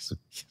 Yes. So,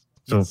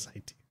 Yes,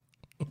 I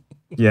do.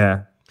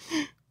 Yeah.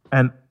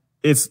 And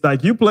it's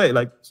like you play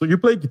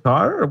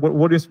guitar, or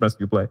what instruments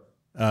do you play?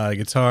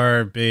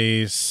 Guitar,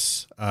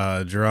 bass,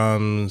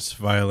 drums,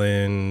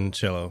 violin,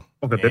 cello.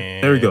 Okay,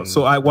 there you go.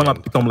 So I want to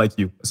become like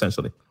you,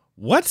 essentially.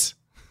 What?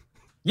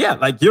 Yeah,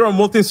 like you're a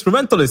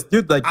multi-instrumentalist,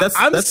 dude. Like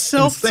I'm that's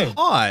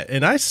self-taught,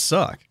 and I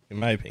suck, in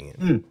my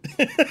opinion.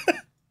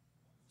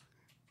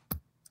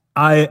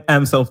 I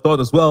am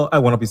self-taught as well. I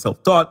want to be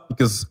self-taught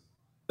because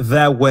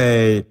that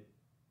way,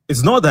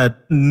 it's not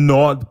that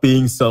not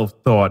being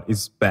self-taught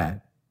is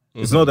bad.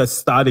 It's not that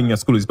starting a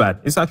school is bad.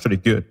 It's actually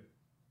good.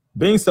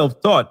 Being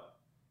self-taught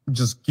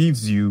just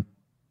gives you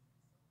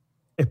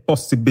a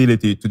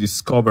possibility to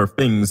discover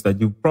things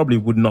that you probably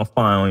would not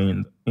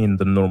find in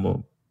the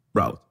normal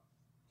route.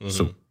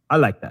 So I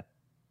like that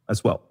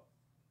as well.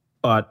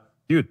 But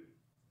dude,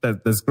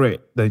 that's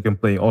great that you can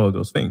play all of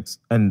those things.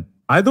 And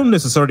I don't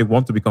necessarily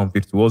want to become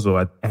virtuoso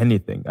at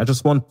anything. I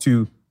just want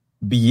to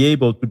be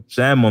able to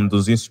jam on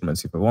those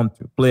instruments if I want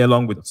to. Play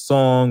along with a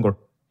song or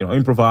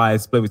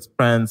improvise, play with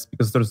friends,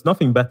 because there's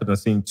nothing better than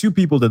seeing two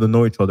people that don't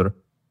know each other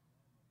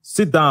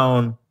sit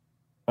down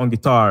on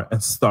guitar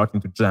and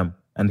starting to jam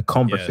and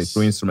conversate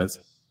through instruments.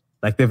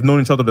 Like they've known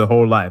each other their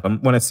whole life.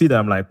 And when I see that,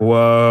 I'm like,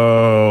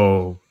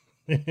 whoa.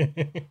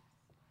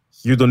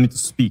 You don't need to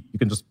speak. You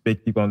can just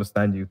make people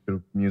understand you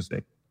through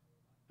music.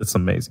 It's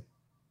amazing.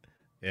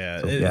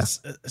 Yeah,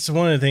 it's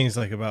one of the things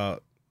like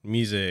about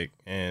music,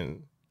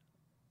 and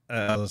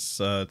I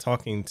was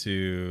talking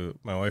to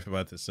my wife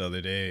about this the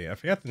other day. I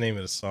forgot the name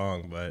of the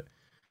song, but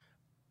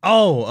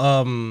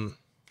was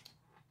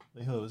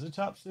it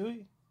Chop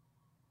Suey?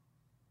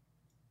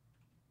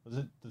 Was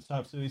it the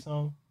Chop Suey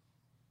song?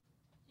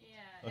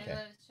 Yeah, okay. I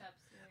love Chop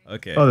Suey.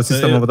 Okay. Oh, the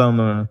System of a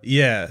Down.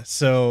 Yeah,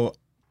 so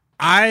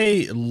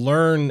I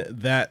learned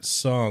that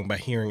song by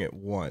hearing it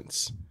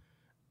once,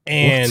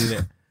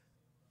 and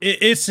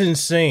it's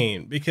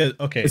insane because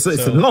it's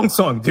a long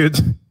song, dude.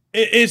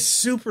 It's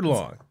super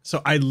long.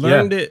 So I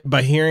learned it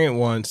by hearing it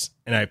once,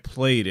 and I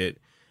played it,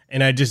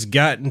 and I just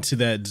got into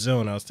that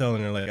zone. I was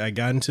telling her, like, I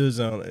got into a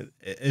zone.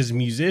 As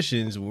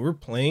musicians, when we're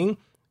playing,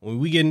 when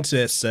we get into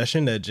that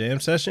session, that jam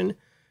session,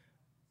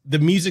 the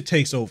music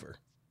takes over.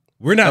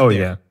 We're not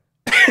there.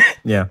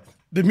 Yeah.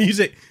 The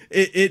music,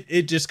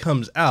 it just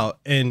comes out,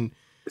 and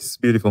it's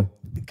beautiful.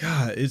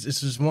 God, it's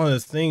just one of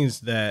the things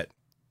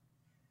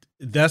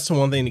that's the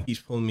one thing that keeps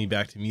pulling me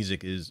back to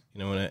music is,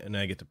 when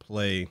I get to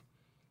play,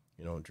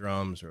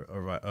 drums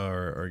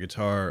or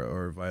guitar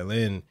or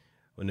violin,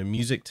 when the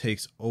music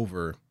takes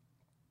over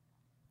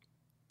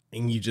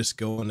and you just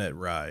go on that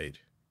ride.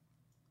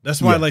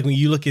 That's why, like, when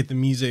you look at the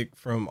music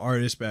from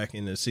artists back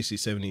in the 60s,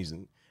 70s,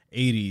 and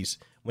 80s,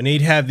 when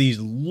they'd have these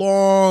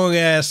long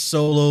ass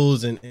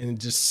solos and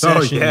just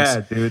sessions. Oh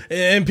yeah, dude.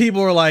 And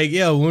people were like,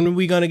 "Yo, when are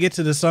we gonna get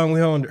to the song we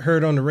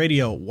heard on the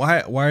radio?"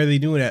 Why are they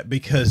doing that?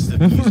 Because the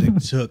music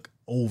took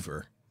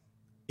over.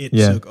 It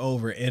took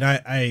over, and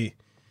I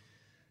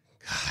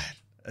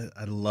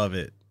love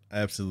it. I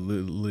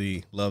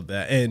absolutely love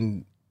that.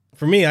 And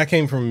for me, I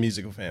came from a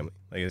musical family.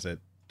 Like I said,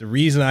 the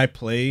reason I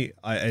play,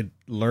 I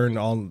learned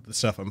all the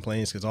stuff I'm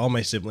playing is because all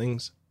my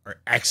siblings are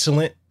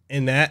excellent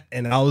in that,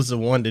 and I was the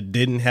one that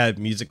didn't have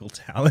musical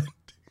talent.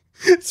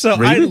 So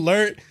really? I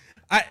learned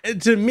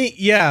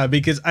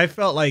because I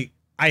felt like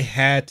I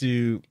had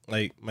to,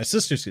 like, my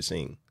sisters could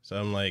sing, so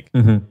I'm like,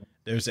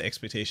 there's an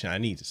expectation I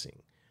need to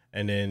sing.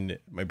 And then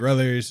my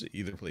brothers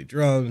either play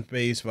drums,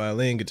 bass,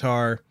 violin,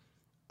 guitar,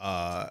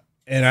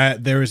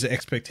 and there was an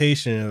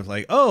expectation of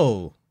like,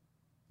 oh,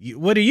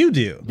 what do you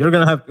do? You're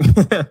gonna have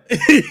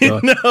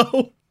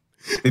no.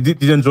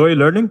 Did you enjoy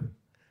learning?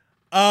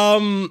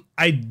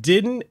 I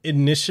didn't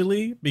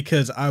initially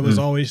because I was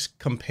always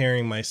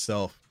comparing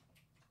myself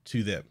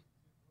to them.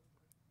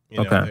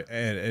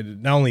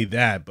 And not only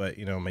that, but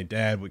my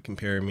dad would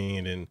compare me,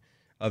 and then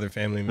other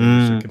family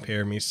members would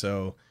compare me.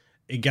 So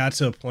it got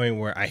to a point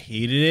where I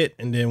hated it.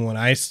 And then when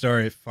I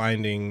started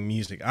finding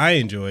music I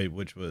enjoyed,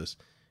 which was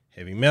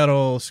heavy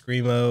metal,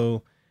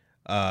 screamo,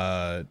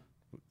 that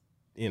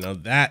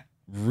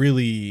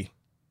really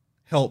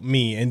helped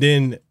me. And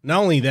then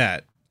not only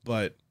that,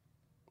 but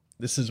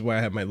this is where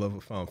I have my love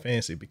of Final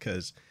Fantasy,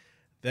 because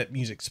that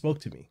music spoke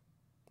to me.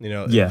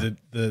 The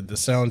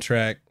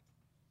soundtrack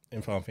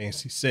in Final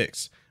Fantasy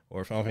 6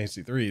 or Final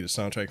Fantasy 3, the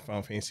soundtrack in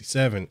Final Fantasy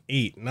 7,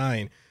 8,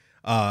 9,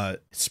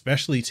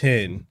 especially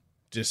 10,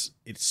 just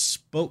it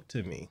spoke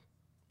to me.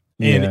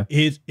 And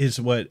it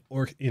is what,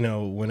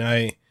 when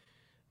I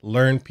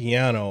learned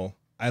piano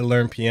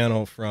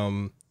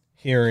from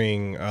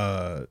hearing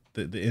the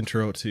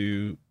intro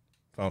to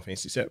Final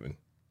Fantasy 7.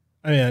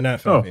 I mean, not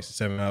Final Fantasy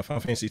 7,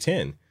 Final Fantasy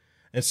 10.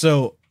 And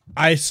so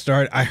I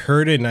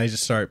heard it and I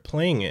just started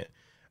playing it.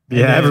 And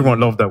Yeah, then, everyone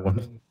loved that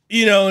one.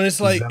 You know, and it's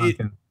like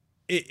Exactly.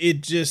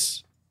 it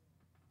just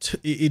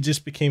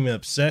became an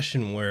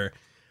obsession where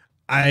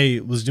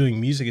I was doing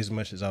music as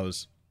much as I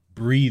was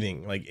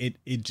breathing. Like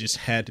it just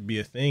had to be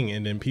a thing.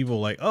 And then people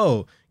were like,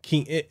 oh,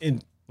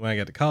 and when I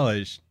got to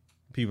college,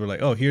 people were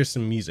like, oh, here's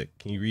some music.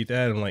 Can you read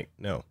that? I'm like,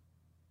 no.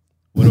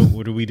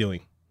 What are we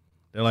doing?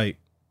 They're like,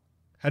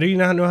 how do you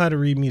not know how to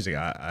read music?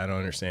 I don't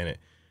understand it.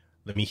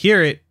 Let me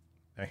hear it.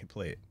 I can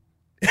play it.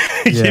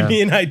 Give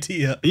me an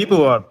idea.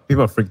 People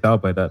are freaked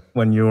out by that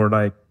when you're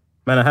like,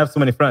 man, I have so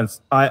many friends.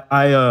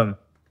 I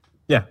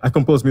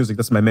compose music.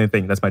 That's my main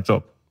thing. That's my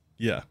job.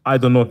 Yeah. I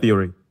don't know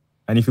theory.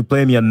 And if you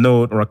play me a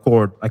note or a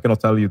chord, I cannot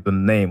tell you the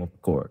name of the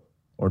chord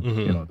or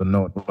the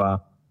note. Blah, blah.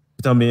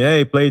 You tell me,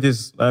 hey, play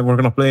this. We're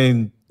gonna play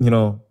in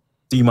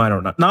D minor.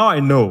 Now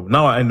I know.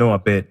 Now I know a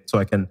bit, so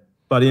I can.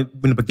 But in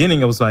the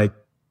beginning, I was like,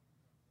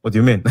 what do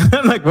you mean?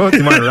 Like, what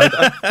D minor, right?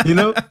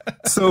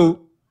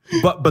 So,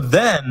 but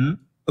then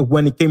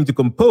when it came to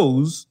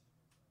compose,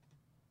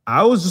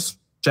 I was just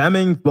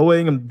jamming,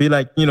 flowing, and be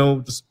like,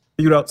 just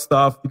figure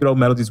out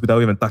melodies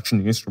without even touching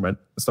the instrument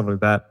and stuff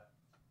like that.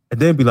 And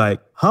then be like,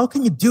 how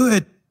can you do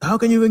it? How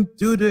can you even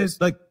do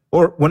this? Like,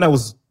 or when I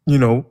was,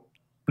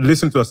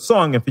 listening to a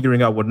song and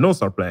figuring out what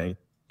notes are playing,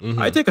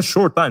 I take a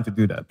short time to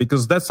do that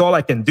because that's all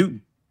I can do.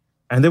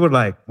 And they were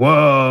like,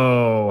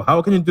 whoa,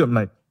 how can you do it? I'm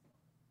like,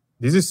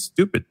 this is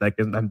stupid. Like,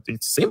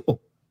 it's simple.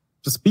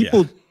 Just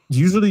people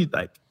usually,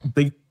 like,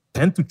 they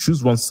tend to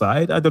choose one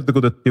side. Either they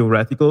go the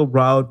theoretical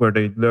route where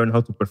they learn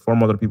how to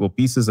perform other people's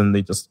pieces and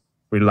they just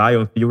rely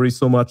on theory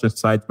so much and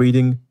sight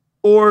reading,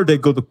 or they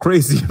go the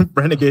crazy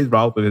renegade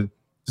route where they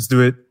just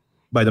do it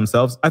by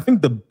themselves. I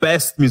think the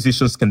best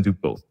musicians can do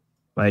both.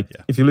 Like,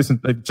 if you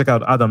check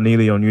out Adam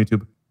Neely on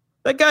YouTube,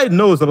 that guy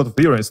knows a lot of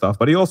theory and stuff,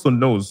 but he also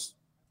knows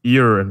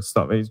ear and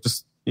stuff.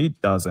 He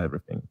does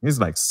everything. He's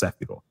like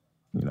Sephiroth,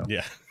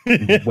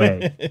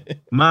 way.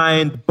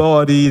 Mind,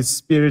 body,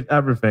 spirit,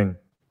 everything.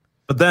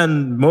 But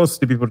then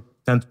mostly people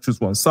tend to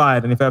choose one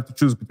side. And if I have to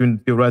choose between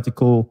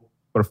theoretical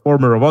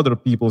performer of other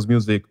people's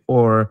music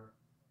or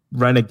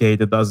renegade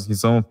that does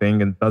his own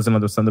thing and doesn't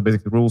understand the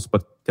basic rules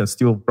but can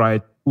still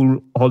write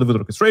full Hollywood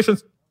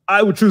orchestrations,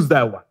 I would choose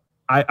that one.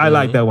 I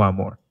like that one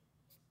more.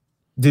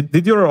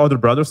 Did your other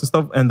brothers and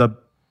stuff end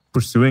up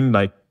pursuing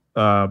like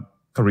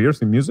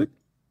careers in music?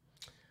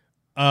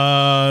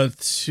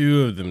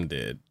 Two of them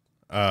did.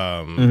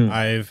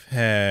 I've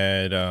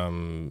had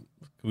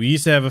we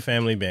used to have a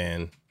family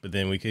band, but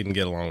then we couldn't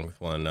get along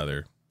with one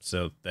another,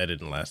 so that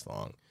didn't last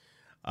long.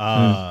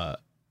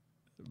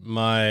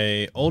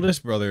 My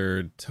oldest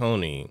brother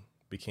Tony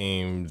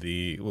became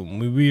we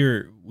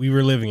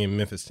were living in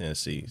Memphis,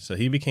 Tennessee, so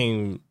he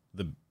became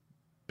the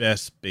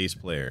best bass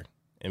player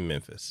in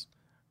Memphis.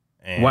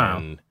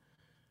 And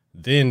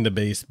then the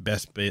best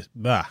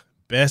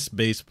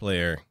bass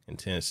player in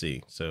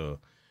Tennessee. So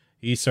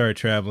he started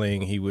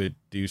traveling. He would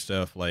do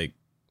stuff like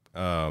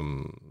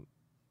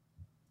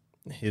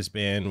his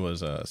band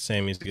was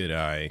Sammy's Good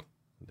Eye.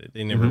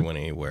 They never went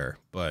anywhere,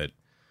 but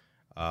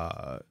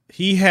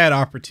he had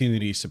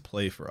opportunities to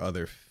play for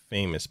other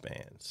famous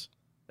bands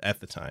at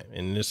the time.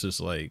 And this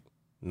is like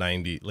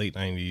late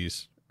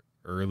 90s,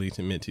 early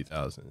to mid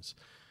 2000s.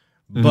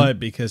 But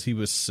because he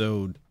was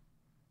so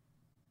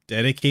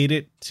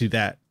dedicated to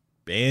that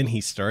band he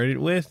started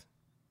with,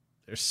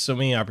 there's so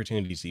many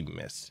opportunities he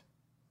missed.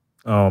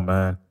 Oh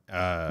man.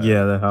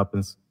 Yeah, that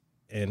happens.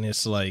 And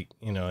it's like,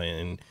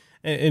 and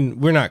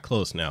we're not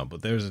close now,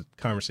 but there's a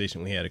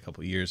conversation we had a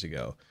couple years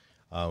ago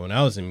when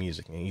I was in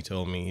music, and he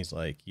told me, he's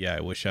like, yeah,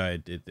 I wish I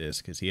did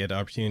this, because he had the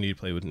opportunity to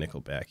play with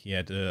Nickelback. He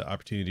had the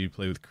opportunity to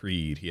play with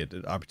Creed. He had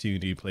the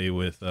opportunity to play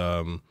with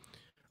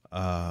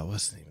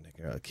what's the name of that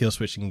girl?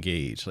 Killswitch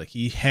Engage. Like,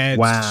 he had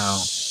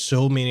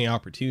so many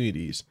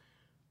opportunities.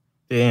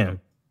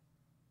 Damn.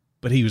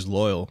 But he was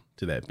loyal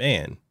to that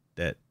band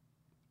that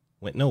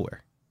went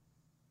nowhere.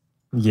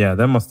 Yeah,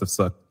 that must have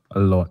sucked a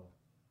lot.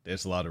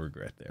 There's a lot of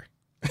regret there.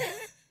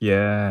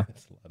 Yeah.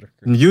 That's a lot of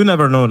regret. You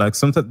never know. Like,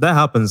 sometimes that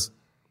happens.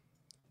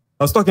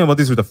 I was talking about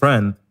this with a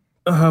friend.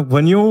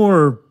 When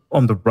you're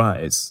on the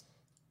rise,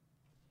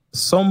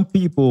 some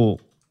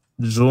people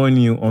join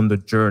you on the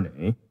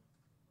journey,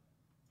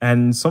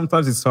 and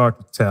sometimes it's hard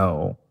to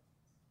tell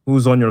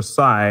who's on your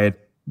side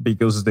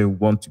because they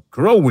want to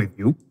grow with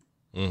you,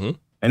 and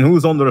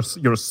who's on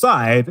your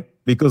side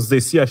because they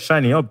see a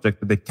shiny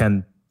object that they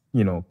can,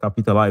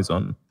 capitalize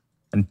on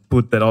and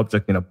put that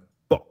object in a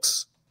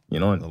box,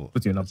 and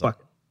put you in a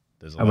bucket.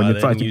 And when you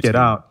try to get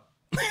out,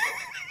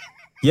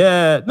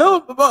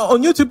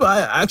 on YouTube,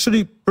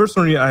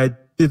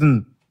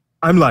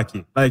 I'm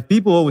lucky. Like,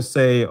 people always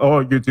say,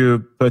 oh,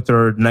 YouTube,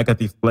 Twitter,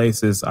 negative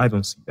places. I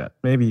don't see that.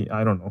 Maybe,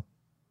 I don't know.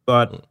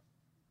 But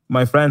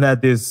my friend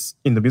had this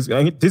in the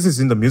music. This is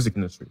in the music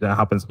industry. That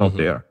happens out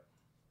there.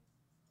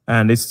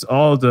 And it's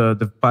all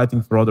the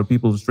fighting for other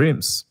people's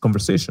dreams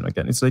conversation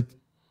again. It's like,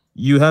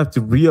 you have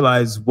to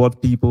realize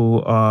what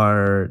people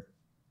are,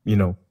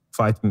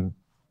 fighting,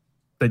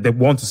 that they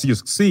want to see you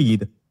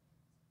succeed,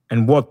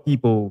 and what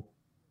people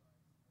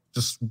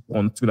just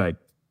want to like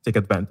take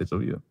advantage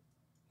of you.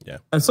 Yeah.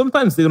 And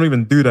sometimes they don't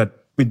even do that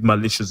with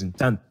malicious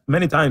intent.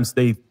 Many times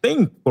they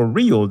think for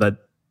real that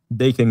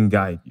they can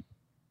guide you.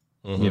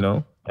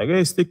 Like,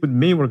 hey, stick with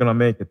me, we're gonna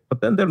make it. But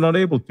then they're not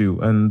able to,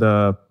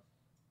 and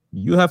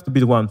you have to be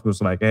the one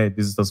who's like, hey,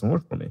 this doesn't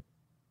work for me.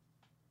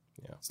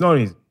 Yeah. It's not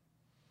easy.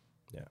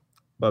 Yeah.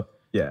 But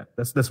yeah,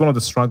 that's one of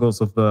the struggles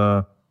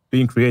of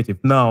being creative.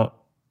 Now,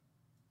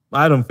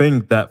 I don't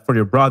think that for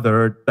your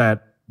brother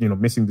that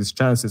missing these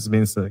chances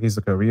means that his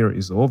career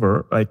is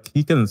over. Like,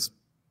 he can,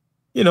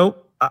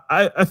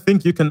 I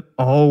think you can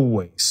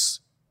always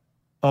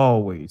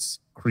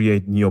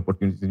create new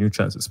opportunities, new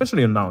chances,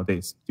 especially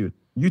nowadays, dude.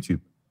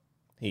 YouTube,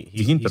 the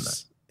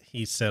internet.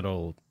 He's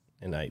settled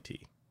in IT.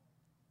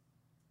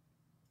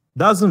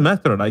 Doesn't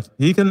matter. Like,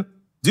 he can,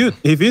 dude.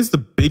 If he's the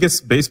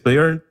biggest bass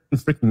player in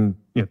freaking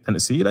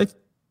Tennessee, like,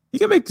 he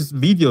can make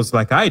videos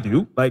like I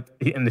do. Like,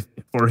 and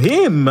for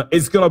him,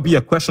 it's gonna be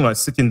a question like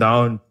sitting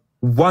down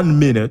 1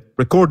 minute,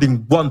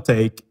 recording one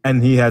take,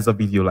 and he has a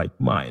video like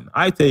mine.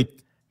 I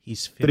take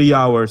He's 3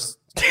 hours.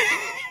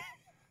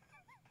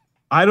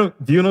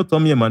 Do you know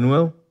Tommy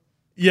Emmanuel?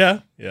 Yeah.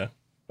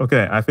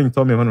 Okay, I think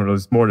Tommy Emmanuel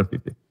is more than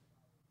 50.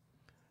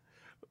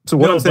 So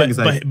what I'm saying is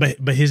like,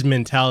 but his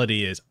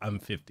mentality is I'm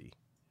 50.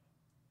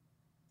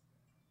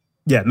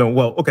 Yeah, no,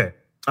 well, okay.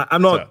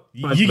 I'm not.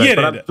 So, you get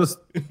it.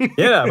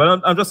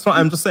 I'm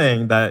just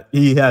saying that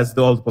he has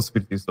all the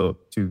possibilities though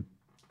to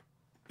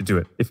do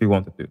it if he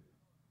wanted to.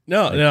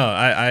 No,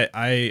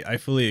 I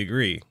fully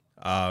agree.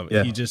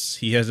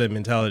 He has that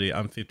mentality.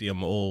 I'm 50.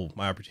 I'm old.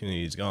 My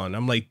opportunity is gone.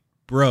 I'm like,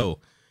 bro,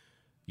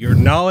 your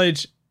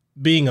knowledge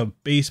being a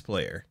bass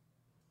player.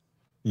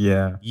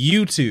 Yeah.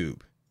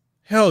 YouTube.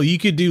 Hell, you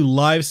could do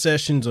live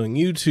sessions on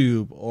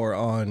YouTube or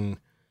on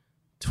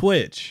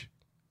Twitch,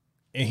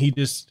 and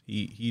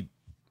he.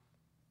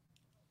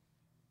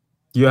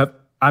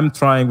 I'm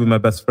trying with my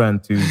best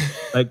friend to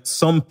like,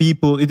 some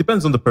people, it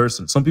depends on the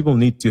person. Some people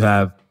need to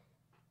have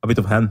a bit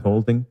of hand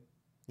holding.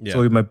 Yeah.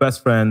 So with my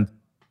best friend,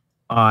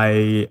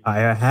 I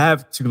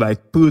have to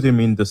like put him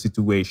in the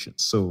situation.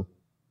 So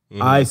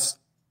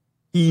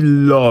he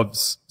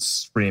loves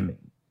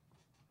streaming.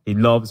 He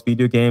loves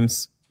video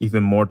games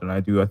even more than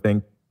I do, I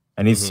think.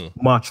 And he's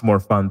much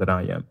more fun than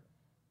I am.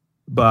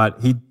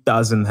 But he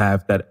doesn't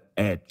have that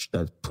edge,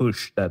 that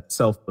push, that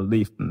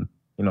self-belief and,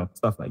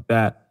 stuff like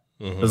that.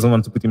 Doesn't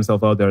want to put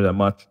himself out there that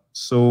much.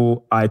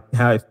 So I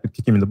have to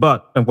kick him in the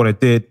butt. And what I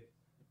did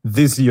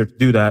this year to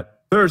do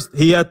that, first,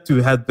 he had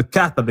to have the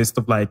catalyst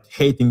of like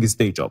hating his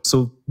day job.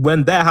 So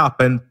when that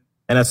happened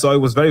and I saw he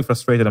was very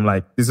frustrated, I'm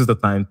like, this is the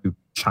time to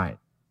shine.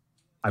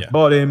 I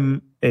bought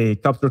him a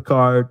capture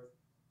card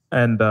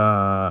and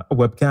a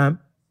webcam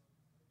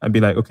and be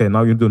like, okay,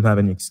 now you don't have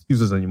any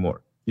excuses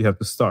anymore. You have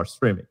to start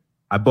streaming.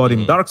 I bought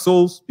him Dark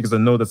Souls because I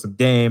know that's a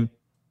game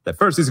that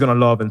first he's going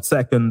to love, and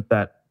second,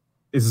 that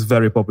is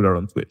very popular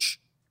on Twitch.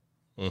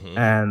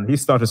 And he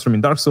started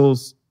streaming Dark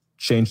Souls,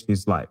 changed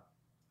his life.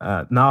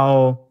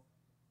 Now,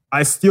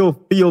 I still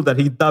feel that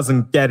he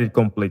doesn't get it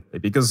completely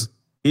because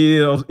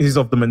he's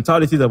of the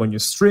mentality that when you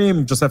stream,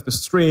 you just have to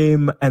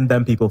stream and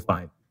then people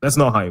find. That's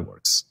not how it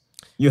works.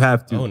 You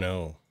have to. Oh,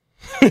 no.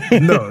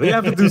 No, you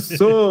have to do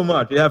so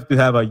much. You have to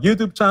have a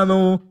YouTube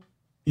channel.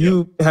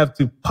 You have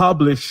to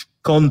publish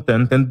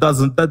content, and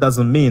that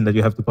doesn't mean that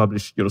you have to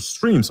publish your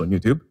streams on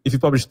YouTube. If you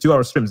publish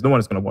 2-hour streams, no one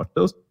is going to watch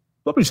those.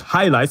 Publish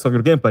highlights of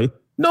your gameplay,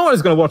 no one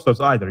is going to watch those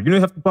either. You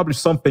have to publish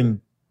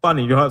something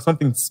funny. You have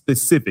something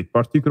specific,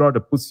 particular,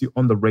 that puts you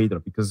on the radar,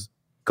 because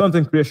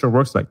content creation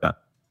works like that.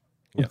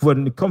 Yeah.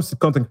 When it comes to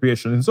content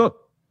creation, so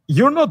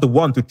you're not the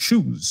one to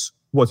choose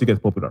what you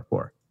get popular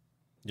for.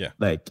 Yeah,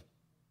 like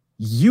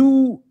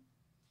you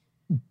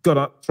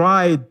gotta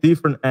try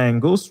different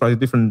angles,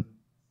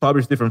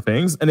 publish different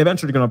things, and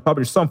eventually you're gonna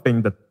publish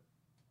something that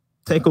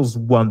tackles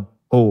one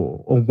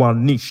hole or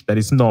one niche that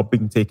is not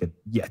being taken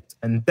yet.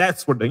 And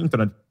that's where the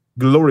internet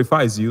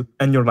glorifies you,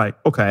 and you're like,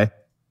 okay,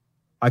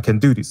 I can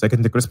do this. I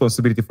can take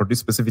responsibility for this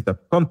specific type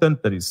of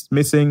content that is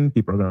missing.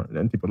 People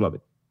love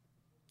it.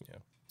 Yeah.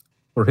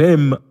 For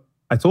him,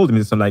 I told him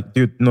this. I'm like,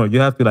 dude, no,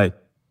 you have to like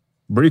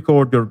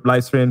record your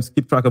live streams,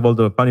 keep track of all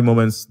the funny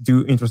moments,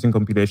 do interesting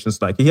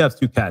compilations. Like, he has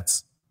 2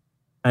 cats.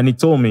 And he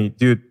told me,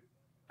 dude,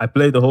 I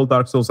played the whole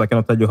Dark Souls. I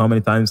cannot tell you how many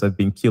times I've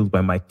been killed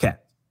by my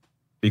cat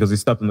because he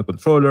stepped on the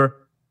controller,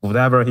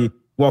 whatever. He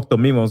walked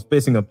on me when I was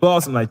facing a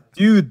boss. I'm like,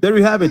 dude, there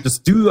you have it.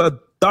 Just do a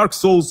Dark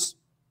Souls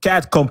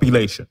cat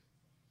compilation.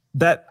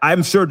 That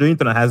I'm sure the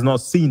internet has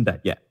not seen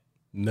that yet.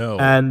 No.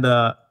 And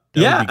and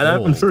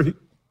I'm sure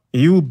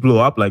he will blow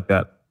up like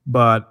that.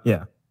 But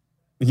yeah,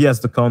 he has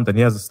the content,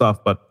 he has the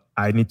stuff, but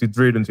I need to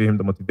drill into him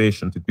the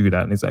motivation to do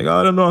that. And he's like,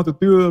 I don't know how to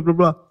do it, blah,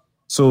 blah.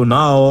 So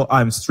now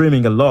I'm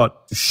streaming a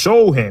lot to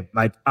show him,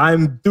 like,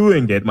 I'm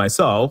doing it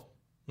myself,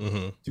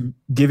 to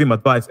give him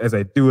advice as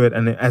I do it.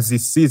 And as he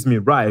sees me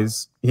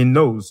rise, he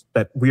knows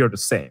that we are the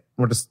same.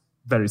 We're just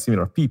very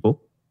similar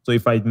people. So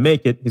if I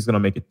make it, he's gonna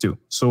make it too.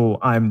 So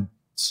I'm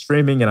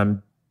streaming and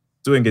I'm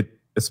doing it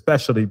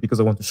especially because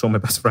I want to show my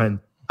best friend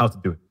how to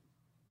do it.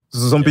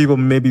 So some people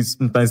maybe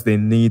sometimes they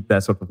need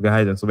that sort of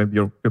guidance. So maybe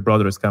your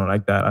brother is kind of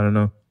like that. I don't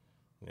know,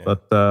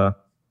 but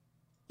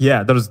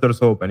yeah, there's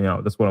hope, and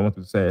that's what I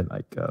wanted to say.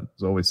 Like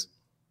there's always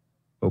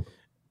hope.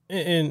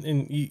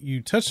 And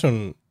you touched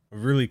on a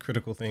really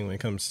critical thing when it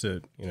comes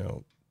to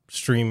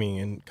streaming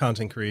and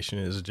content creation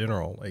as a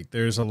general. Like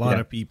there's a lot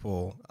of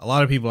people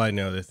I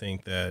know that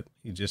think that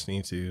you just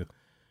need to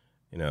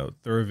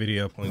throw a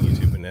video up on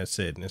YouTube and that's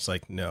it. And it's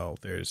like, no,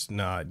 there's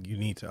not. You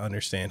need to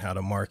understand how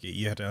to market.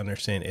 You have to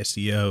understand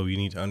SEO. You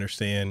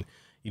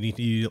need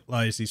to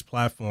utilize these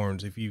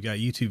platforms. If you've got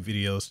YouTube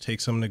videos, take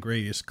some of the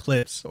greatest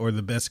clips or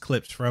the best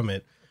clips from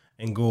it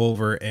and go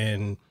over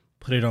and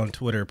put it on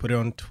Twitter, put it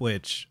on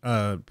Twitch,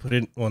 not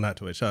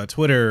Twitch,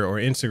 Twitter or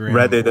Instagram,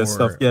 Reddit and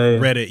stuff. Yeah.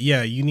 Reddit.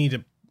 Yeah. You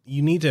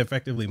need to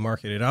effectively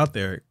market it out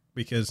there,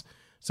 because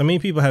so many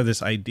people have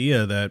this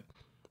idea that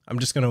I'm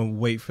just going to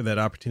wait for that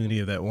opportunity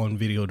of that one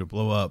video to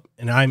blow up.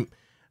 And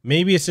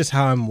maybe it's just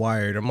how I'm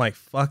wired. I'm like,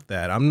 fuck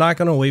that. I'm not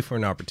going to wait for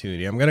an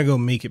opportunity. I'm going to go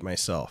make it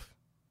myself.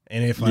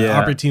 And if an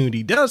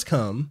opportunity does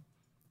come,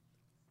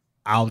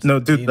 I'll... No,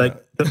 dude,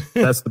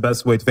 that's the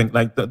best way to think.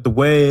 Like the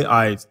way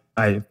I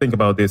think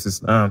about this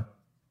is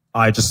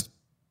I just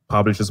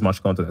publish as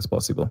much content as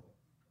possible.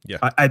 Yeah.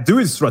 I do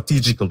it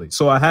strategically.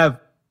 So I have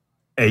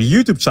a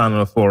YouTube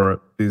channel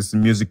for this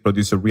music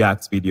producer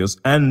reacts videos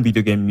and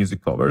video game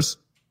music covers.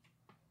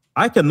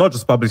 I cannot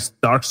just publish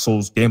Dark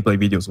Souls gameplay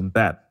videos on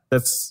that.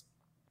 That's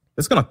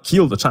gonna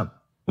kill the channel.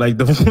 Like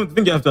the one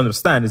thing you have to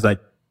understand is like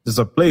there's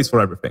a place for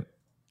everything.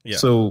 Yeah.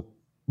 So,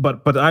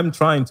 but I'm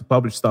trying to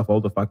publish stuff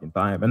all the fucking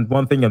time. And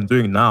one thing I'm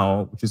doing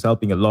now, which is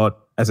helping a lot,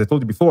 as I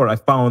told you before, I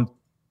found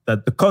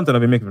that the content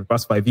I've been making for the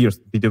past 5 years,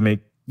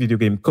 video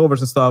game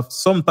covers and stuff,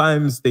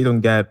 sometimes it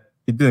didn't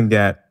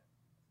get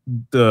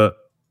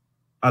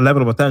a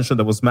level of attention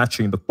that was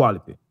matching the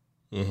quality.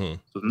 Mm-hmm.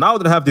 So now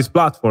that I have this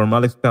platform,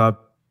 Alex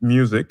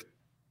Music,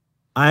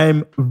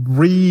 I'm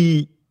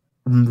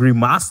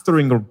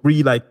remastering or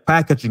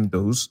packaging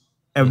those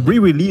and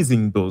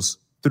re-releasing those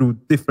through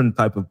different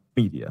type of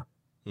media.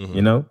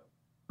 Mm-hmm.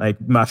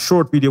 Like my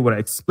short video where I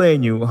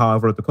explain you how I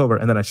wrote the cover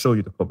and then I show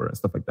you the cover and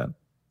stuff like that.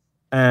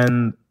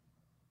 And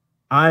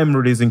I'm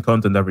releasing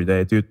content every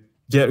day, dude.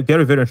 Gary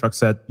Vaynerchuk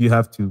said you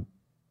have to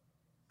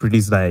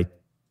release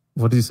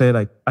what did he say?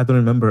 I don't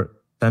remember,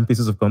 10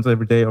 pieces of content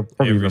every day or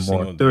probably Every even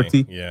more, single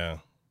 30. day. Yeah.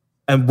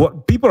 And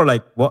what people are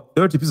like, what,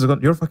 30 pieces of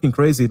content? You're fucking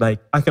crazy. Like,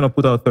 I cannot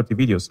put out 30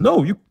 videos.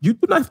 No, you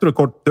don't have to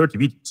record 30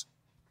 videos.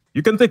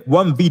 You can take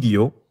one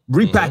video,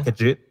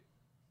 repackage it,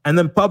 and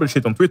then publish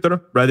it on Twitter,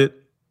 Reddit,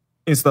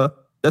 Insta.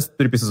 That's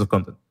 30 pieces of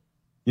content.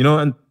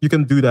 And you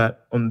can do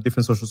that on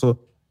different socials. So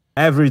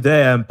every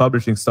day I'm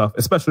publishing stuff,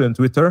 especially on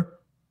Twitter.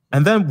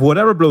 And then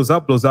whatever blows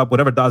up,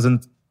 whatever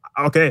doesn't,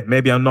 okay,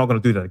 maybe I'm not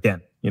going to do that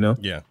again,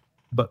 Yeah.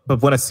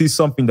 But when I see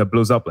something that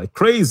blows up like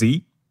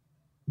crazy,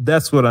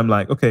 that's what I'm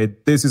like, okay,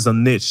 this is a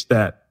niche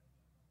that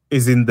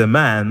is in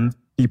demand.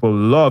 People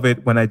love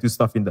it when I do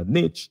stuff in the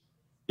niche.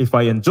 If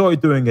I enjoy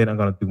doing it, I'm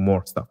going to do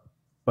more stuff.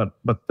 But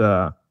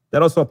that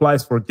also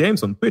applies for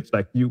games on Twitch.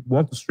 Like you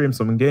want to stream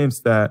some games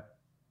that,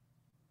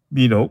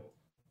 they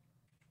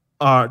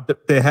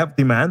have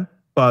demand,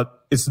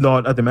 but it's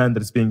not a demand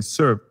that is being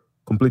served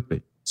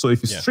completely. So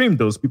if you stream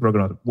those, people are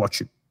going to watch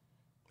you.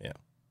 Yeah.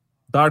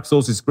 Dark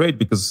Souls is great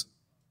because,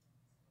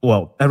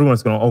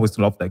 everyone's going to always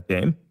love that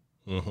game.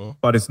 Mm-hmm.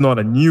 But it's not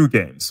a new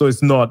game. So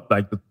it's not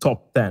like the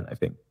top 10, I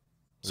think.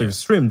 So if you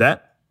stream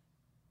that,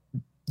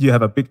 you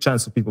have a big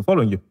chance of people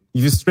following you.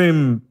 If you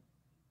stream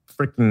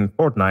freaking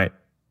Fortnite,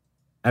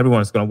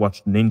 everyone's going to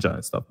watch Ninja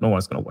and stuff. No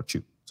one's going to watch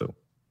you. So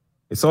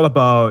it's all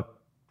about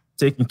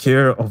taking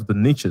care of the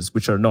niches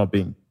which are not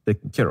being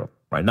taken care of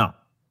right now.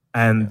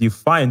 And you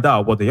find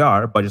out what they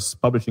are by just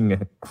publishing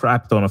a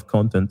crap ton of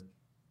content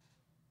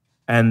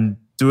and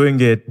doing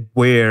it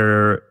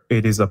where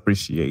it is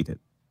appreciated,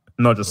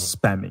 not just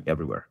spamming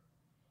everywhere.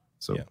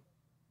 So,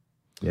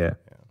 yeah.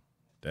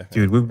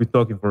 Dude, we've been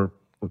talking for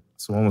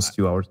almost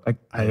 2 hours.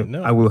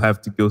 I will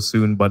have to go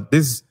soon, but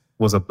this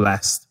was a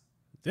blast.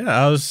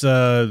 Yeah, I was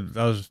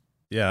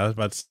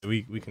about to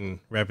say we can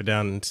wrap it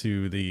down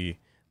into the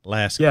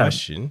last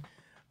question.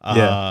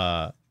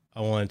 I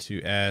wanted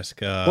to ask.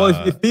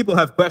 If people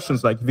have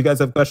questions, like if you guys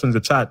have questions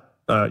in the chat,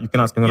 you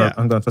can ask. I'm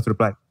gonna try to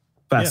reply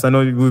fast. I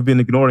know we've been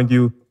ignoring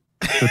you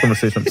in the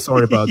conversation.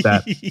 Sorry about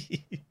that.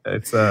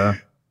 It's I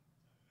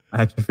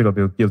actually feel a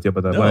bit guilty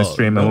about that. When I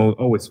stream, I'm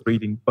always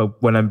reading,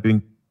 but when I'm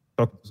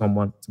talking to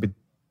someone, it's a bit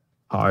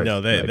hard. No,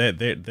 they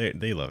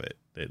love it.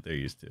 They're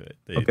used to it.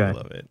 They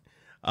love it.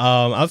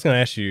 I was gonna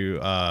ask you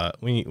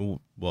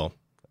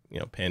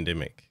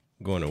pandemic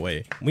going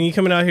away. When you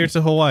coming out here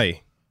to Hawaii?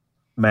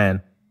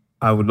 Man,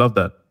 I would love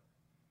that.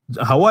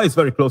 Hawaii is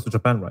very close to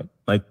Japan, right?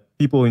 Like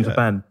people in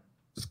Japan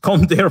just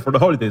come there for the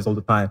holidays all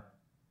the time.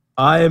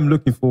 I am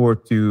looking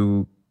forward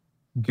to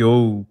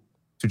go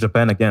to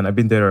Japan again. I've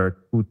been there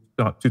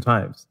two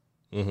times.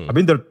 Mm-hmm. I've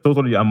been there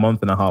totally a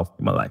month and a half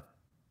in my life.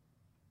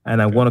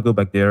 And I want to go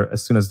back there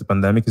as soon as the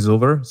pandemic is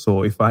over.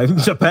 So if I'm in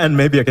Japan,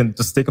 maybe I can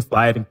just take a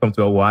flight and come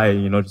to Hawaii,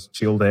 you know, just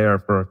chill there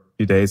for a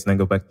few days and then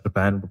go back to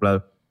Japan. Blah, blah.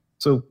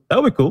 So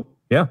that would be cool.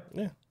 Yeah.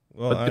 Yeah.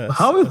 Well, but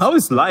how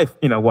is life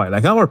in Hawaii?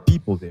 Like, how are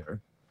people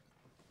there?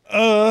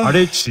 Are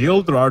they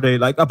chilled, or are they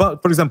like,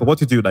 about, for example, what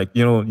you do? Like,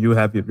 you know, you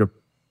have you're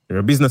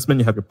a businessman,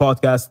 you have your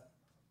podcast.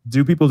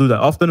 Do people do that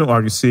often, or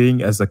are you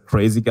seeing as a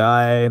crazy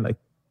guy? Like,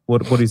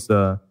 what is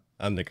the?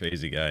 I'm the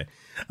crazy guy.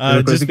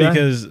 Crazy guy?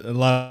 Because a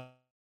lot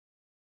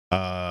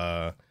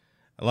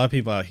of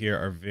people out here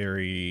are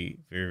very,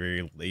 very,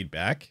 very laid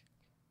back.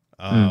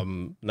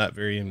 Not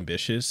very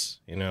ambitious.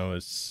 You know,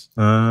 it's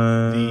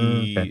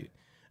Okay.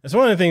 That's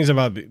one of the things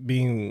about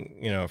being,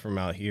 you know, from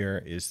out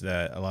here is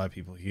that a lot of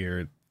people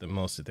here, the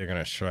most that they're going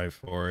to strive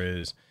for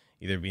is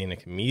either being a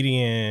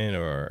comedian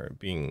or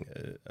being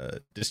a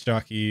disc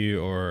jockey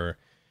or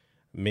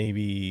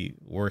maybe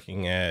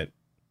working at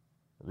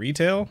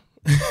retail.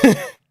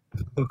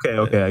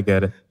 Okay, I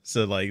get it.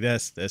 So like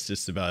that's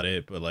just about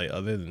it. But like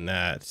other than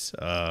that,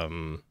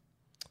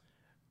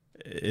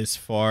 as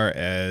far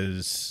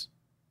as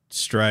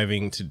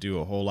striving to do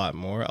a whole lot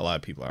more, a lot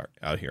of people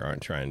out here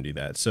aren't trying to do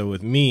that. So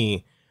with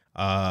me,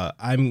 I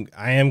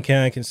am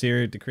kind of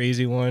considered the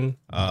crazy one.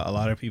 A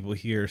lot of people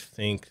here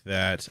think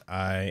that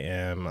I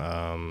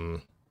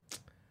am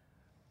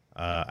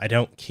I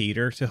don't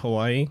cater to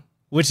Hawaii,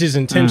 which is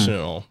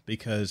intentional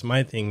because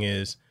my thing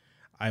is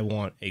I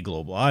want a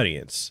global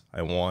audience.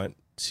 I want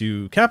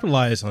to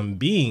capitalize on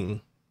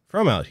being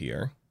from out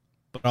here,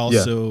 but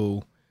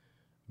also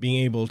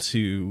being able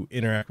to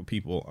interact with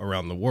people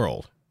around the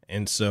world.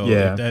 And so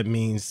if that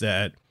means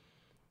that,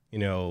 you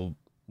know,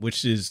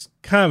 which is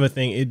kind of a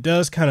thing, it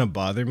does kind of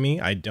bother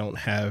me. I don't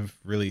have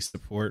really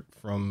support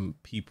from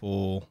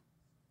people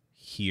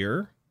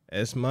here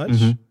as much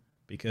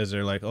because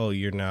they're like, oh,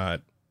 you're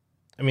not.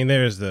 I mean,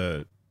 there's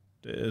a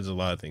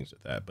lot of things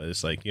with that, but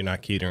it's like, you're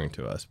not catering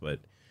to us. But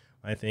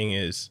my thing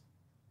is,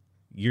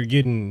 you're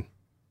getting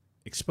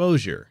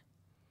exposure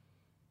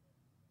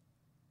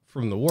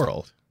from the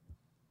world.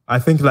 I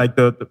think like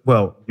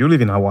well, you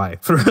live in Hawaii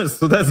first,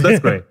 so that's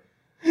great.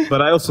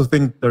 But I also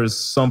think there's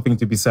something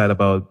to be said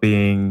about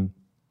being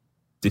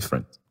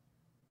different.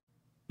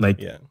 Like,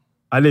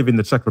 I live in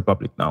the Czech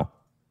Republic now,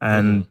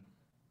 and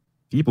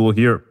people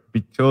here,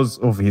 because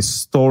of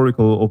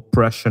historical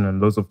oppression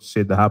and loads of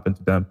shit that happened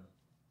to them,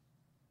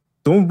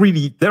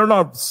 they're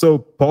not so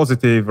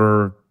positive,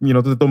 or, you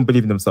know, they don't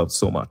believe in themselves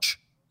so much.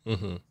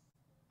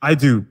 I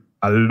do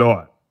a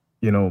lot,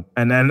 you know,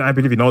 and I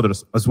believe in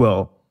others as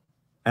well.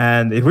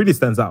 And it really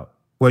stands out.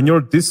 When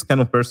you're this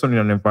kind of person in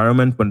an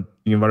environment, when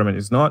the environment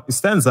is not, it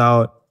stands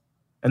out.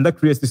 And that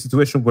creates the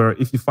situation where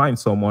if you find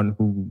someone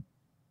who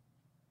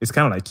is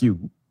kind of like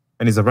you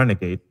and is a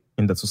renegade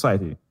in that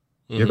society,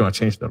 you're going to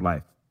change their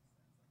life.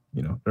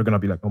 You know, they're going to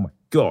be like, oh my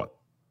God,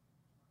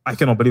 I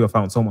cannot believe I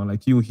found someone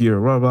like you here,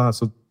 blah, blah.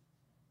 So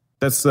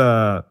that's,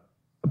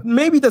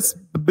 maybe that's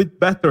a bit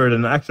better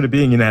than actually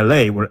being in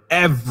LA where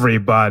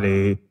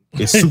everybody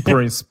is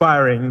super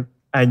inspiring.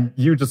 And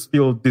you just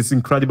feel this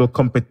incredible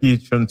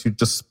competition to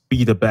just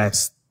be the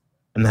best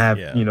and have,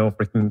 you know,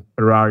 freaking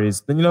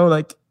Ferraris. Then, you know,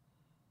 like,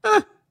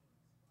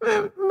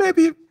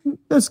 maybe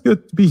that's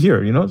good to be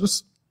here, you know,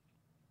 just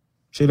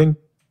chilling,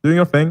 doing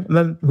your thing. And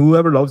then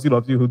whoever loves you,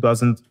 who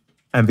doesn't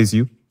envies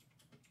you.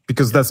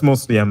 Because that's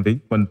mostly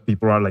envy when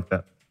people are like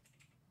that.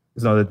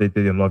 It's not that they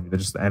didn't love you. They're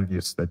just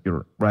envious that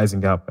you're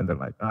rising up and they're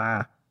like,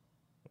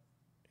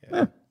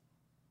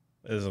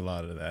 There's a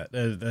lot of that.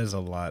 There's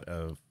a lot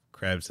of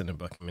crabs in a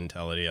bucket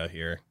mentality out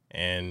here,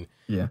 and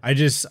I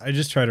just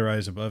try to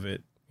rise above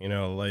it. You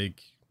know,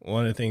 like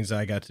one of the things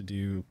I got to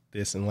do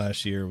this and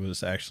last year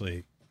was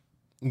actually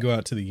go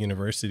out to the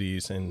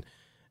universities and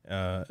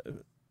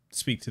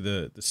speak to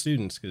the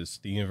students, because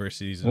the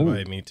universities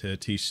invited me to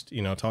teach,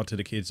 you know, talk to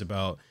the kids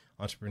about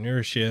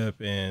entrepreneurship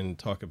and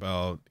talk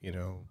about, you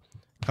know,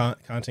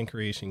 content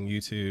creation,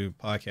 YouTube,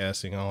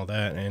 podcasting, all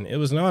that. And it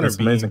was an honor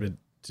being able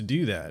to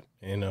do that,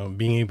 you know,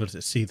 being able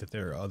to see that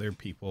there are other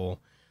people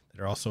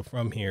that are also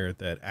from here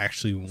that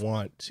actually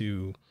want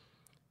to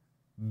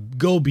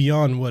go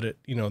beyond what it,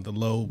 you know, the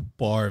low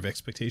bar of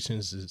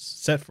expectations is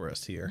set for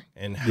us here,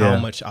 and how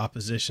much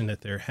opposition that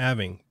they're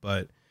having.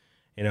 But,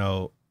 you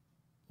know,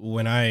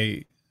 when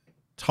I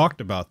talked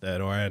about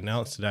that, or I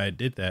announced that I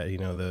did that, you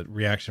know, the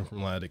reaction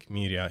from a lot of the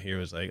community out here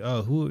was like,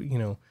 oh, who, you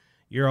know,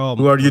 you're all,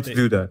 who are you to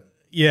do that?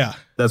 Yeah.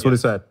 That's what it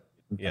said.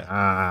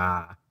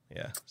 Yeah.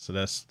 Yeah. So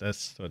that's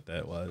what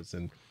that was.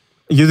 And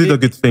you did a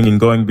good thing in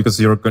going, because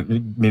you're,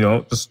 you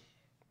know, just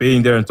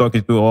being there and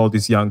talking to all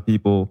these young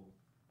people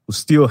who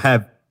still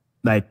have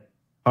like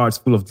hearts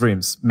full of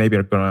dreams. Maybe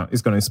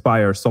it's gonna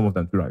inspire some of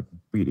them to like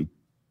really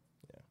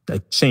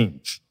like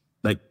change.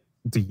 Like,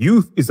 the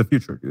youth is the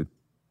future, dude.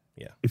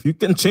 Yeah. If you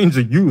can change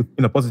the youth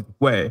in a positive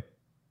way,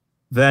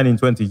 then in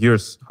 20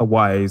 years,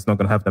 Hawaii is not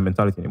gonna have that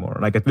mentality anymore.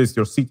 Like, at least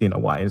your city in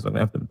Hawaii is not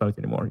gonna have the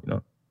mentality anymore, you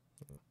know?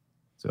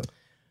 So.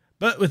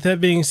 But with that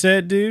being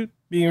said, dude,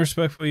 being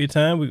respectful of your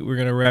time, we're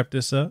going to wrap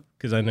this up,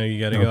 because I know you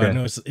got to go. I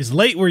know it's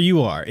late where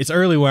you are. It's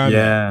early where I'm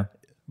at.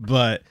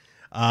 But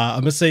I'm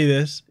gonna say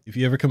this: if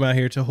you ever come out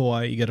here to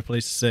Hawaii, you got a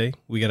place to stay.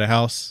 We got a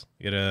house.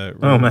 We got a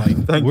Oh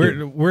man, thank we're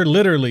you. we're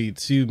literally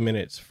 2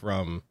 minutes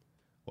from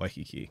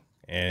Waikiki,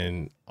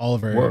 and all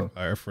of Whoa.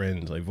 our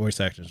friends, like voice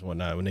actors and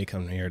whatnot, when they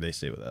come here, they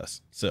stay with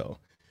us. So,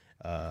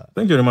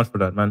 Thank you very much for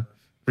that, man.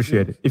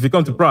 Appreciate it. If you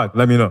come to Prague,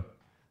 let me know.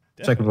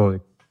 Czech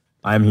Republic.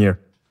 I'm here.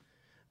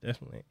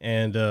 definitely.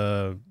 And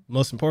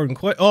most important,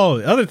 the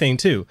other thing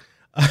too,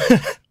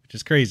 which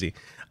is crazy,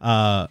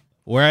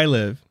 where I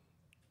live,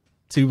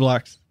 2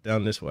 blocks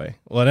down this way.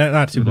 Well,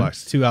 not 2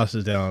 blocks, 2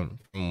 houses down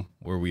from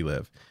where we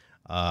live.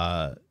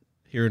 Hironobu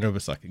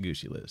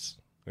Sakaguchi lives.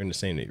 We're in the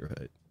same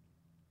neighborhood.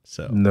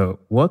 So No.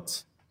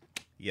 What?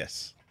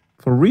 yes,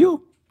 For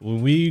real?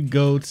 when we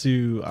go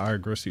to our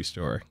grocery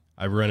store,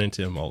 I run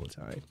into him all the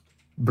time.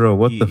 Bro,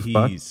 what the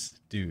fuck? He's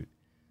dude.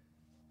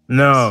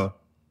 No.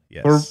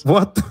 Yes. For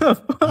what the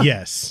fuck?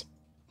 Yes.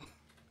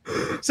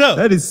 So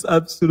That is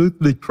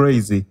absolutely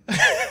crazy.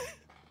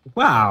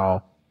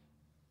 Wow.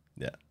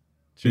 yeah.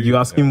 Did you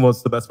ask him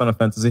what's the best Final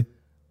Fantasy?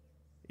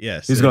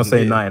 Yes. He's going to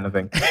say and- 9, I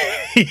think.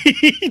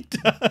 He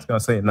does. He's going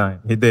to say 9.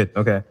 He did.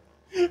 Okay.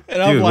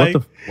 And I'm Dude, like,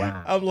 what the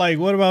wow. I'm like,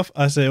 what about?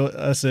 I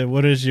said,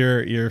 what is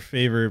your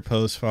favorite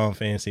post Final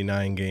Fantasy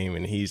 9 game?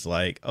 And he's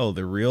like, oh,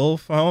 the real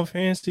Final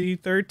Fantasy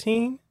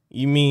 13?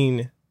 You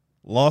mean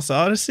Lost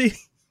Odyssey?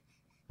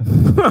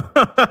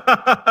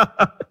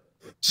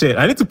 Shit,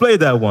 I need to play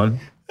that one.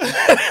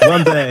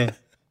 One day,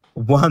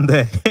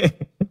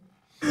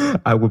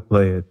 I will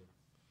play it.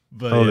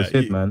 But Holy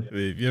shit, man.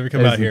 If you ever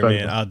come That out is here, man,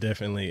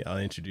 incredible. I'll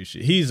introduce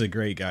you. He's a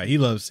great guy. He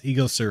goes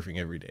surfing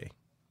every day.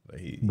 But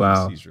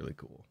Wow. he's really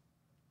cool.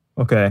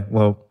 Okay,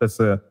 well, that's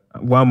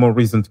one more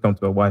reason to come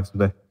to Hawaii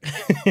someday.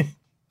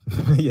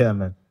 Yeah,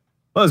 man.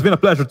 Well, it's been a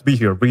pleasure to be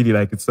here. Really,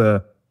 like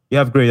you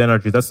have great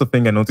energy. That's the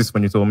thing I noticed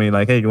when you told me,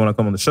 like, hey, you want to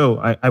come on the show?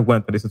 I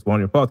went to listen to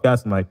one of your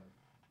podcasts. I'm like,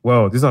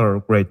 whoa, these are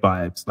great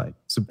vibes. Like,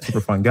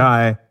 super fun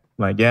guy.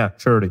 Like, yeah,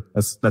 surely,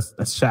 let's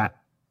chat.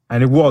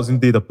 And it was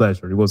indeed a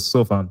pleasure. It was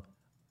so fun.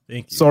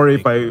 Thank you. Sorry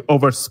if Thank you. I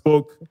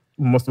overspoke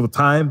most of the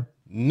time.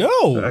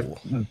 No.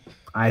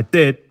 I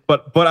did,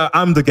 but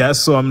I'm the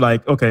guest, so I'm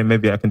like, okay,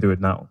 maybe I can do it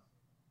now.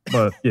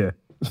 But yeah.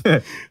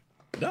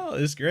 No,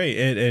 it's great.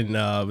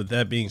 And with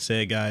that being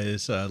said,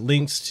 guys,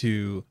 links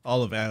to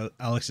all of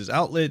Alex's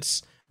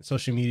outlets,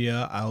 social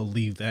media, I'll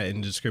leave that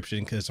in the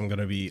description because I'm going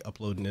to be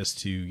uploading this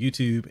to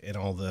YouTube and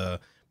all the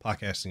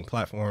podcasting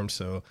platforms.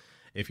 So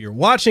if you're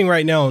watching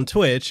right now on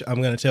Twitch,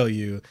 I'm going to tell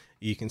you,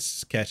 you can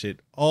catch it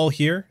all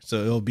here. So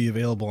it'll be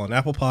available on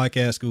Apple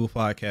Podcasts, Google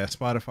Podcasts,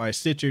 Spotify,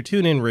 Stitcher,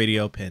 TuneIn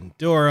Radio,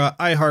 Pandora,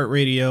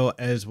 iHeartRadio,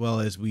 as well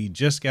as we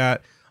just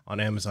got on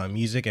Amazon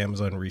Music.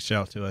 Amazon reached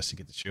out to us to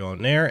get the show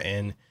on there,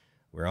 and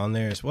we're on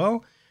there as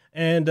well.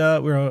 And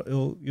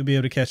you'll be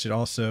able to catch it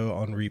also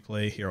on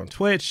replay here on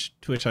Twitch,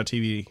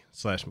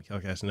 twitch.tv/Mikhail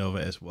Casanova,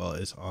 as well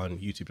as on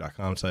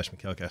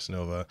youtube.com/Mikhail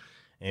Casanova.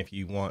 And if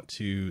you want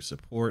to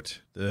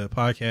support the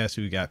podcast,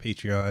 we got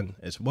Patreon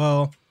as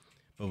well.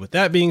 But with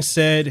that being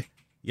said,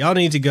 y'all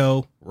need to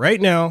go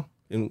right now,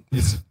 and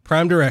it's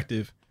prime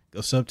directive. Go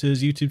sub to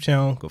his YouTube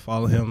channel. Go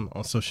follow him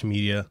on social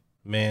media.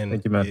 Man,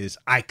 Thank you, man. is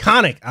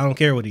iconic. I don't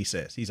care what he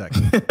says. He's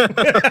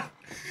iconic.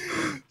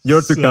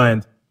 You're too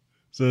kind.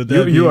 So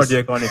that You are means-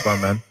 the iconic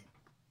one, man.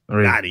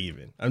 Really. not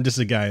even. I'm just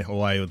a guy in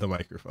Hawaii with a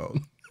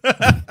microphone.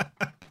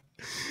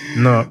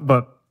 No,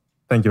 but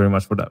thank you very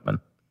much for that, man.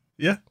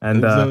 Yeah.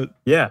 And so,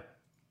 yeah,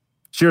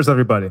 cheers,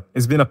 everybody.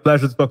 It's been a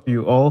pleasure to talk to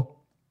you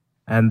all.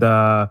 And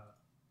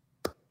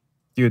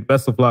dude,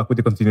 best of luck with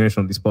the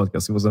continuation of this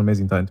podcast. It was an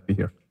amazing time to be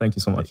here. Thank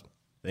you so much.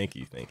 thank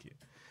you.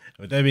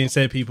 With that being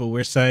said, people,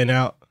 we're signing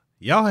out.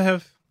 Y'all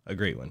have a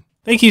great one.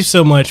 Thank you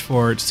so much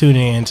for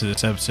tuning in to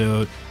this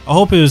episode. I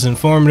hope it was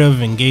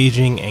informative,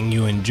 engaging, and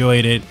you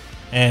enjoyed it.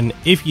 And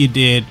if you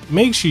did,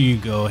 make sure you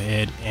go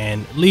ahead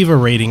and leave a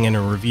rating and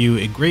a review.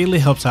 It greatly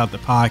helps out the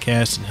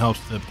podcast and helps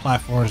the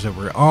platforms that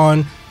we're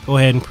on go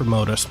ahead and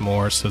promote us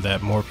more so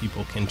that more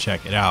people can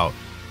check it out.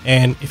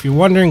 And if you're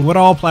wondering what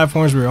all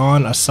platforms we're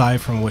on,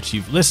 aside from what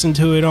you've listened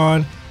to it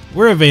on,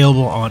 we're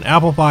available on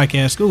Apple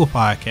Podcasts, Google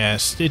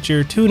Podcasts,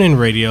 Stitcher, TuneIn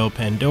Radio,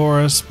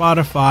 Pandora,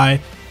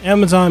 Spotify,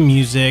 Amazon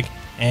Music,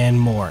 and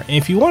more. And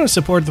if you want to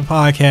support the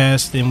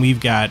podcast, then we've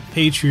got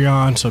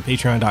Patreon, so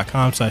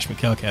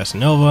patreon.com/Mikhail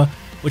Casanova,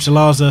 which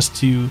allows us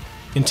to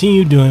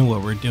continue doing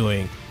what we're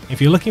doing. If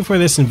you're looking for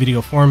this in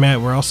video format,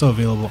 we're also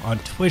available on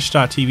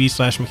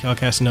twitch.tv/Mikhail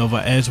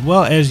Casanova, as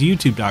well as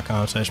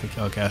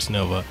youtube.com/Mikhail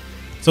Casanova.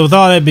 So with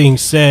all that being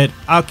said,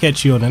 I'll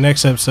catch you on the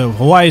next episode of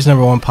Hawaii's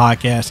 #1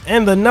 podcast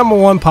and the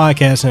 #1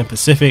 podcast in the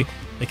Pacific,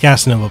 the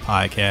Casanova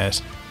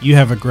Podcast. You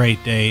have a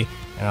great day,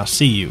 and I'll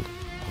see you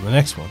on the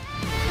next one.